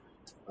fun.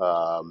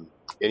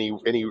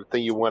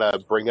 Anything you want to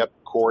bring up,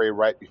 Corey,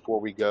 right before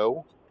we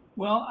go?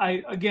 Well,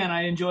 I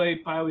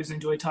always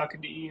enjoy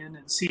talking to Ian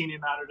and seeing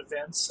him out at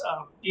events.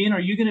 Ian, are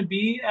you going to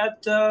be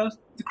at the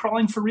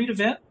Crawling for Reed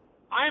event?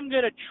 I'm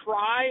going to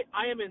try.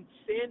 I am in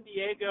San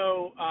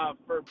Diego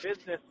for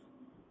business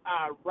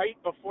right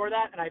before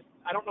that, and I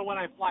don't know when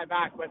I fly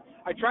back, but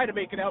I try to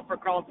make it out for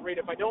Crawling for Reed.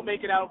 If I don't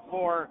make it out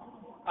for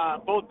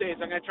both days,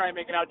 I'm going to try and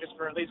make it out just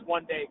for at least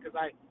one day, because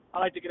I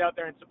like to get out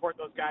there and support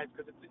those guys,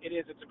 because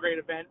it's a great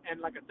event,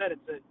 and like I said,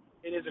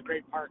 it is a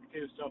great park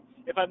too. So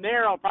if I'm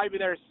there, I'll probably be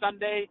there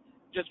Sunday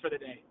just for the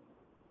day.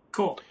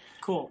 Cool.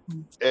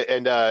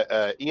 And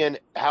Ian,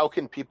 how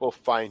can people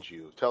find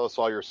you? Tell us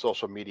all your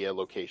social media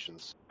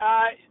locations.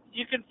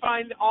 You can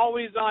find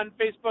always on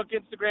Facebook,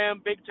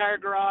 Instagram, Big Tire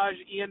Garage,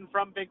 Ian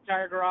from Big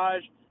Tire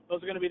Garage.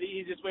 Those are going to be the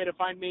easiest way to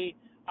find me.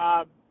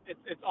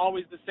 It's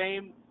always the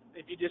same.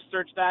 If you just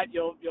search that,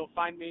 you'll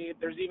find me.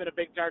 There's even a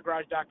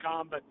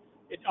BigTireGarage.com, but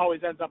it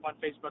always ends up on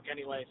Facebook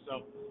anyway.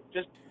 So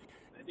just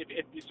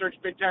if you search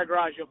Big Tire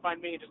Garage, you'll find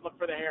me. Just look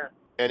for the hair.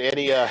 And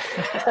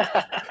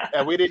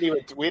and we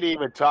didn't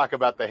even talk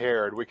about the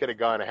hair, and we could have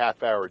gone a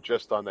half hour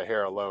just on the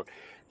hair alone.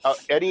 Are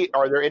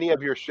there any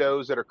of your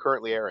shows that are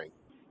currently airing?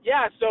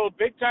 Yeah, so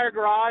Big Tire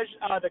Garage,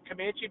 the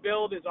Comanche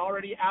build is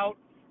already out.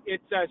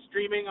 It's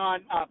streaming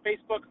on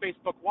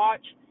Facebook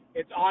Watch.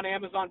 It's on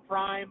Amazon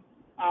Prime.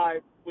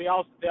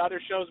 The other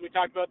shows we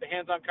talked about, the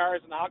Hands-on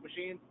Cars and the Hawk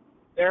Machines,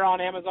 they're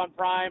on Amazon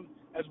Prime,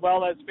 as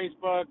well as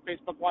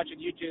Facebook Watch, and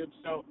YouTube.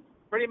 So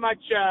pretty much,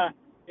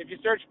 if you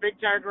search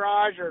Big Tire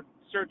Garage or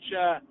search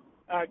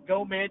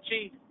Go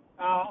Manchi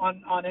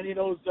on any of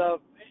those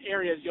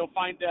areas, you'll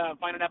find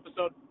an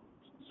episode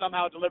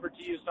somehow delivered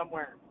to you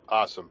somewhere.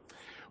 Awesome.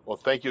 Well,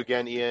 thank you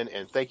again, Ian,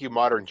 and thank you,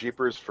 Modern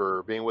Jeepers,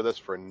 for being with us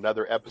for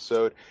another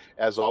episode.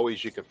 As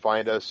always, you can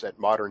find us at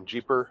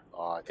ModernJeeper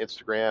on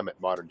Instagram, at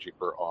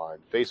ModernJeeper on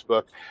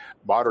Facebook,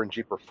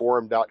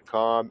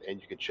 ModernJeeperForum.com, and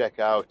you can check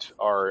out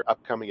our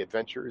upcoming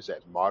adventures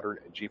at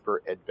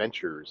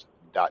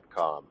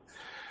ModernJeeperAdventures.com.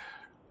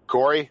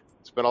 Corey,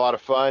 it's been a lot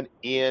of fun.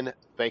 Ian,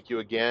 thank you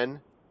again.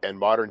 And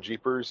Modern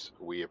Jeepers,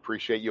 we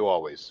appreciate you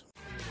always.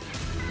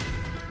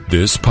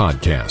 This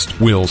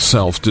podcast will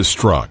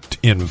self-destruct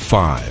in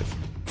 5,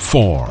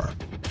 4,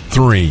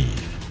 3,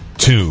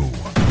 2,